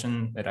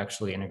expansion, it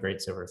actually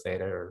integrates over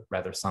theta, or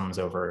rather sums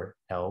over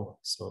L,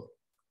 so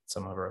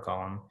sum over a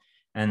column.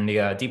 And the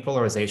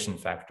depolarization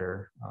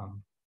factor,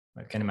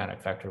 the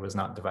kinematic factor, was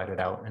not divided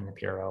out in the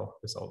PRL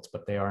results,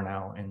 but they are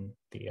now in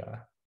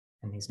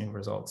these new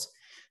results.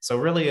 So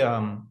really,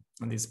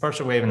 these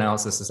partial wave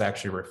analysis is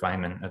actually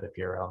refinement of the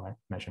PRL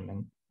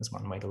measurement, is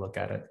one way to look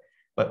at it.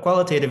 But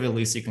qualitatively, at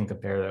least you can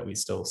compare that we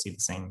still see the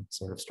same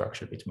sort of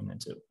structure between the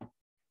 2.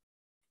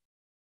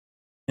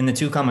 In the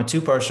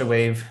 2,2 partial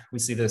wave, we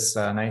see this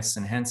nice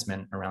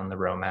enhancement around the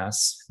rho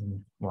mass.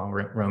 Well,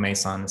 rho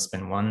meson is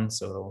spin 1,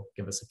 so it'll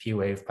give us a P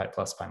wave, pi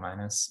plus, pi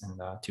minus, and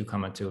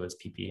 2,2 is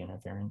PP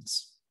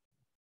interference.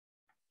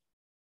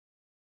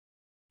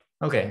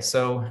 Okay,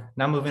 so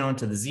now moving on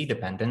to the Z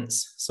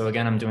dependence. So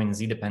again, I'm doing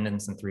Z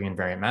dependence in 3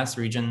 invariant mass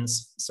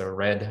regions. So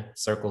red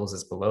circles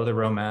is below the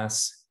rho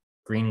mass,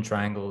 green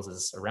triangles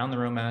is around the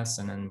rho mass,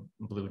 and then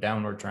blue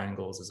downward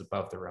triangles is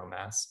above the rho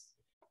mass.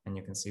 And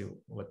you can see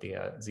what the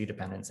Z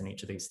dependence in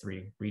each of these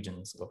 3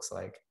 regions looks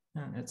like.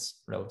 And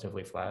it's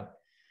relatively flat.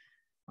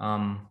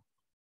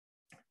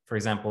 For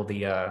example,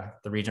 the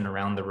region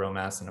around the rho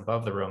mass and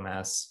above the rho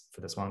mass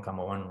for this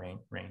 1,1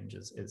 range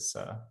is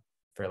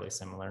fairly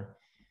similar.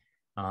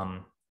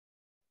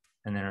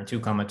 And then our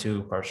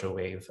 2,2 partial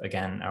wave,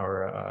 again,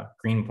 our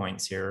green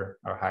points here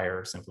are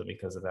higher simply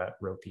because of that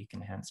rho peak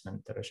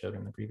enhancement that I showed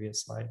in the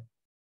previous slide.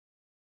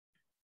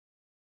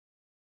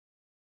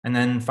 And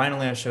then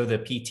finally, I show the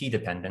PT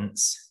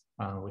dependence,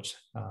 which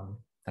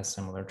has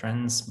similar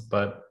trends.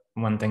 But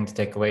one thing to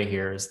take away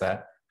here is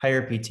that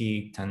higher PT,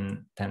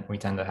 we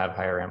tend to have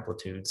higher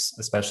amplitudes,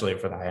 especially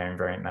for the higher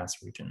invariant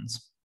mass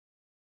regions.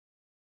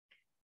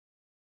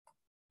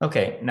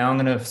 Okay, now I'm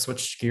going to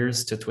switch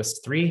gears to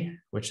twist 3,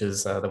 which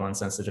is the one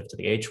sensitive to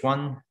the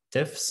H1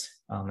 diffs.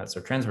 That's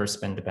our transverse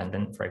spin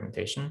dependent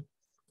fragmentation.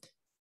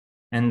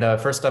 And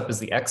first up is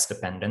the X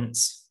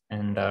dependence.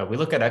 And we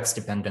look at X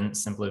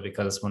dependence simply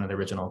because one of the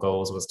original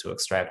goals was to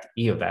extract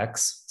E of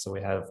X. So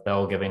we have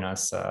Bell giving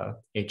us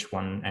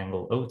H1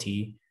 angle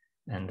OT,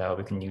 and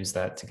we can use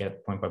that to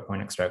get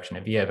point-by-point extraction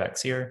of E of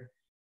X here.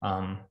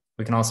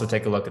 We can also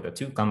take a look at the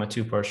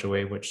 2,2 partial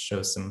wave, which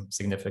shows some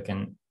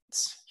significant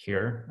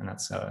here, and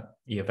that's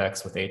E of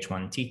X with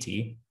H1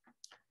 TT.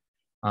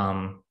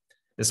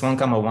 This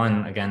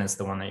 1,1 again is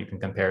the one that you can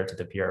compare to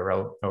the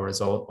PRL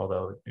result,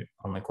 although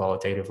only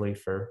qualitatively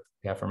for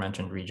the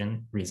aforementioned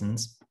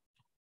reasons.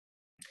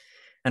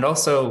 And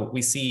also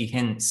we see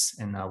hints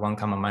in 1,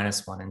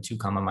 -1 and 2,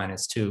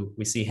 -2.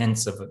 We see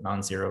hints of a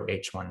non-zero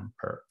H1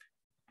 perp.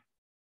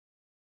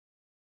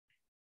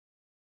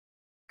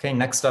 Okay,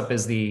 next up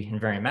is the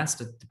invariant mass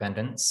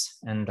dependence,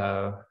 and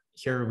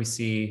here we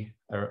see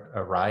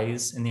a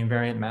rise in the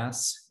invariant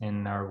mass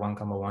in our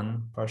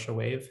 1,1 partial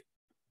wave.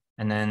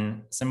 And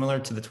then similar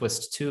to the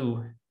twist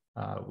 2,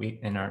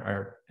 in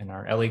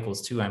our L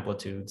equals 2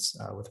 amplitudes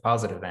with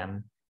positive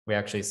M, we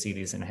actually see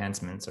these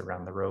enhancements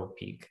around the rho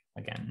peak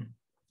again.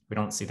 We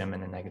don't see them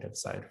in the negative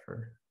side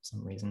for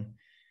some reason.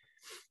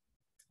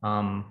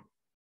 And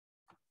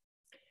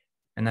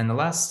then the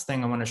last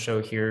thing I want to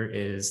show here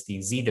is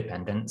the Z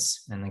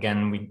dependence. And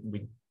again,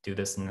 we do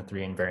this in the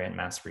 3 invariant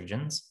mass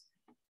regions.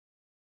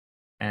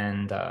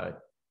 And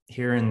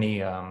here in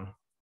the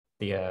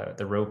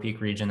rho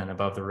peak region and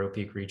above the rho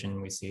peak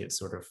region, we see it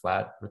sort of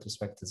flat with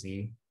respect to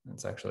Z.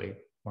 It's actually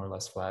more or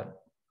less flat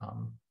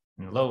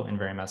in the low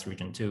invariant mass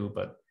region too,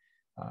 but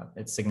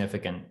it's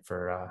significant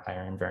for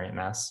higher invariant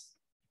mass.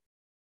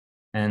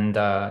 And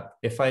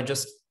if I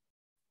just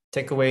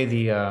take away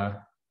the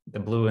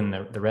blue and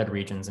the red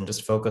regions and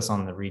just focus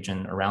on the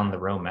region around the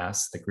rho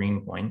mass, the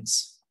green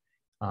points,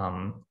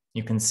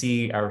 you can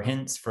see our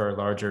hints for a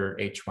larger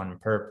H1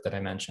 perp that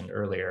I mentioned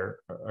earlier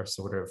are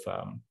sort of,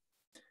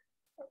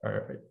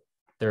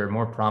 they're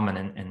more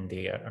prominent in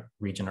the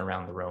region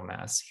around the rho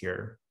mass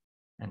here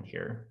and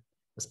here,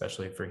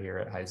 especially for here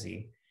at high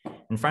Z.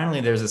 And finally,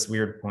 there's this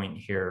weird point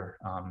here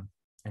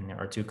in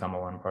our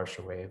 2,1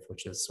 partial wave,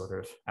 which is sort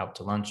of out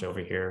to lunch over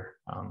here.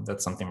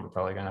 That's something we're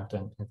probably gonna have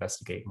to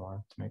investigate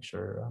more to make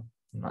sure.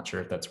 I'm not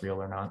sure if that's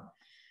real or not,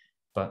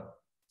 but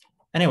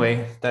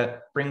anyway,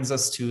 that brings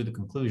us to the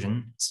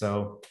conclusion.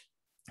 So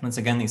once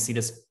again, these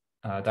SIDIS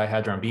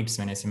dihadron beam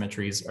spin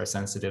asymmetries are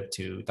sensitive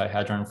to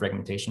dihadron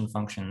fragmentation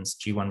functions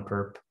G1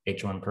 perp,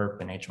 H1 perp,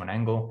 and H1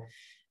 angle,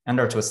 and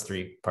our twist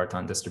 3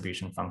 parton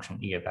distribution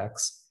function E of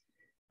X.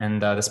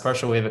 And this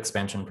partial wave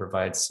expansion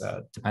provides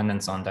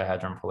dependence on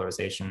dihadron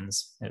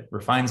polarizations. It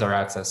refines our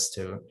access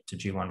to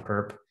G1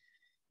 perp,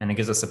 and it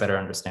gives us a better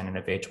understanding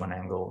of H1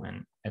 angle,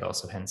 and it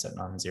also hints at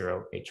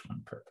non-zero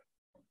H1 perp.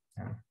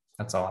 And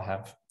that's all I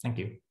have. Thank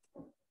you.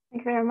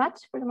 Thank you very much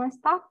for the nice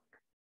talk.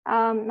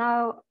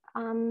 Now,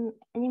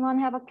 anyone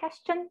have a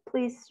question?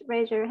 Please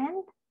raise your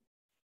hand.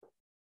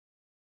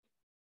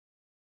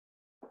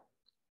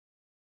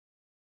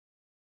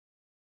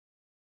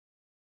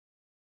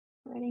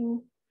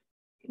 Waiting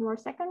a few more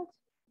seconds.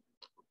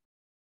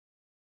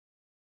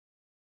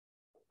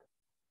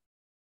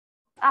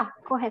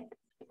 Go ahead.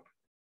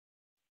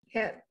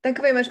 Yeah, thank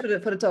you very much for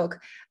the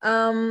talk.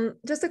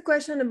 Just a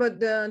question about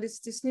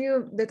this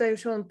new data you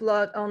show on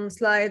plot on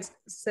slide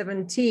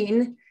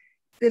 17.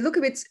 They look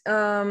a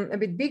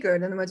bit bigger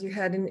than what you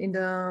had in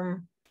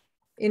the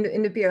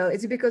PRL.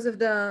 Is it because of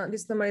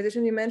this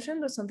normalization you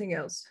mentioned or something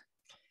else?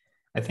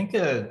 I think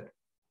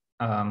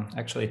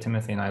actually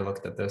Timothy and I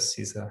looked at this.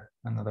 He's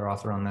another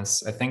author on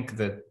this. I think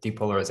the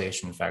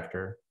depolarization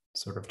factor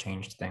sort of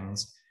changed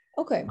things.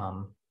 Okay.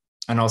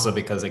 And also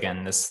because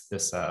again, this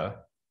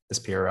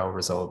PRL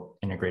result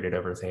integrated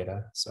over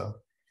theta. So,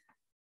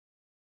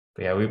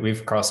 but yeah,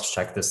 we've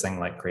cross-checked this thing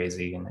like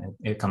crazy, and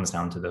it comes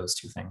down to those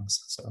two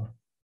things. So.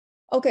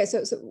 Okay,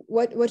 so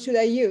what should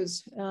I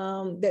use?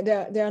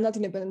 They are not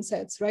independent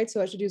sets, right?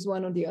 So I should use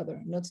one or the other,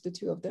 not the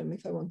two of them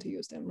if I want to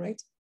use them, right?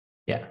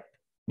 Yeah.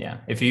 Yeah,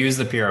 if you use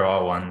the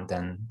PRL one,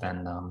 then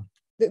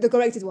the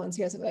corrected ones,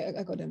 yes,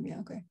 I got them. Yeah,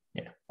 okay.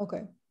 Yeah.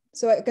 Okay.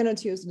 So I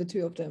cannot use the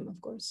two of them,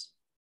 of course.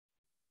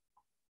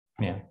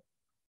 Yeah.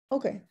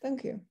 Okay,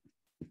 thank you.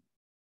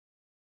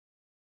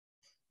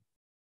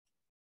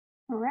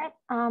 All right.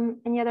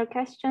 Any other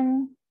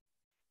question?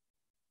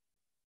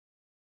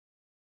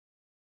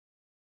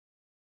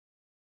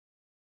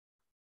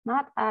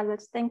 Not.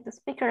 Let's thank the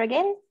speaker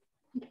again.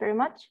 Thank you very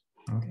much.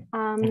 Okay.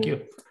 Thank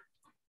you.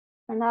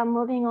 And now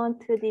moving on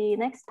to the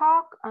next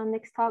talk.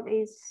 Next talk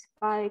is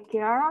by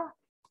Chiara.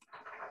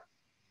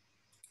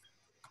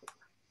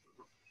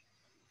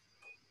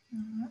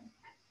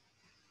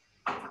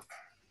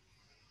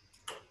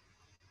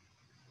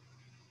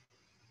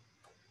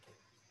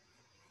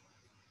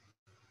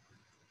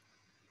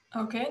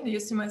 Okay, do you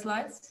see my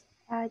slides?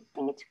 I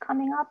think it's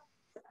coming up.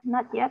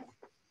 Not yet.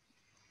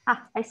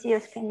 Ah, I see your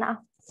screen now.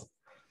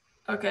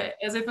 Okay,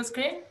 is it full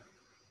screen?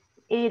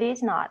 It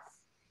is not.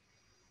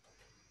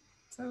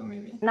 So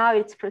maybe. Now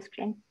it's full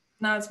screen.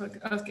 Now it's full,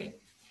 okay.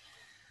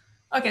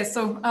 Okay,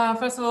 so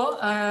first of all,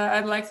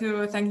 I'd like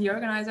to thank the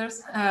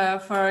organizers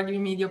for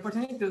giving me the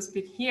opportunity to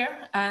speak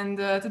here. And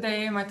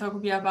today my talk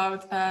will be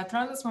about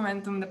transverse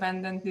momentum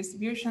dependent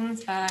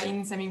distributions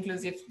in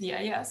semi-inclusive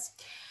DIS.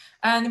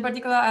 And in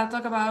particular, I'll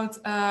talk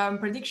about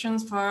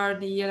predictions for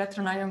the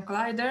electron-ion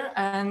collider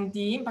and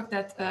the impact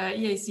that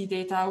EAC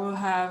data will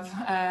have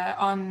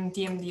on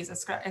TMDs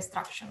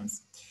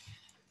extractions.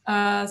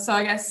 So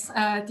I guess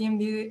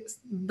TMDs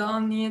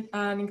don't need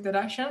an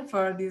introduction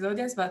for this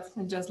audience, but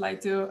I'd just like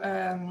to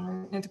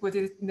put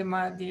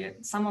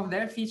it some of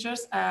their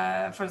features,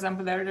 for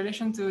example, their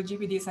relation to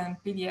GPDs and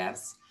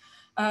PDFs.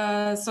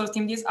 So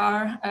TMDs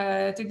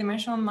are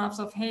three-dimensional maps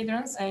of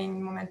hadrons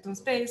in momentum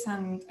space,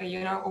 and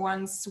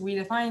once we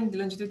define the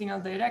longitudinal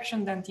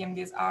direction, then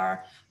TMDs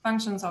are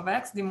functions of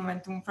x, the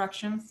momentum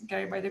fractions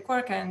carried by the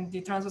quark, and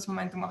the transverse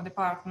momentum of the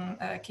parton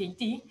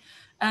KT.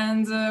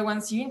 And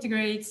once you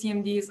integrate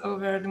TMDs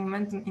over the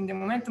momentum in the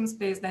momentum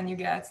space, then you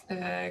get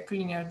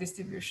collinear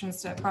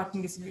distributions,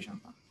 parton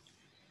distribution.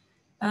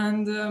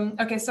 And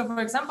okay, so for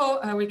example,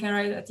 we can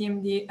write a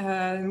TMD,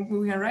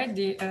 we can write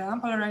the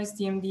unpolarized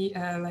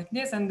TMD like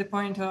this, and the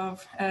point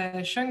of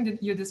showing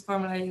you this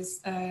formula is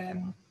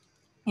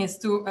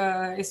to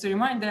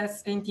remind that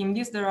in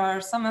TMDs there are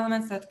some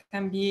elements that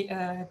can be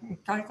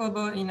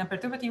calculable in a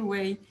perturbative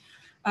way.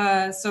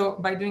 So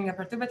by doing a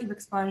perturbative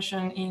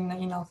expansion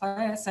in alpha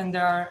S, and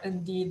there are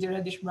the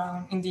reddish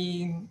brown in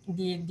the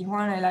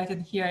one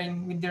highlighted here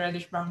with the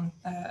reddish brown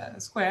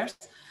squares.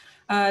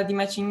 The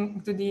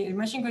matching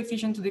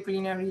coefficient to the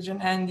collinear region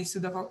and the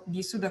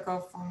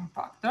Sudakov form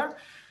factor.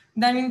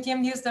 Then in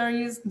TMDs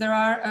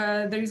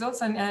there is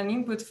also an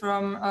input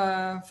from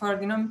for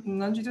the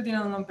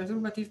longitudinal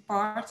non-perturbative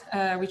part,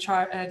 which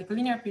are the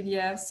collinear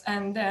PDFs,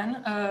 and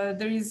then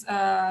there is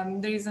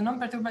a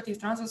non-perturbative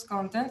transverse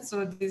content.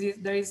 So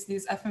there is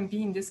this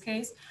FMP in this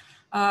case.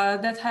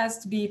 That has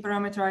to be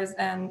parameterized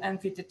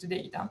and fitted to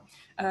data.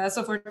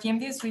 So for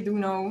TMDs, we do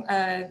know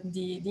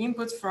the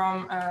input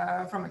from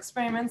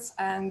experiments,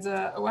 and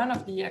one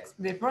of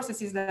the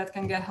processes that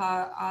can get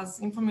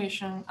us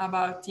information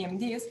about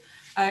TMDs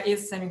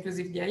is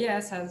semi-inclusive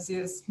DIS, as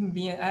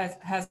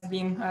has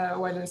been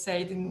widely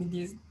said in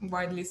these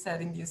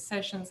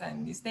sessions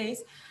and these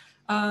days.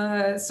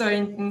 So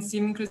in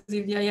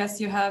semi-inclusive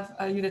DIS,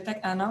 you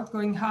detect an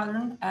outgoing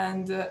hadron,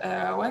 and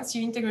once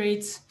you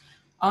integrate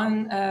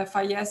on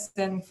phi s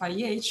and phi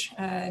h,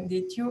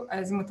 the two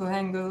azimuthal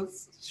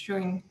angles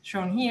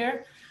shown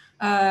here,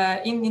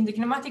 in the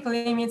kinematic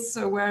limits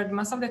where the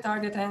mass of the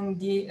target and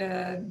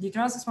the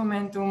transverse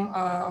momentum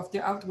of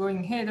the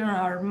outgoing hadron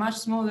are much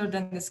smaller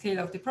than the scale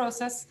of the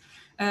process.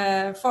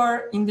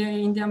 For in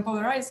the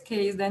unpolarized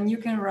case, then you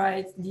can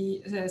write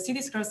the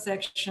SIDIS cross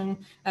section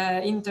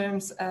in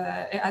terms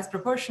as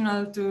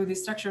proportional to the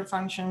structure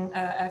function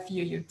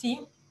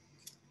FUUT.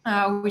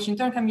 Which in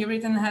turn can be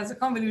written as a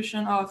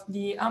convolution of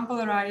the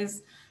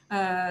unpolarized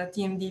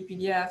TMD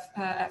PDF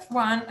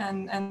F1,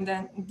 and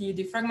then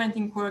the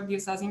fragmenting quark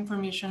gives us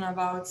information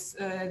about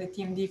the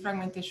TMD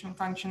fragmentation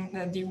function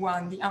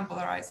D1, the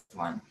unpolarized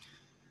one.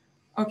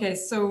 Okay,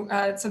 so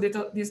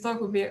this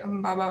talk will be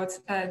about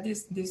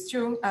these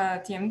two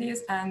TMDs,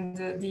 and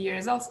the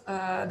results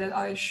that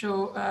I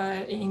show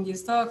in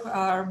this talk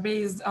are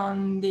based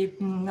on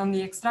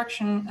the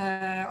extraction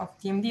of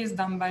TMDs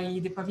done by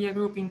the Pavia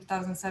group in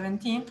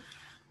 2017,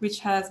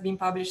 which has been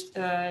published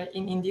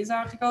in this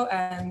article,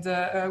 and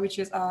which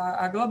is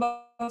a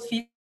global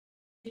fit.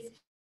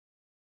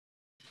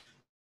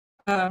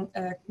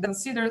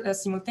 Consider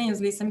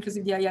simultaneously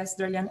semi-inclusive DIS,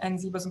 Drelian, and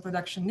the boson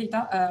production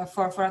data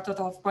for a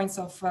total of points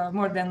of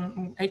more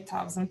than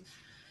 8,000.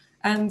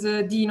 And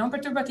the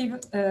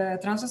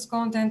non-perturbative transverse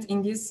content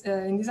in this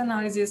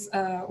analysis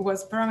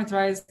was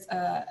parameterized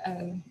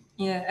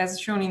as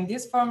shown in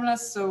this formula.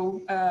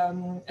 So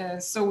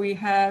so we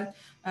had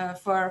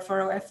for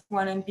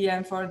F1NP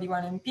and for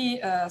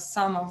D1NP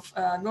sum of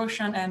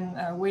Gaussian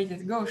and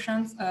weighted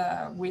Gaussians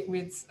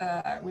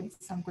with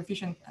some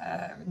coefficient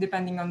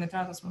depending on the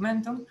transverse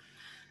momentum.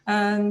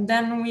 And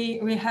then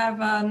we have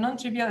a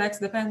non-trivial X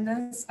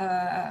dependence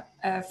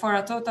for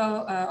a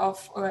total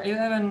of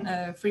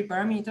 11 free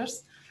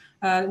parameters,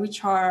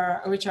 which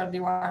are the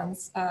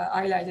ones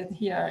highlighted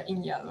here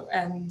in yellow.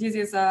 And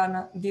this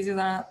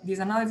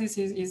analysis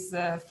is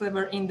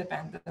flavor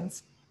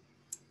independent.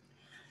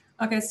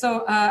 Okay,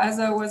 so as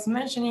I was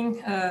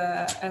mentioning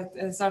at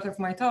the start of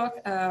my talk,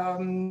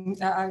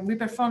 we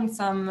performed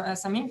some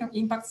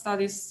impact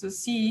studies to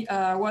see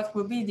what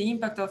will be the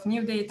impact of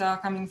new data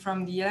coming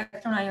from the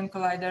electron-ion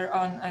collider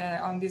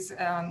on these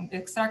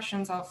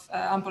extractions of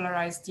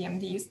unpolarized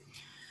TMDs.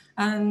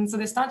 And so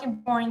the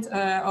starting point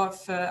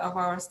of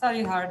our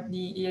study are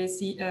the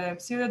EAC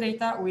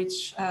pseudodata,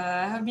 which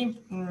have been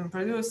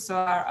produced, so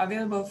are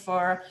available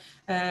for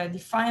the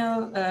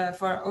final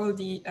for all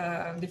the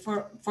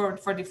four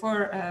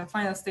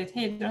final state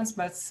hadrons.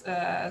 But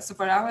so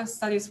for our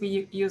studies,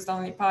 we used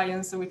only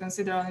pions, so we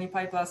consider only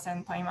pi plus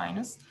and pi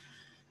minus.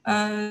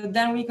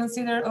 Then we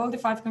consider all the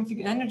 5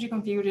 energy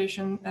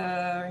configuration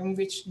in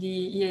which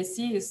the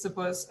EAC is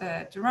supposed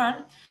to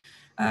run.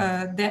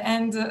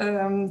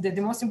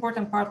 The most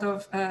important part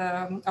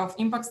of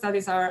impact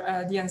studies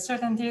are the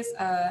uncertainties,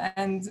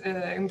 and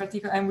in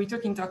particular, and we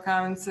took into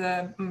account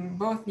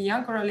both the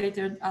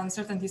uncorrelated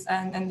uncertainties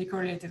and the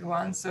correlated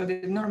ones, so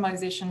the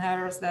normalization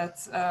errors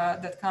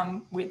that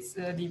come with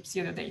the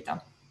pseudo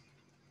data.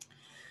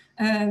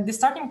 The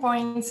starting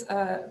point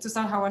to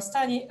start our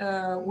study,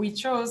 we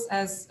chose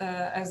as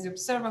the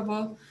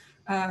observable.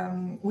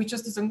 We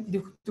chose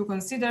to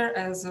consider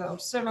as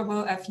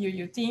observable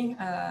FUUT,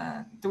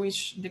 to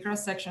which the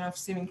cross-section of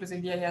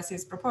sim-inclusive DIS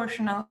is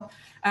proportional,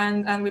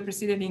 and we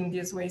proceeded in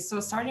this way. So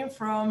starting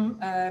from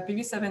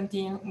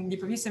PV17, the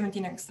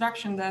PV17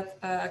 extraction that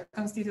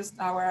constitutes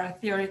our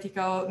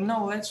theoretical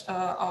knowledge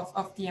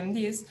of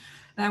TMDs,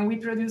 and we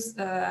produced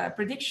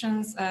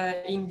predictions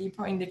in the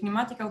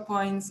kinematical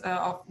points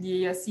of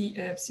the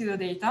pseudo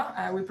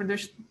data.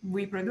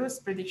 We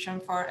produced prediction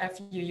for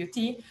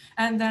FUUT,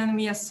 and then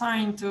we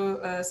assigned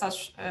to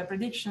such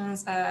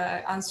predictions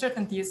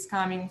uncertainties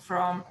coming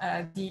from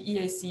the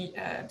EAC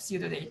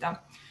pseudo data.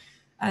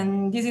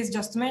 And this is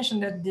just to mention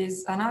that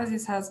this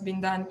analysis has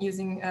been done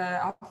using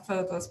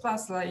AlphaFlow++,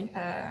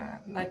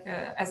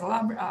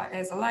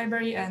 as a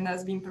library, and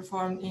has been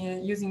performed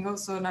using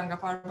also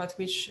NangaParbat,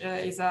 which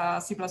is a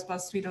C++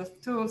 suite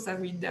of tools that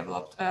we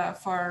developed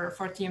for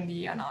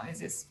TMD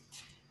analysis.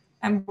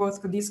 And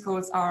both these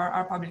codes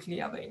are publicly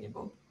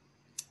available.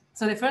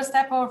 So the first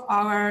step of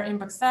our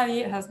impact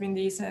study has been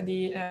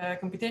the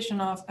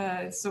computation of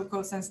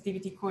so-called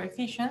sensitivity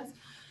coefficients,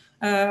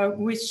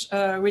 which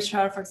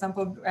are, for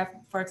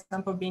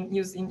example, being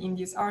used in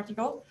this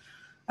article.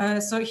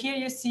 So here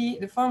you see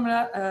the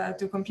formula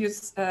to compute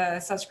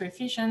such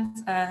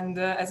coefficients, and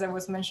as I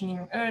was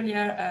mentioning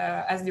earlier,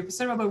 as the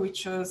observable, we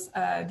chose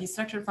the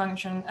structure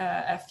function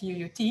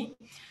FUUT,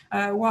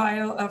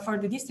 while for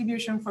the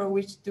distribution for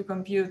which to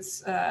compute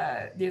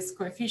this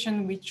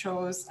coefficient, we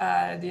chose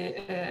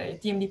the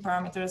TMD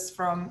parameters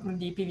from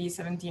the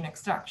PV17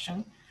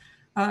 extraction.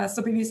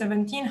 So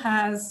PV17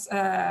 has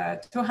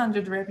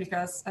 200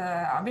 replicas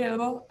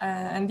available,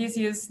 and this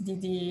is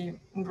the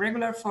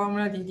regular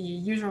formula, the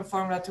usual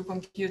formula to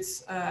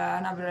compute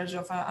an average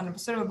of an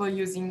observable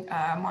using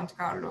Monte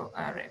Carlo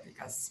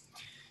replicas.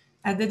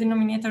 At the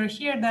denominator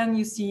here, then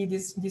you see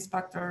this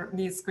factor,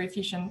 this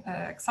coefficient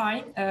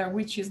xi,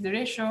 which is the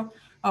ratio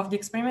of the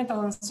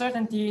experimental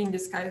uncertainty, in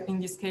this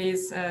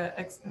case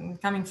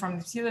coming from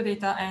the pseudo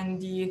data,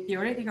 and the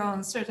theoretical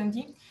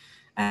uncertainty.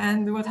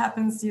 And what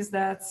happens is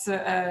that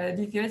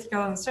the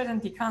theoretical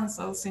uncertainty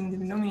cancels in the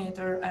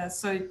denominator,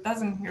 so it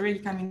doesn't really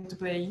come into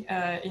play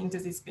into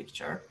this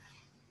picture.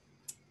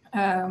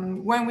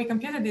 When we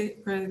computed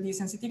the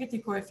sensitivity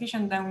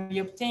coefficient, then we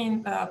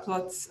obtained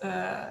plots.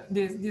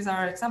 These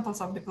are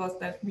examples of the plots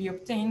that we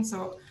obtained.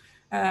 So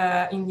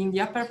in the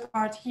upper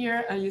part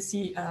here, you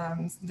see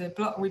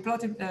we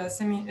plotted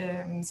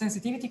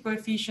sensitivity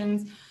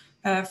coefficients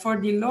for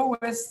the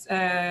lowest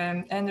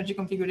energy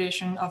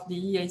configuration of the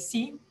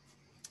EAC.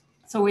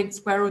 So with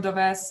square root of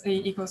S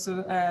equals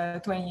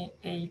to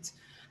 28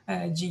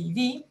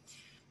 GeV.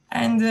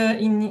 And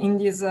in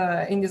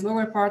this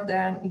lower part,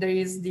 then there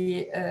is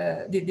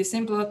the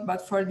same plot,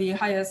 but for the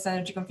highest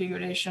energy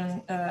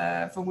configuration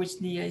for which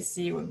the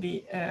EAC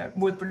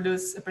would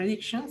produce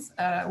predictions,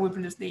 would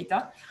produce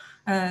data.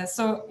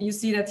 So you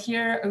see that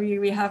here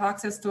we have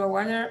access to a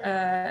wider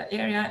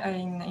area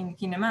in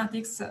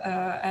kinematics,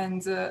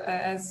 and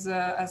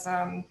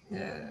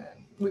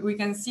we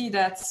can see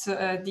that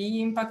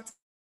the impact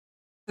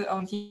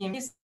on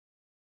TMDs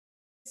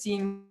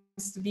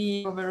seems to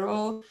be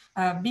overall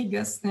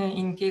biggest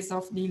in case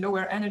of the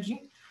lower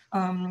energy.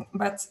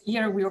 But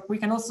here we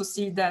can also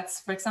see that,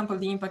 for example,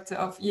 the impact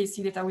of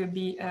EAC data will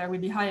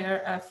be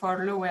higher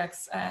for low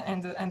X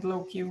and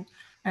low Q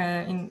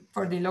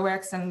for the low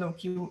X and low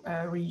Q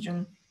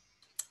region.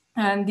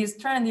 And this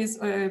trend is,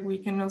 we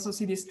can also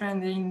see this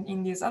trend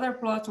in this other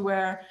plot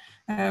where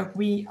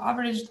we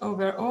averaged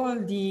over all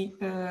the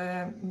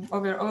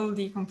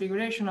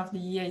configuration of the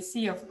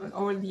EAC, of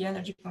all the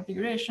energy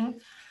configuration.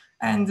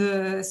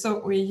 And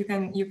so you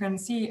can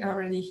see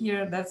already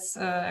here that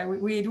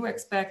we do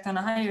expect a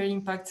higher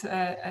impact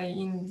at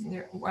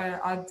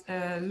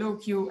low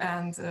Q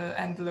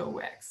and low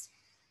X.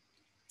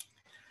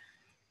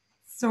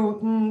 So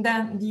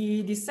then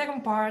the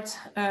second part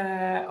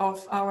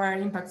of our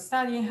impact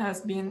study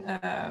has been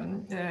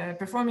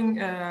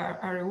performing a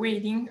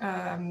reweighting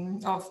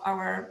of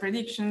our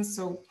predictions.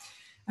 So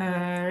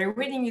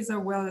reweighting is a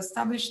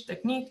well-established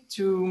technique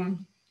to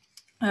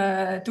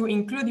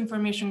include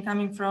information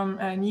coming from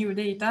new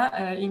data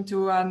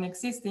into an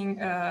existing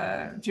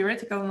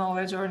theoretical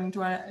knowledge, or in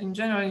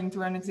general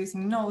into an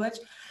existing knowledge,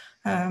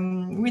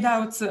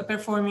 without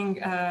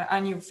performing a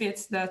new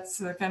fit that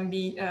can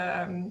be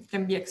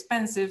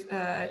expensive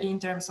in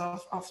terms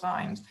of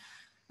time.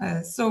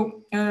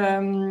 So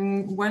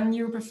when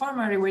you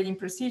perform a reweighting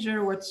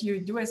procedure, what you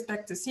do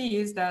expect to see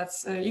is that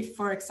if,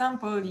 for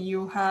example,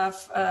 you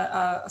have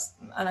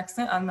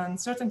an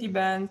uncertainty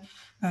band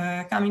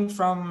coming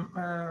from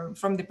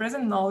the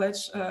present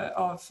knowledge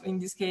of, in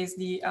this case,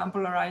 the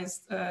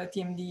unpolarized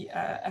TMD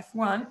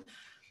F1,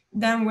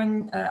 then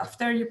when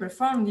after you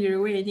perform the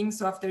reweighting,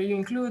 so after you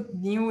include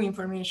new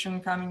information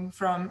coming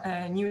from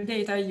new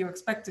data, you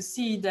expect to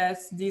see that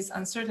this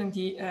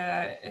uncertainty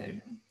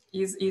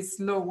is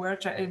lower.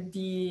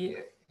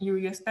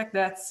 You expect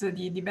that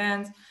the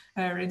band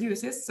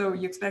reduces, so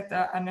you expect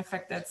an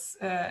effect that's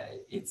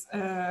it's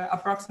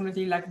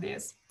approximately like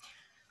this.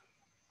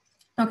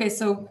 Okay,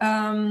 so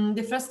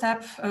the first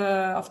step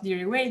of the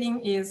reweighting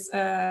is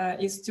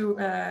to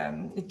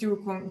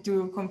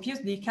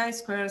compute the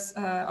chi-squares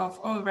of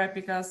all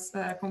replicas,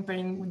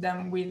 comparing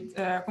them with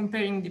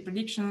comparing the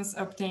predictions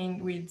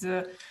obtained with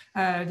the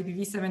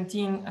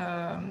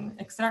DPV17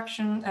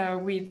 extraction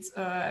with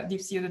the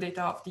pseudo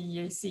data of the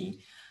EAC.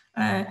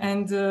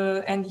 And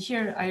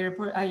here I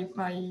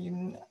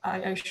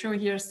show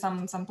here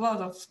some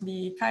plot of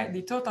the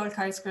total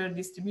chi-square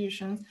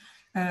distribution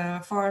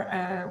for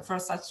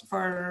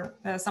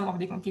some of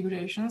the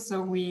configurations.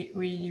 So we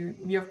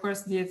of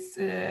course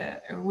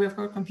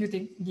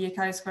computed the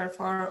chi-square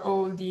for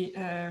all the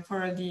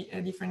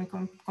different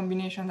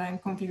combinations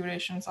and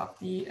configurations of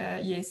the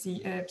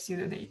EAC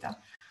pseudo data.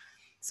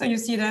 So you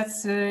see that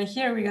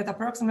here we get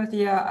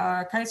approximately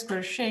a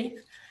chi-square shape.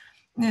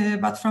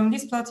 But from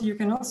this plot, you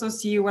can also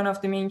see one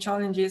of the main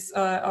challenges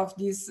of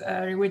this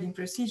reweighting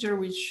procedure,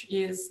 which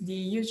is the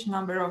huge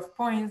number of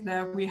points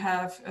that we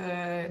have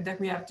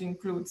to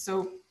include.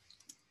 So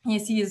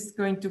EAC is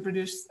going to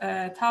produce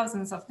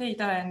thousands of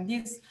data, and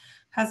this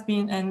has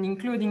been, and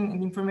including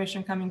the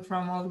information coming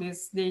from all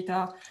this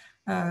data,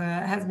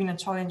 has been a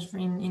challenge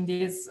in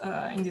this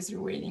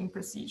reweighting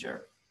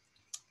procedure.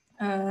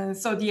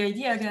 So the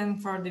idea again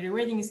for the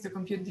reweighting is to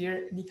compute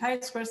the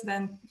chi-squares,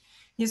 then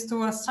is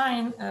to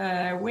assign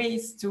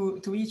weights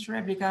to each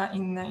replica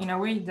in a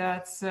way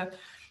that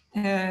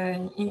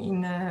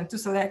to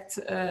select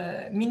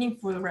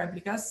meaningful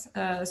replicas.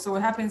 So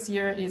what happens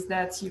here is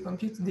that you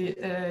compute the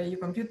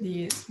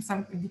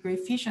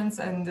coefficients,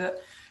 and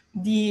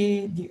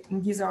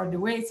these are the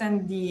weights,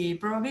 and the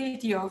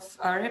probability of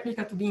a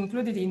replica to be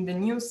included in the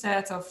new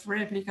set of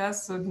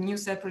replicas. So the new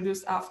set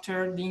produced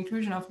after the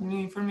inclusion of the new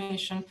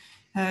information.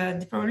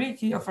 The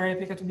probability of a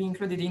replica to be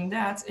included in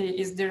that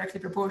is directly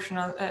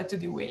proportional to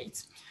the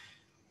weight.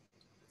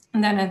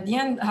 And then at the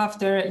end,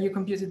 after you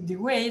computed the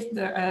weight,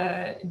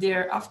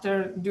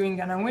 after doing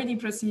an unweighting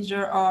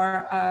procedure,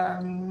 or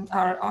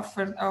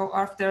offered, or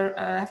after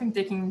having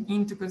taken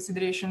into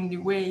consideration the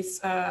weights,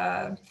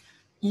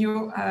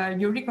 you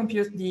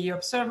recompute the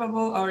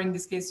observable, or in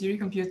this case, you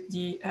recompute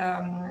the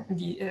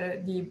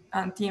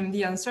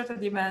TMD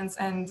uncertainty bands,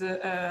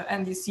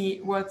 and you see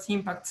what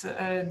impact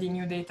the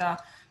new data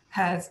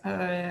has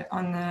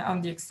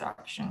on the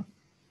extraction.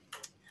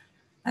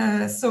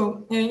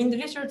 So in the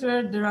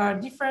literature, there are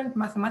different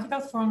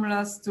mathematical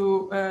formulas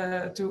to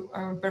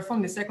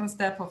perform the second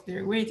step of the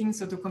reweighting,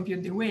 so to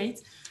compute the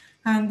weight.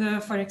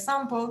 And for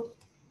example,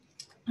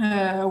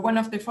 one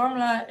of the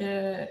formula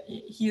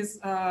is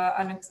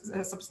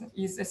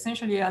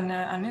essentially an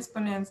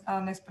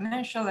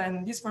exponential,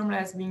 and this formula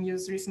has been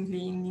used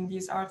recently in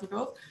this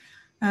article.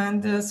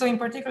 And so in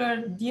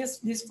particular,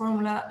 this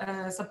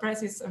formula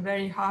suppresses a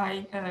very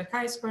high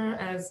chi-square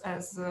as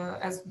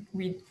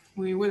we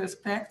would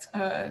expect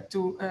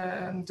to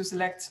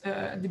select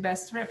the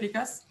best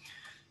replicas.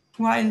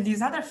 While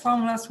these other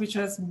formulas, which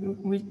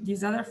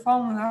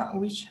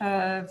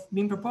have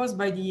been proposed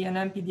by the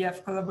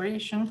NMPDF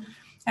collaboration,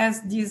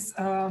 as this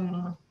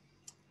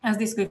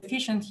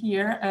coefficient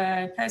here,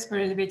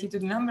 chi-square elevated to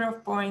the number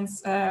of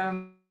points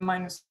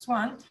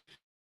 -1.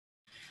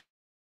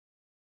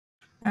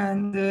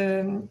 And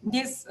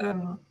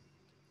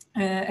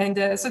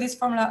so this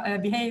formula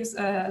behaves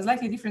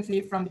slightly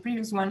differently from the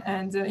previous one,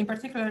 and in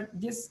particular,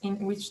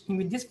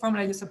 with this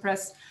formula you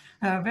suppress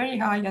very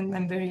high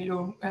and very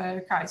low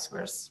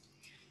chi-squares.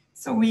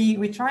 So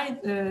we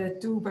tried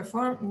to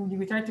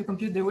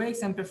compute the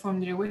weights and perform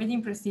the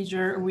reweighting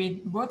procedure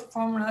with both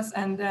formulas,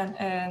 and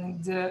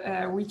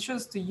we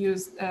chose to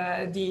use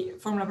the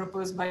formula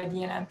proposed by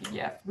the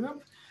NMPDF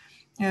group.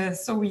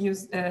 So we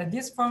use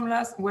these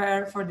formulas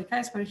where for the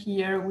chi-square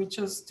here, we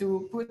chose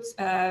to put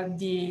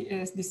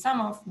the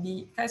sum of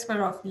the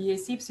chi-square of the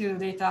AC pseudo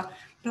data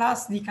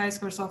plus the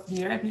chi-squares of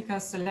the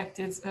replicas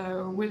selected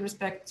with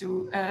respect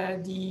to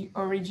the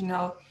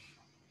original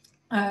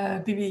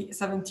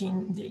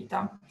PV17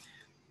 data.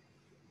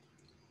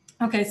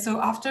 Okay, so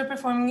after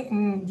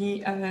performing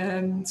the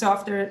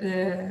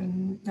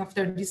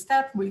after this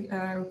step, we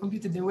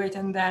computed the weight,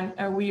 and then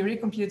we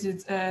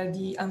recomputed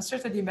the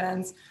uncertainty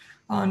bands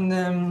on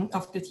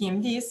of the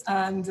TMDs,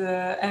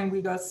 and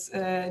we got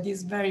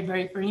these very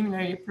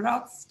preliminary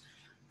plots.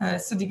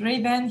 So the gray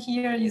band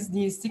here is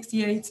the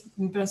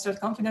 68%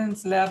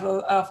 confidence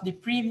level of the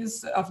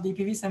previous of the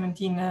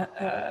PV17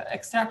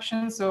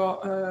 extraction,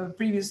 so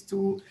previous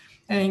to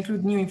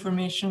include new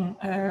information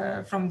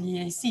from the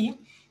AC.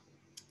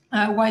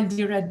 While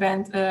the red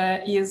band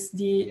is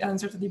the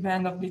uncertainty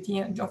band of the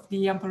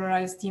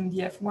unpolarized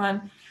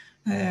TMDF1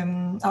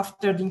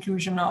 after the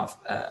inclusion of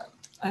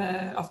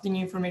the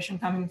new information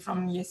coming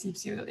from the AC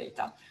pseudo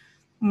data.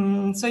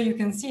 So you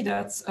can see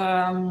that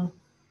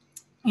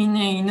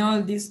in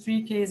all these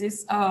three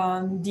cases,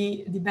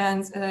 the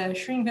bands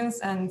shrinkens,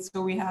 and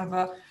so we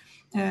have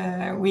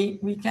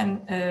we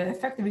can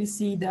effectively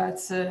see that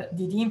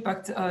the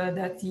impact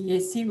that the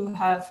AC will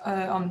have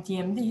on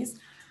TMDs.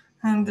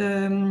 And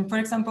for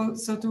example,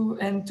 so to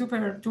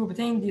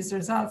obtain these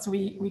results,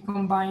 we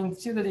combined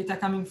pseudo data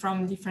coming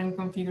from different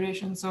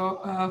configurations.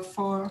 So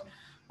 4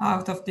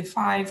 out of the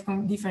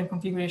 5 different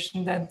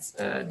configurations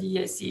that the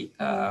AC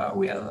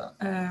will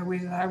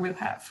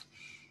have.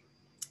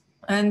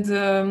 And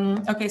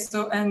okay,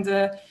 so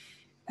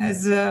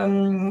as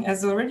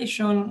already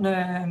shown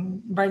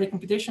by the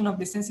computation of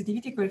the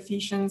sensitivity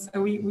coefficients,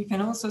 we can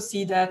also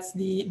see that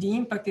the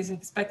impact is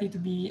expected to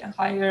be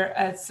higher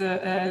at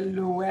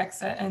low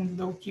X and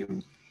low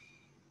Q.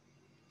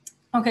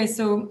 Okay,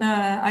 so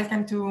I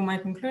come to my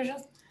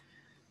conclusions,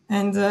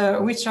 and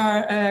which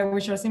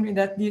are simply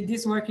that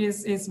this work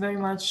is very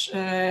much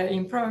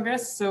in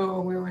progress.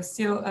 So we're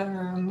still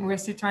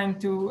trying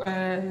to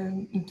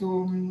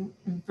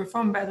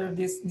perform better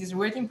this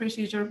weighting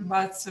procedure,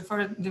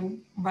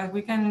 but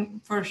we can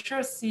for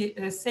sure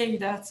say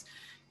that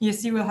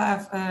ESC will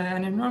have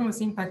an enormous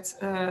impact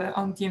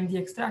on TMD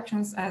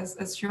extractions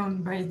as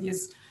shown by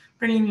these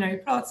preliminary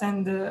plots,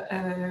 and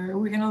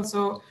we can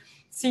also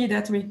see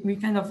that we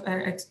kind of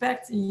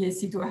expect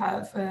EAC to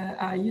have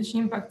a huge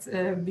impact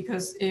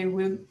because it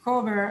will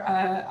cover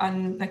a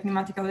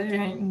kinematical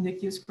area in the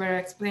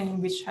Q2X plane,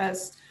 which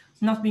has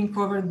not been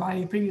covered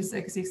by previous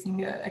existing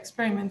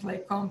experiment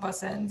like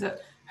COMPASS and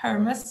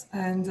HERMES,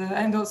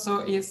 and also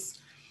is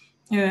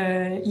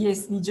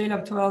ESD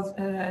JLab 12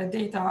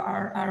 data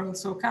are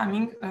also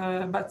coming,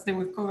 but they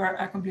will cover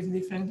a completely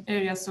different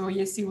area. So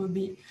ESC will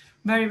be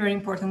very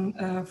important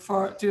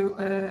to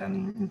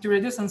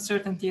reduce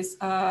uncertainties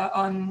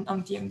on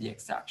TMD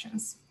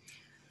extractions.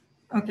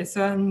 Okay,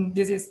 so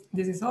this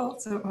is all.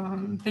 So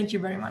thank you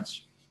very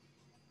much.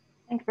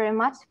 Thank you very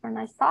much for a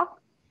nice talk.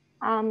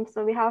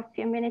 So we have a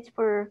few minutes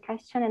for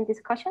question and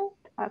discussion.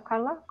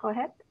 Carla, go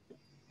ahead.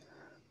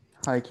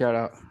 Hi,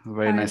 Chiara.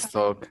 Very nice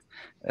talk.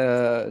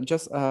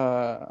 Just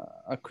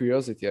a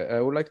curiosity. I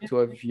would like to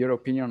have your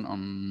opinion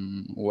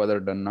on whether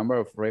the number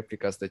of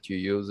replicas that you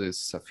use is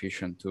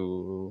sufficient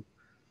to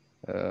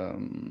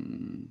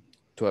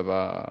have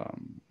a,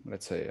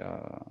 let's say,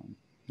 a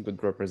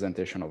good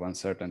representation of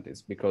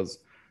uncertainties. Because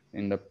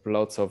in the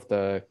plots of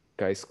the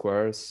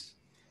chi-squares,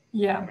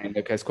 in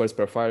the chi-squares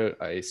profile,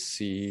 I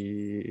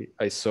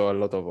saw a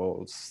lot of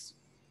holes.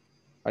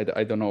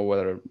 I don't know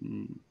whether.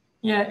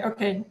 Yeah,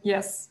 okay,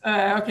 yes.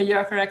 Okay, you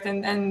are correct.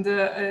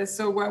 And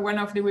so one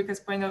of the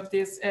weakest point of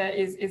this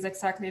is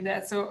exactly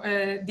that. So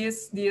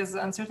these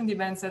uncertainty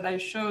bands that I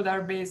showed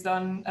are based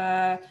on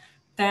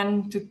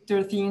 10 to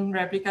 13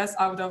 replicas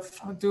out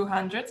of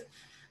 200,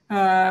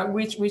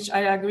 which I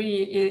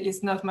agree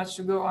is not much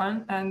to go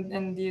on.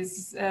 And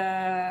this,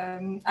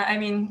 I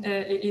mean,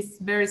 it's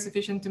very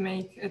sufficient to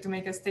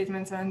make a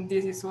statement. And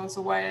this is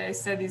also why I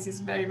said this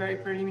is very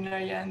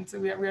preliminary. And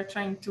we are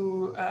trying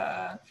to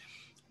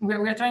we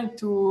are trying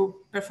to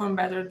perform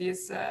better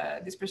this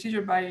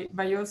procedure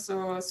by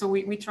also. So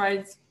we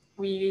tried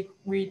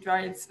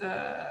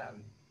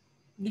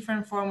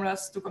different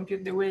formulas to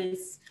compute the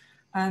weights,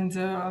 and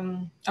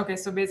okay,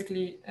 so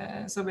basically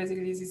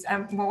this is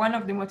one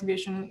of the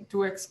motivation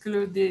to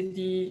exclude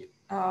the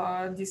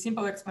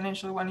simple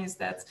exponential one is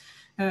that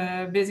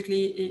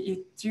basically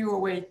it threw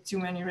away too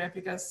many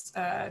replicas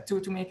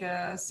to make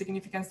a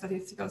significant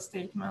statistical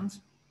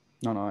statement.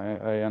 No,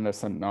 I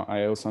understand. No,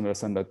 I also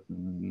understand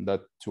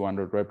that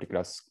 200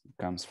 replicas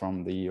comes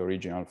from the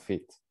original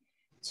fit.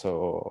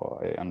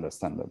 So I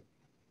understand that.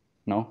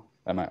 No,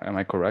 am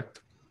I correct?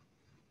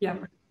 Yeah.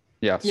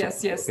 Yeah.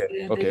 Yes.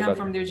 Okay, they come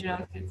from the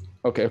original fit.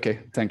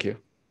 Okay. Thank you.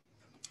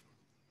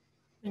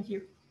 Thank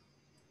you.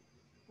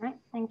 All right.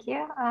 Thank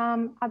you.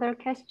 Other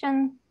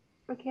question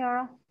for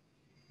Chiara?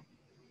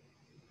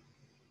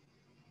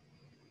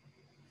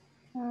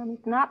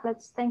 If not,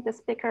 let's thank the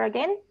speaker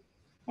again.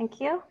 Thank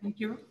you.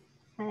 Thank you.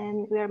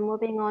 And we are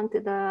moving on to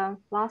the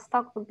last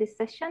talk of this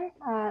session,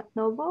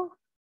 Nobuo.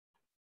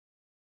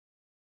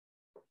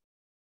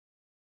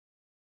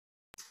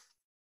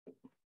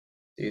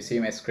 Do you see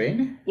my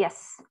screen?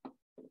 Yes.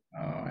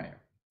 All right.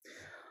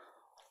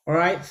 All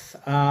right.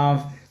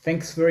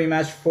 Thanks very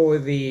much for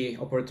the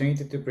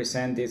opportunity to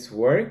present this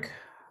work.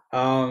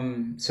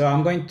 So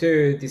I'm going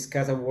to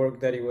discuss a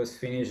work that it was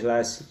finished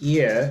last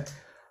year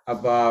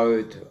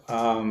about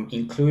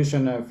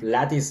inclusion of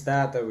lattice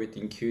data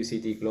within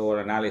QCD global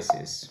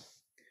analysis.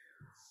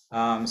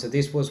 So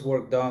this was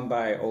work done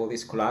by all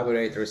these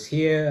collaborators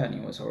here, and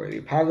it was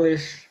already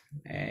published.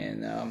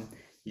 And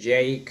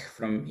Jake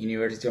from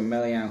University of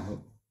Maryland,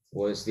 who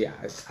was the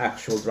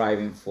actual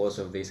driving force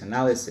of this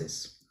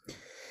analysis.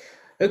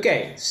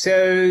 Okay,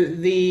 so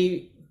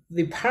the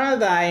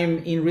paradigm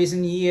in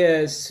recent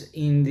years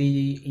in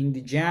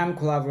the JAM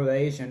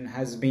collaboration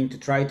has been to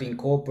try to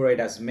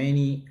incorporate as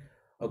many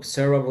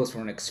observables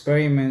from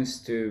experiments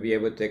to be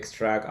able to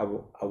extract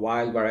a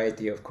wide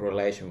variety of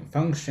correlation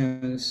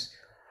functions.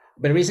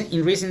 But in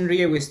recent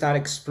years, we start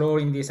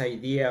exploring this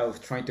idea of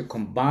trying to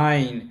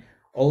combine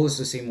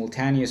also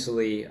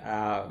simultaneously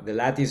the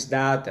lattice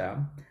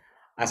data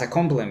as a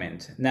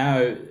complement.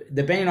 Now,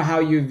 depending on how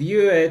you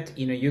view it,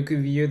 you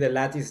could view the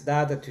lattice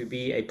data to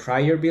be a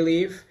prior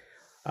belief,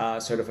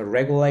 sort of a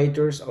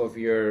regulators of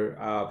your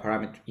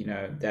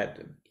parameter,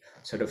 that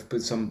sort of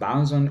put some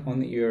bounds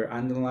on your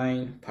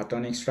underlying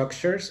partonic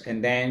structures,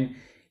 and then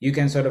you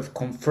can sort of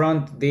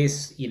confront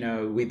this,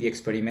 with the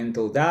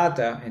experimental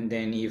data, and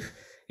then if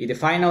the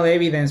final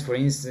evidence, for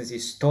instance,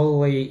 is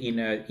totally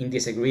in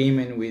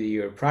disagreement with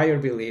your prior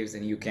beliefs,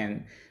 then you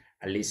can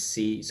at least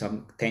see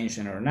some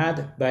tension or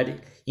not. But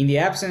in the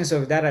absence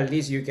of that, at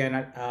least you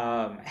can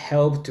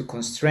help to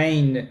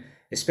constrain,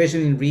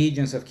 especially in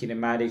regions of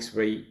kinematics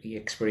where you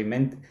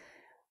experiment.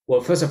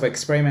 Well, first of all,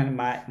 experiment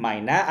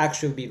might not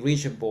actually be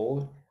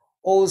reachable.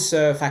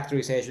 Also,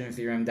 factorization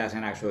theorem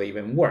doesn't actually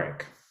even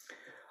work.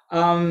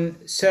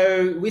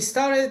 So we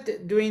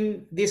started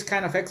doing this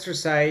kind of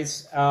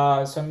exercise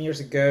some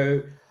years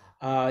ago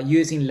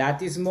using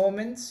lattice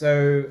moments.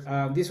 So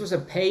this was a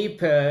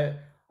paper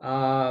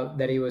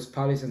that it was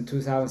published in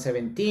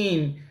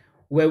 2017,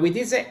 where we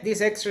did this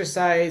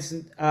exercise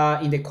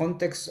in the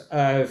context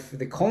of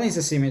the Collins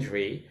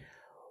asymmetry,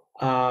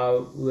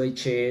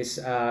 which is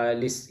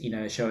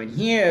shown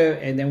here,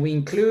 and then we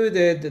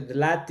included the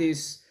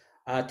lattice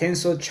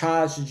tensor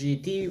charge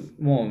GT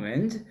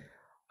moment,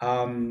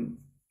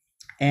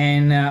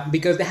 and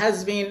because there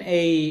has been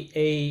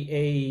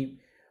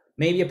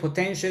maybe a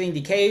potential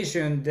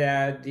indication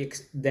that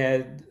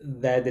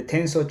the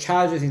tensor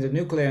charges in the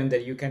nucleon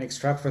that you can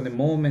extract from the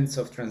moments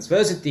of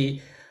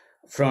transversity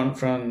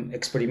from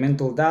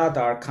experimental data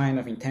are kind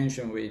of in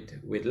tension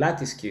with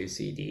lattice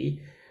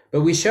QCD.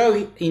 But we show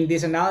in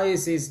this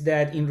analysis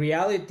that in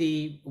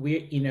reality,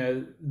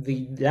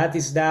 the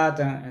lattice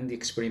data and the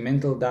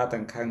experimental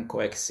data can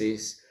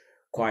coexist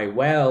quite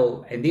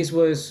well. And this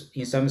was,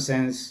 in some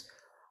sense,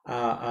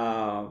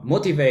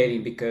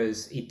 motivating,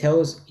 because it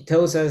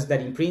tells us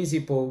that in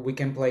principle we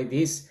can play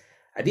this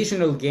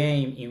additional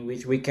game in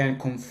which we can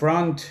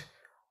confront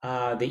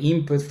the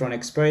input from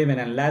experiment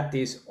and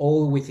lattice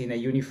all within a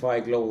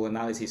unified global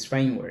analysis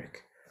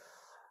framework.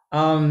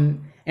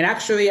 And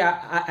actually,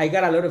 I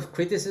got a lot of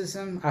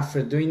criticism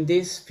after doing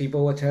this.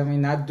 People were telling me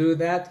not do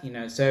that,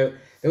 So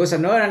there was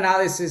another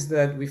analysis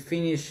that we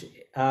finished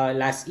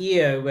last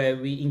year where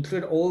we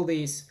include all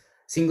these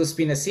single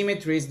spin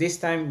asymmetries. This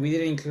time we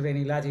didn't include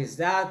any lattice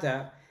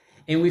data,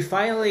 and we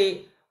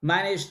finally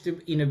managed to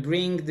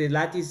bring the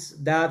lattice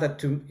data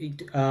to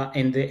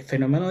and the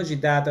phenomenology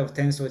data of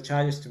tensor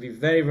charges to be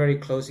very, very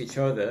close to each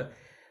other.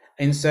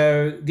 And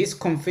so this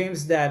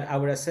confirms that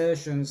our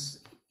assertions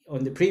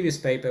on the previous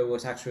paper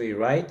was actually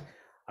right.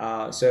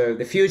 So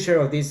the future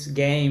of this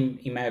game,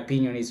 in my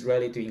opinion, is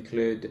really to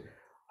include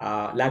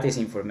lattice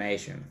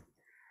information.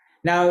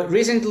 Now,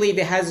 recently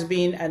there has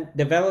been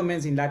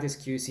developments in lattice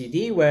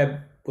QCD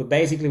where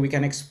basically we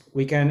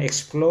can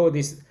explore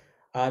this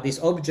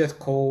object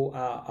called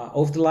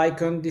of the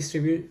Lycon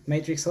distribute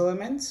matrix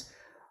elements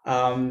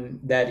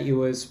that it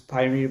was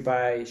pioneered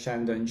by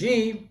Shandong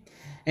Ji.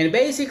 And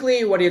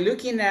basically what you're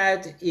looking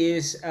at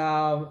is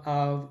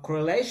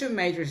correlation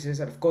matrices,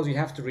 and of course you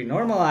have to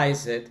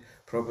renormalize it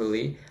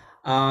properly.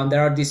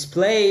 There are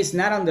displays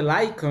not on the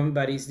Lycon,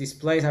 but it's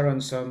displays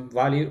around some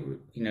value,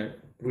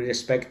 with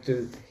respect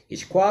to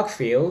each quark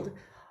field.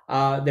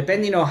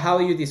 Depending on how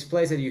you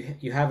displace it,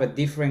 you have a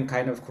different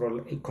kind of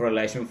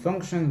correlation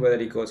function, whether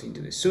it goes into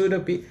the pseudo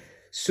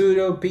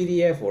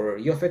PDF or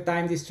Joffre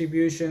time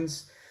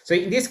distributions. So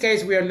in this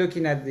case, we are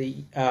looking at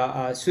the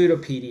pseudo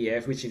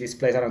PDF, which is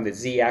displayed on the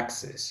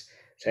z-axis,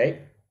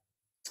 okay?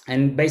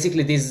 And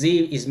basically, this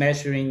z is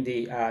measuring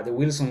the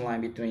Wilson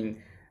line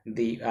between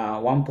the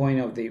one point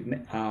of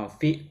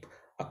the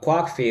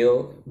quark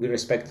field with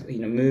respect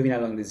to moving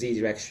along the z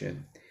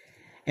direction.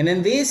 And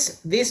then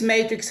these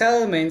matrix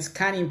elements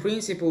can, in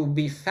principle,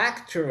 be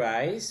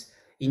factorized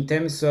in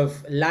terms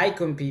of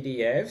Lycon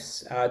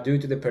PDFs due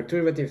to the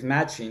perturbative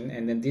matching,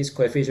 and then these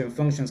coefficient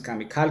functions can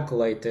be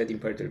calculated in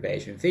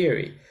perturbation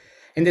theory.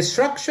 And the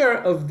structure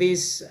of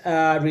this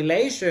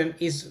relation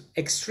is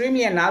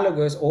extremely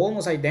analogous,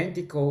 almost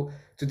identical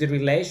to the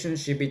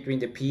relationship between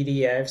the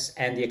PDFs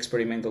and the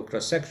experimental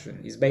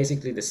cross-section. It's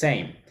basically the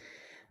same.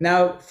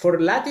 Now,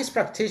 for lattice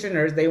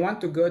practitioners, they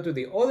want to go to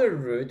the other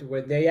route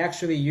where they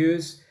actually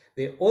use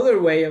the other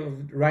way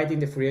of writing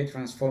the Fourier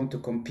transform to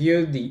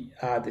compute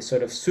the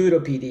sort of pseudo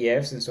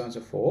PDFs and so on and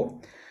so forth.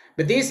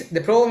 But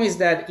the problem is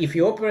that if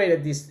you operate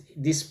at this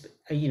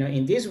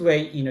in this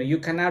way, you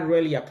cannot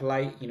really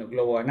apply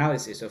global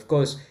analysis. Of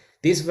course,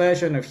 this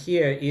version of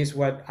here is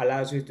what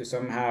allows you to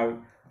somehow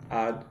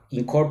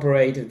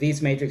incorporate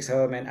this matrix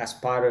element as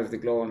part of the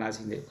global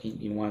analysis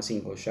in one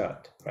single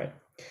shot, right?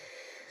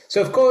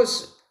 So of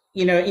course,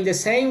 in the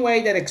same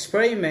way that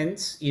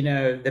experiments,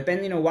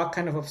 depending on what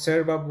kind of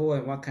observable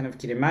and what kind of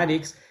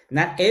kinematics,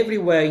 not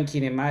everywhere in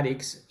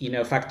kinematics,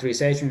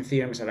 factorization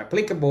theorems are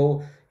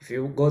applicable. If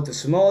you go to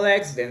small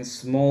x, then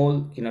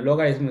small,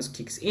 logarithms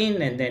kicks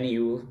in, and then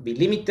you will be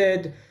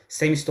limited.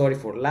 Same story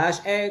for large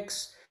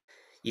x.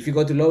 If you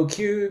go to low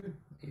q,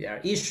 there are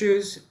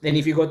issues. Then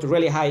if you go to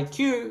really high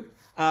q,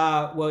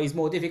 well, it's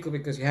more difficult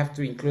because you have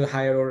to include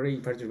higher order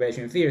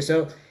perturbation theory.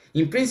 So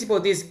in principle,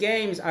 these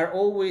games are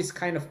always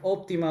kind of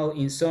optimal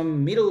in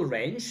some middle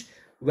range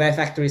where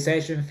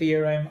factorization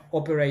theorem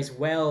operates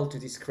well to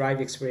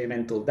describe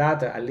experimental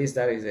data. At least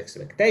that is the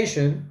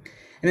expectation.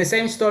 And the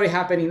same story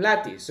happened in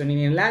lattice. So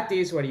in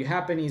lattice, what you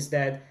happen is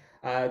that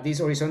this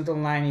horizontal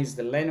line is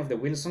the length of the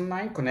Wilson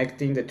line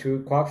connecting the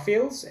two quark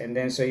fields. And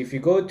then so if you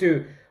go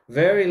to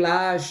very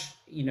large,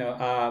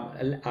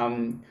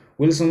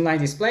 Wilson line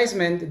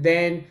displacement,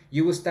 then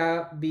you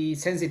will be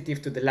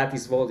sensitive to the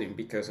lattice volume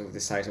because of the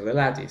size of the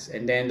lattice.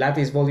 And then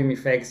lattice volume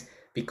effects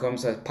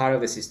becomes a part of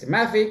the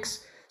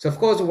systematics. So of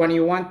course, what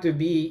you want to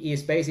be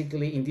is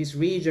basically in this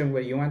region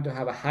where you want to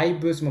have a high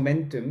boost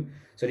momentum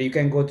so that you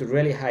can go to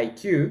really high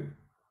Q.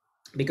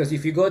 Because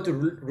if you go to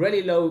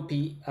really low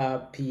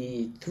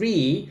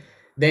P3,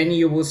 then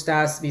you will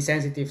start to be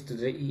sensitive to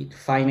the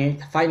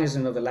fineness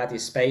of the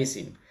lattice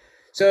spacing.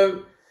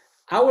 So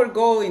our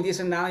goal in this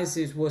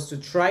analysis was to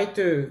try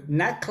to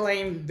not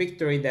claim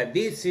victory that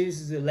this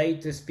is the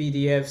latest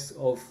PDFs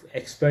of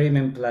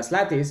experiment plus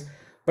lattice,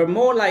 but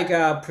more like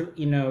a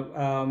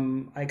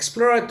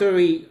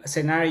exploratory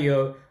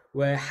scenario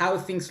where how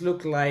things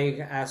look like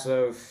as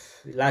of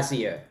last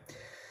year.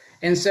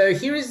 And so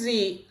here is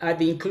the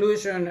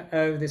inclusion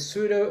of the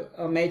pseudo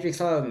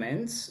matrix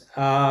elements.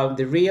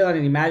 The real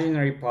and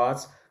imaginary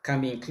parts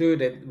can be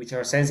included, which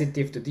are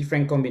sensitive to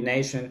different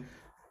combination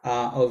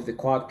of the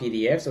quark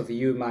PDFs of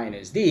U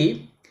minus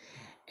D.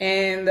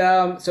 And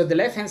so the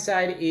left-hand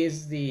side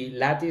is the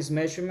lattice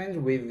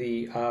measurement with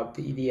the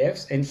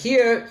PDFs. And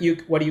here,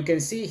 what you can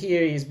see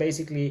here is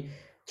basically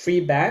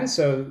 3 bands.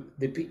 So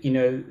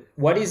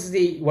what is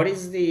the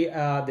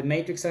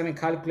matrix element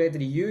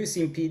calculated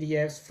using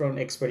PDFs from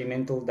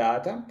experimental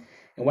data,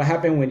 and what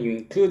happened when you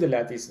include the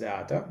lattice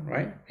data,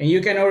 right? And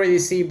you can already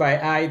see by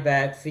eye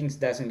that things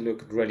doesn't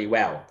look really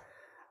well.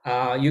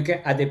 You can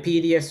at the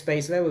PDF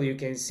space level, you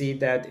can see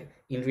that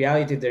in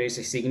reality there is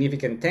a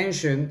significant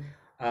tension,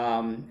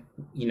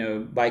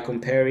 by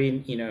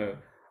comparing,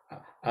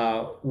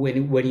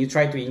 when you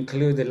try to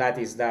include the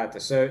lattice data.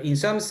 So in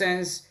some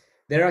sense,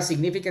 there are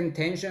significant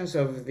tensions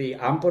of the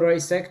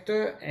unpolarized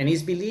sector, and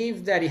it's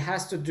believed that it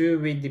has to do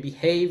with the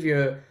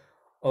behavior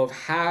of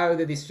how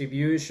the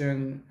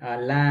distribution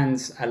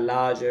lands at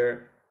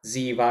larger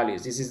z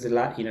values. This is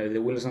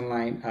the Wilson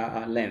line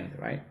length,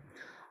 right?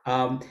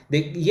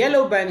 The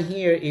yellow band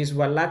here is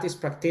what lattice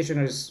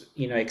practitioners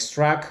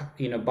extract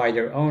by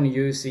their own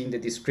using the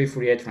discrete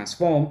Fourier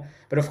transform.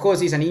 But of course,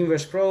 it's an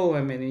inverse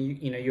problem, and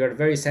you are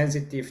very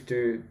sensitive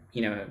to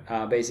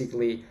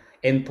basically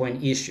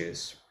endpoint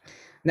issues.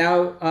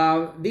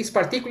 Now, this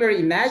particular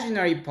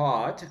imaginary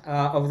part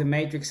of the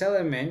matrix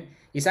element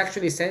is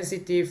actually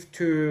sensitive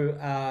to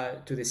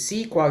the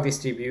C quark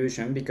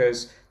distribution,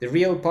 because the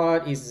real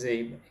part is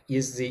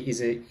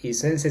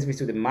sensitive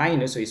to the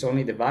minus, so it's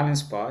only the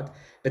valence part,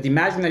 but the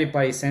imaginary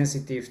part is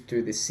sensitive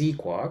to the C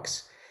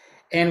quarks.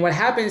 And what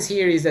happens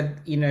here is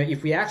that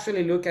if we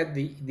actually look at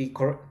the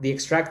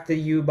extracted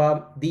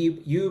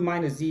U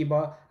minus D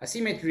bar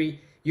asymmetry,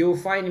 you'll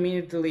find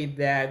immediately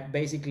that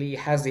basically it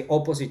has the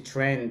opposite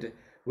trend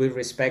with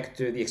respect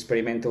to the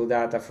experimental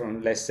data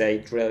from, let's say,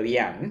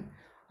 Drell-Yan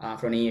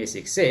from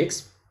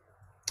EA66,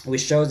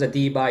 which shows that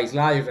D bar is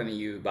larger than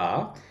U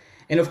bar.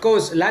 And of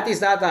course, lattice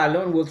data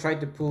alone will try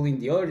to pull in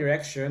the other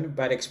direction,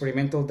 but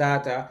experimental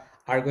data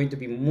are going to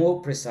be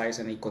more precise,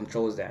 and it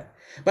controls that.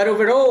 But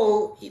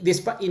overall,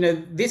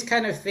 this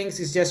kind of things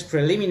is just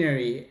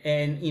preliminary,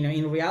 and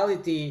in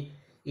reality,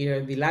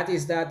 the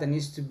lattice data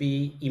needs to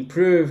be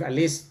improved. At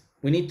least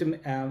we need to,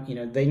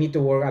 they need to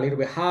work a little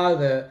bit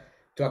harder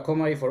to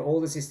accommodate for all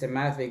the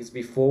systematics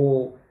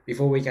before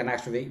we can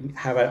actually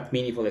have a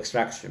meaningful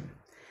extraction.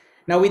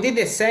 Now, we did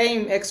the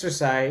same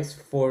exercise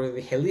for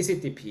the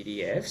helicity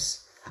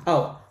PDFs.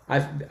 Oh,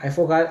 I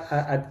forgot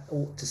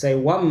to say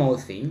one more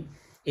thing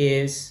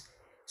is,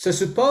 so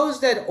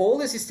suppose that all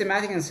the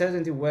systematic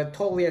uncertainty were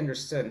totally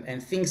understood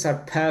and things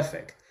are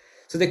perfect.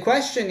 So the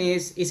question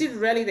is it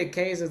really the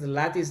case that the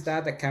lattice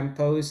data can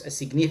pose a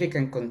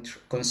significant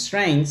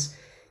constraints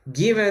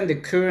given the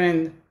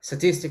current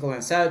statistical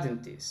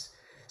uncertainties?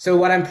 So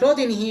what I'm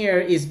plotting here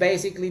is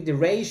basically the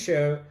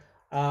ratio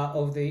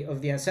of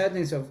the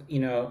uncertainties of,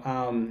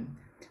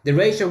 the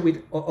ratio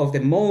of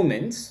the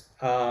moments.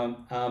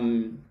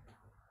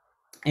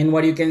 And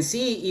what you can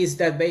see is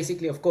that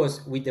basically, of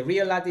course, with the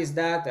real lattice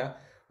data,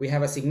 we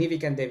have a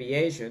significant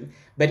deviation.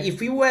 But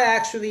if we were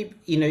actually,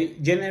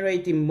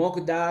 generating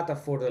mock data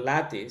for the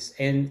lattice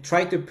and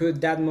try to put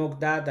that mock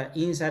data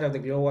inside of the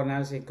global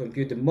analysis and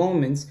compute the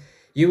moments,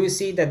 you will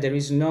see that there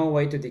is no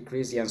way to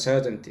decrease the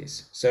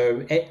uncertainties.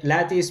 So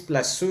lattice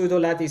plus pseudo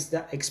lattice,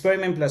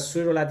 experiment plus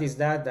pseudo lattice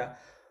data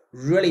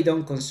really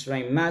don't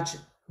constrain much,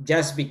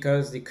 just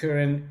because the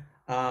current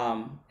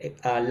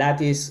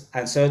lattice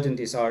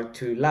uncertainties are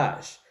too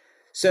large.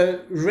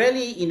 So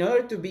really, in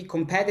order to be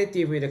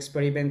competitive with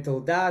experimental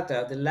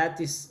data, the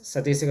lattice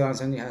statistical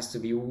uncertainty has to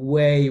be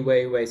way,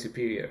 way, way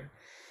superior.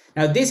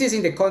 Now, this is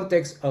in the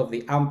context of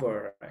the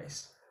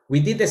unpolarized. We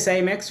did the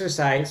same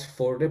exercise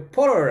for the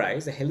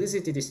polarized, the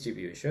helicity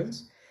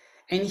distributions.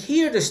 And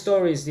here the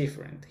story is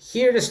different.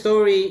 Here the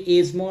story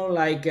is more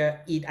like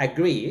it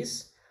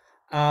agrees.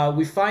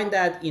 We find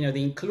that,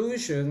 the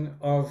inclusion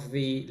of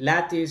the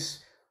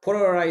lattice,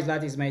 polarized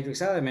lattice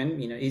matrix element,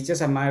 it's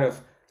just a matter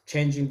of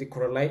changing the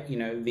correlate,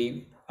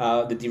 the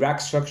Dirac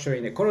structure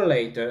in the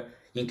correlator,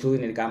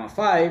 including the gamma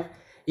 5.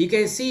 You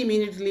can see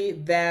immediately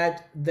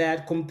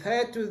that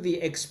compared to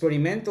the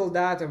experimental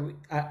data,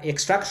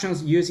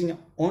 extractions using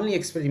only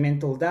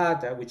experimental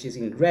data, which is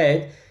in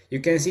red, you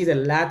can see the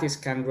lattice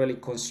can really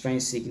constrain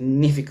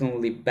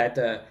significantly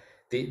better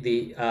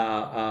the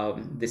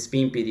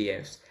spin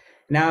PDFs.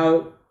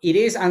 Now, it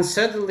is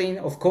unsettling,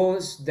 of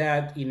course,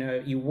 that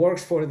it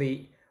works for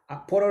the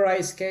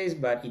polarized case,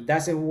 but it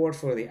doesn't work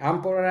for the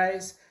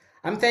unpolarized.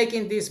 I'm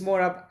taking this more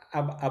up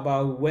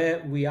about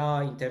where we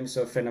are in terms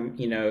of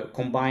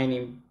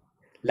combining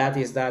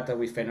lattice data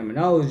with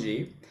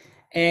phenomenology,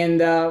 and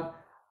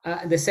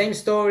the same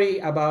story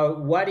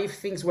about what if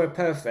things were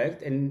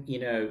perfect, and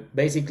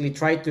basically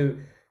try to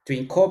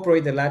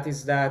incorporate the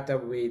lattice data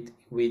with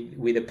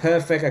a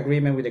perfect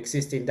agreement with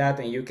existing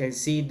data, and you can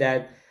see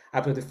that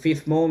up to the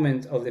fifth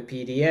moment of the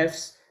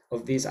PDFs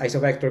of this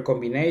isovector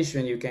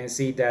combination, you can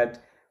see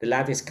that the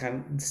lattice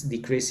can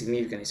decrease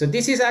significantly. So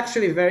this is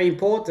actually very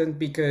important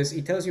because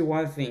it tells you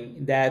one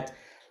thing, that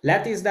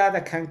lattice data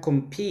can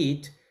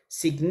compete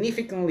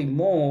significantly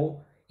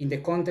more in the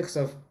context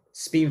of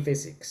spin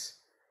physics.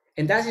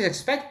 And that is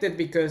expected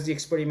because the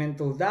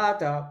experimental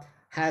data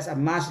has a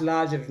much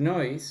larger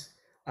noise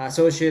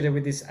associated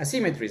with these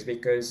asymmetries,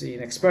 because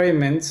in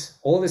experiments,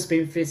 all the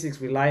spin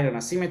physics rely on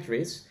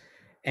asymmetries,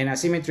 and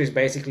asymmetries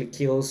basically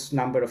kills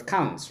number of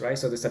counts, right?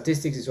 So the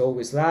statistics is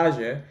always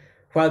larger.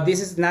 Well, this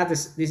is not the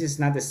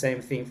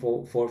same thing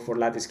for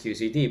lattice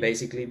QCD.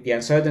 Basically, the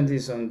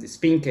uncertainties on the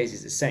spin case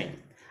is the same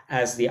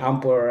as the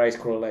unpolarized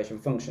correlation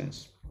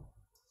functions.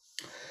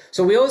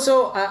 So we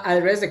also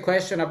address the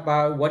question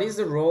about what is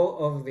the role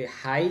of the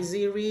high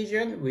Z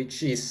region,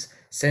 which is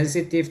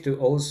sensitive to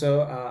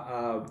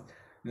also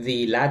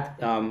the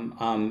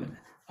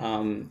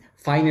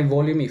finite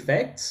volume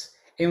effects.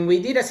 And we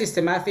did a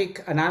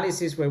systematic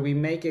analysis where we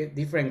make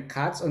different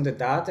cuts on the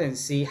data and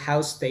see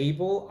how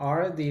stable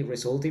are the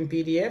resulting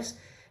PDFs.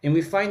 And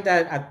we find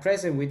that at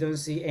present, we don't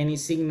see any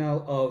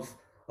signal of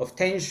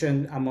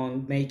tension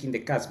among making the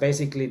cuts.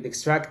 Basically, the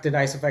extracted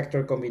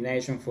isovector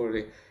combination for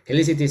the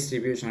helicity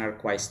distribution are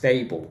quite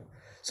stable.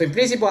 So in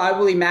principle, I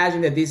will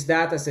imagine that this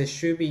data set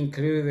should be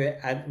included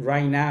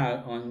right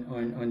now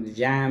on the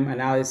JAM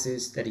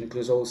analysis that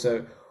includes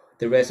also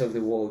the rest of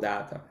the world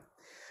data.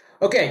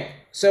 Okay,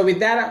 so with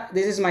that,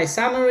 this is my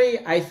summary.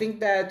 I think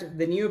that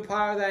the new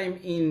paradigm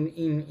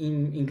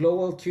in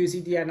global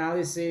QCD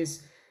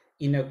analysis,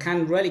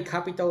 can really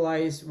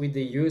capitalize with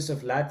the use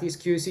of lattice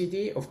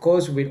QCD, of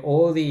course, with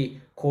all the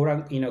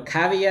current,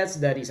 caveats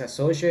that is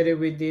associated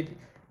with it,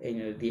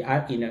 the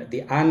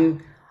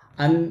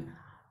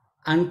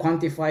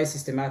unquantified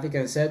systematic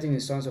uncertainty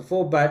and so on and so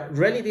forth. But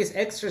really, this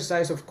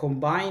exercise of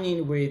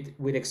combining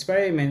with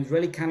experiments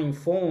really can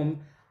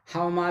inform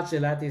how much the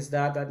lattice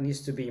data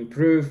needs to be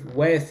improved,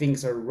 where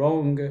things are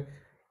wrong,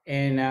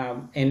 and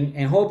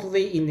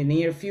hopefully in the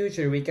near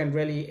future we can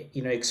really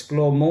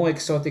explore more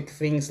exotic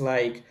things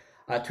like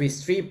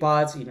twist tree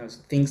paths,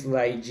 things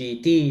like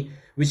GT,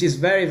 which is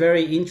very,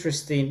 very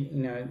interesting,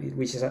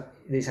 which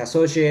is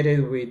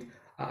associated with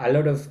a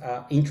lot of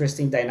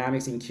interesting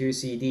dynamics in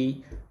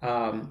QCD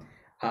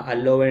at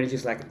low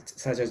energies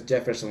such as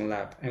Jefferson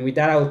Lab. And with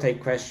that, I will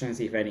take questions,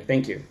 if any.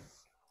 Thank you.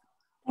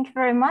 Thank you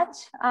very much.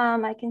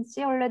 I can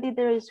see already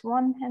there is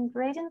one hand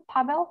raising.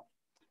 Pavel?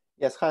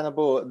 Yes, hi,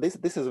 Nobuo.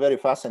 This is very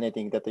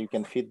fascinating that you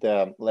can feed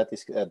the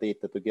lattice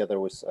data together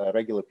with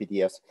regular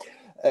PDFs.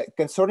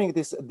 Concerning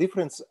this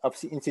difference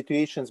in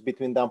situations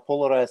between the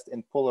unpolarized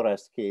and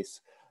polarized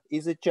case,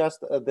 is it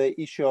just the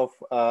issue of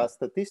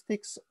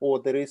statistics,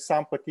 or there is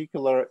some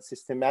particular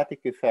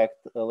systematic effect,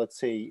 let's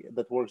say,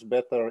 that works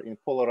better in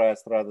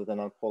polarized rather than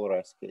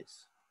unpolarized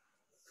case?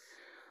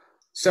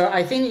 So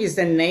I think it's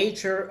the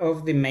nature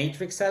of the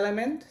matrix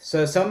element.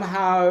 So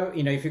somehow,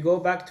 if you go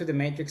back to the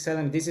matrix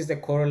element, this is the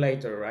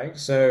correlator, right?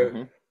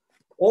 So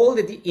all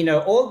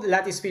the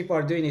lattice people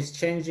are doing is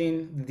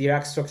changing the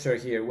Dirac structure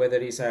here, whether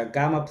it's a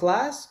gamma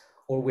plus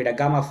or with a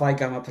gamma phi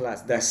gamma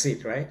plus. That's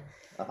it, right?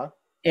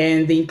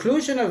 And the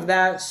inclusion of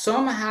that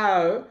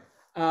somehow,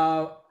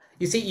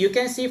 you see, you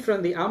can see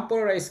from the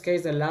unpolarized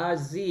case, the large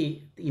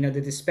Z, that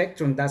the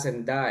spectrum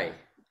doesn't die,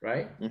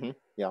 right?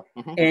 Yeah.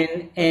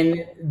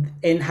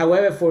 And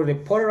however, for the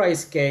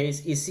polarized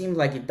case, it seems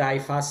like it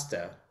died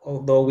faster,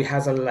 although we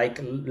have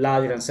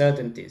larger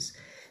uncertainties.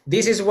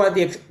 This is what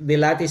the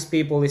lattice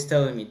people is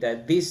telling me,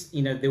 that this,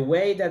 the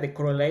way that the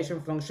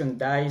correlation function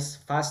dies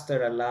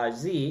faster at large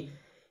Z,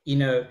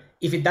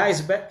 if it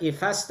dies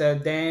faster,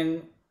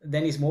 then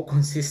it's more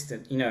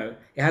consistent.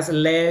 It has a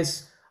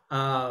less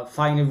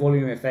final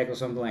volume effect or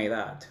something like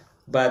that.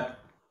 But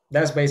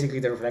that's basically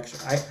the reflection.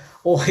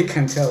 All I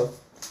can tell.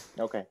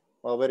 Okay.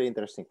 Well, very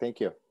interesting. Thank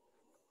you.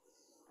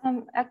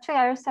 Actually,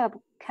 I also have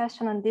a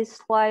question on this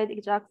slide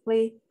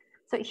exactly.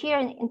 So here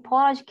in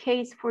polarized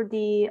case for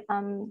the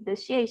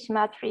CH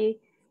symmetry,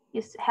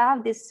 you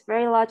have this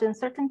very large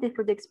uncertainty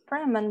for the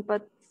experiment,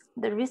 but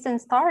the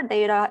recent star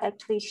data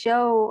actually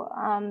show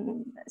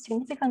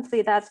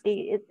significantly that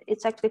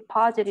it's actually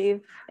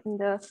positive in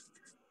the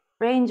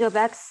range of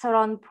X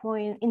around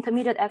point,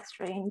 intermediate X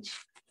range.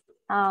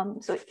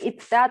 So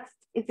if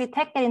we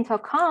take that into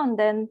account,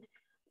 then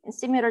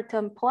similar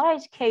to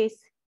polarized case,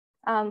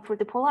 for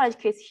the polarized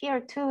case here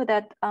too,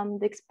 that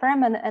the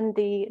experiment and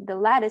the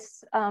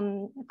lattice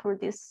for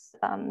this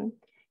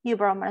U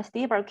bar minus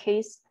D bar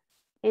case,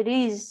 it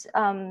is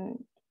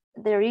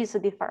there is a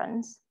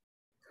difference.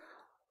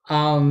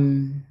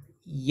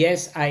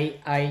 Yes,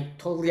 I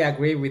totally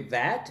agree with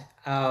that.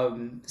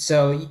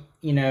 So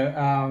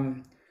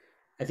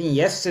I think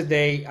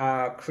yesterday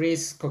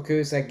Chris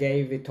Kokusa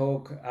gave a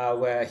talk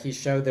where he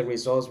showed the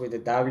results with the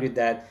W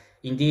that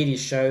indeed it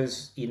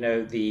shows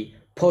the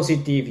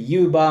positive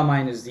U bar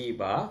minus D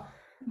bar,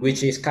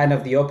 which is kind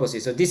of the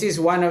opposite. So this is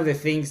one of the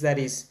things that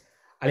is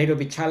a little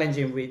bit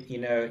challenging with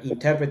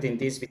interpreting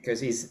this,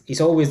 because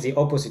it's always the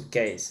opposite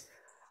case.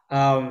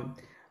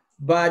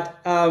 But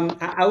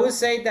I would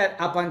say that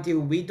up until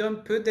we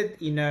don't put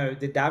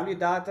the W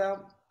data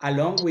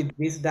along with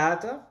this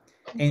data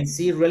and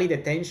see really the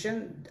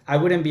tension, I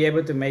wouldn't be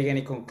able to make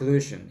any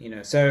conclusion.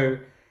 So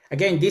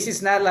again, this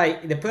is not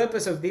like, the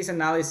purpose of this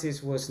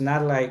analysis was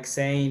not like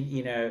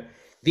saying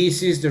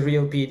this is the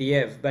real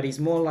PDF, but it's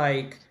more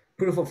like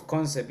proof of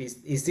concept.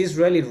 Is this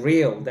really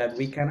real that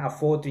we can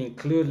afford to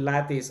include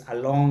lattice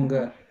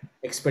along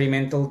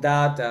experimental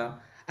data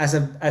as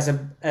a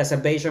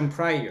Bayesian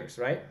priors,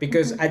 right?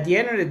 Because at the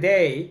end of the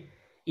day,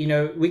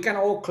 we can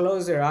all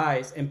close our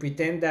eyes and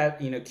pretend that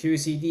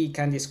QCD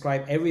can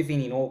describe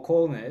everything in all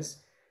corners,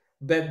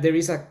 but there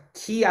is a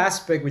key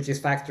aspect which is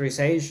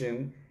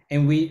factorization,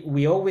 and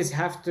we always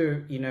have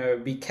to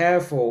be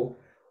careful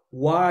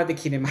what are the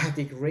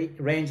kinematic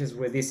ranges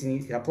where this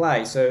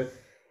applies. So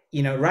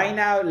right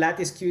now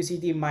lattice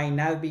QCD might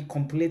not be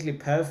completely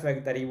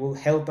perfect, that it will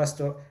help us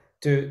to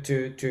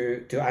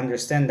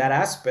understand that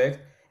aspect.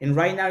 And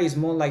right now it's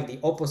more like the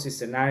opposite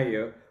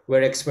scenario,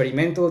 where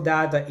experimental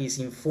data is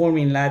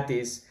informing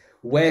lattice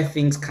where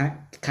things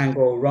can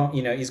go wrong,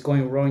 is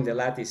going wrong in the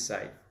lattice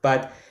side.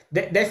 But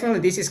definitely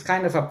this is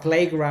kind of a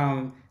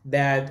playground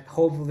that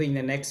hopefully in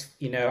the next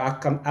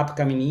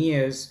upcoming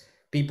years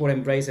people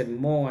embrace it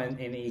more, and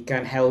it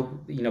can help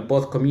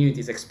both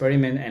communities,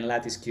 experiment and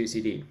lattice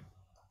QCD.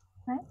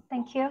 Right,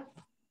 thank you.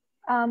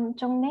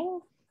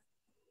 Zhongning?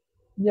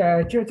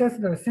 Yeah, just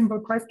a simple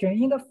question.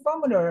 In the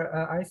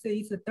formula, I see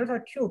it's delta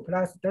Q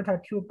plus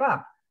delta Q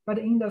bar, but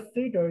in the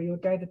figure you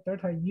get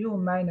delta U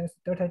minus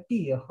delta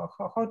D.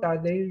 How are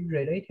they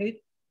related?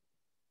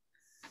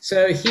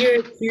 So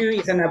here Q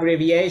is an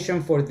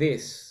abbreviation for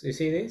this. You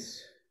see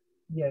this?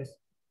 Yes.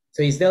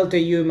 So it's delta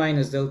U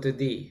minus delta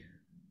D.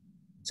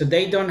 So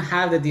they don't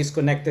have the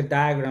disconnected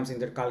diagrams in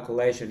their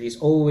calculation. It's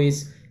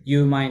always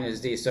U minus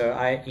D. So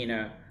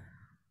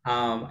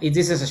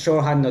this is a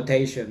shorthand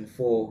notation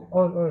for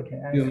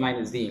U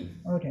minus D.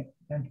 Okay,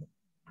 thank you.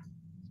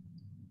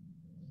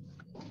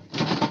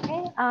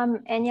 Okay,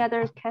 any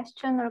other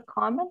question or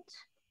comment?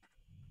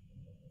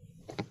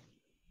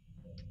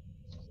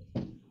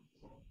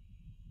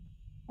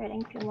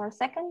 Waiting a few more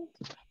seconds.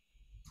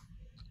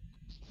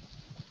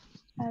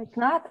 If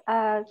not,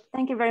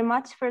 thank you very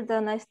much for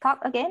the nice talk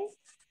again.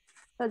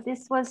 So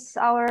this was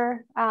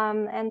our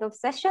end of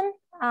session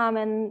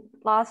and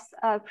last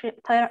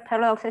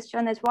parallel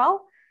session as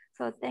well.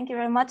 So thank you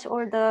very much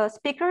all the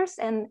speakers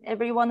and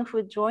everyone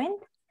who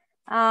joined.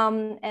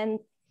 And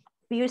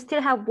we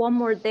still have one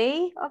more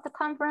day of the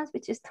conference,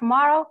 which is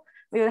tomorrow.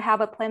 We will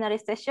have a plenary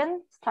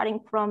session starting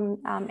from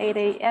 8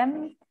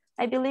 a.m.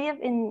 I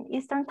believe in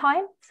Eastern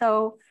time.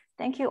 So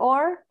thank you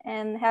all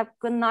and have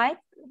good night.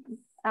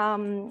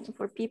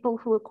 for people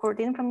who called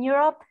in from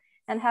Europe,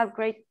 and have a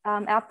great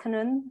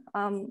afternoon,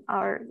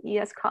 our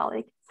ES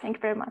colleague. Thank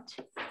you very much.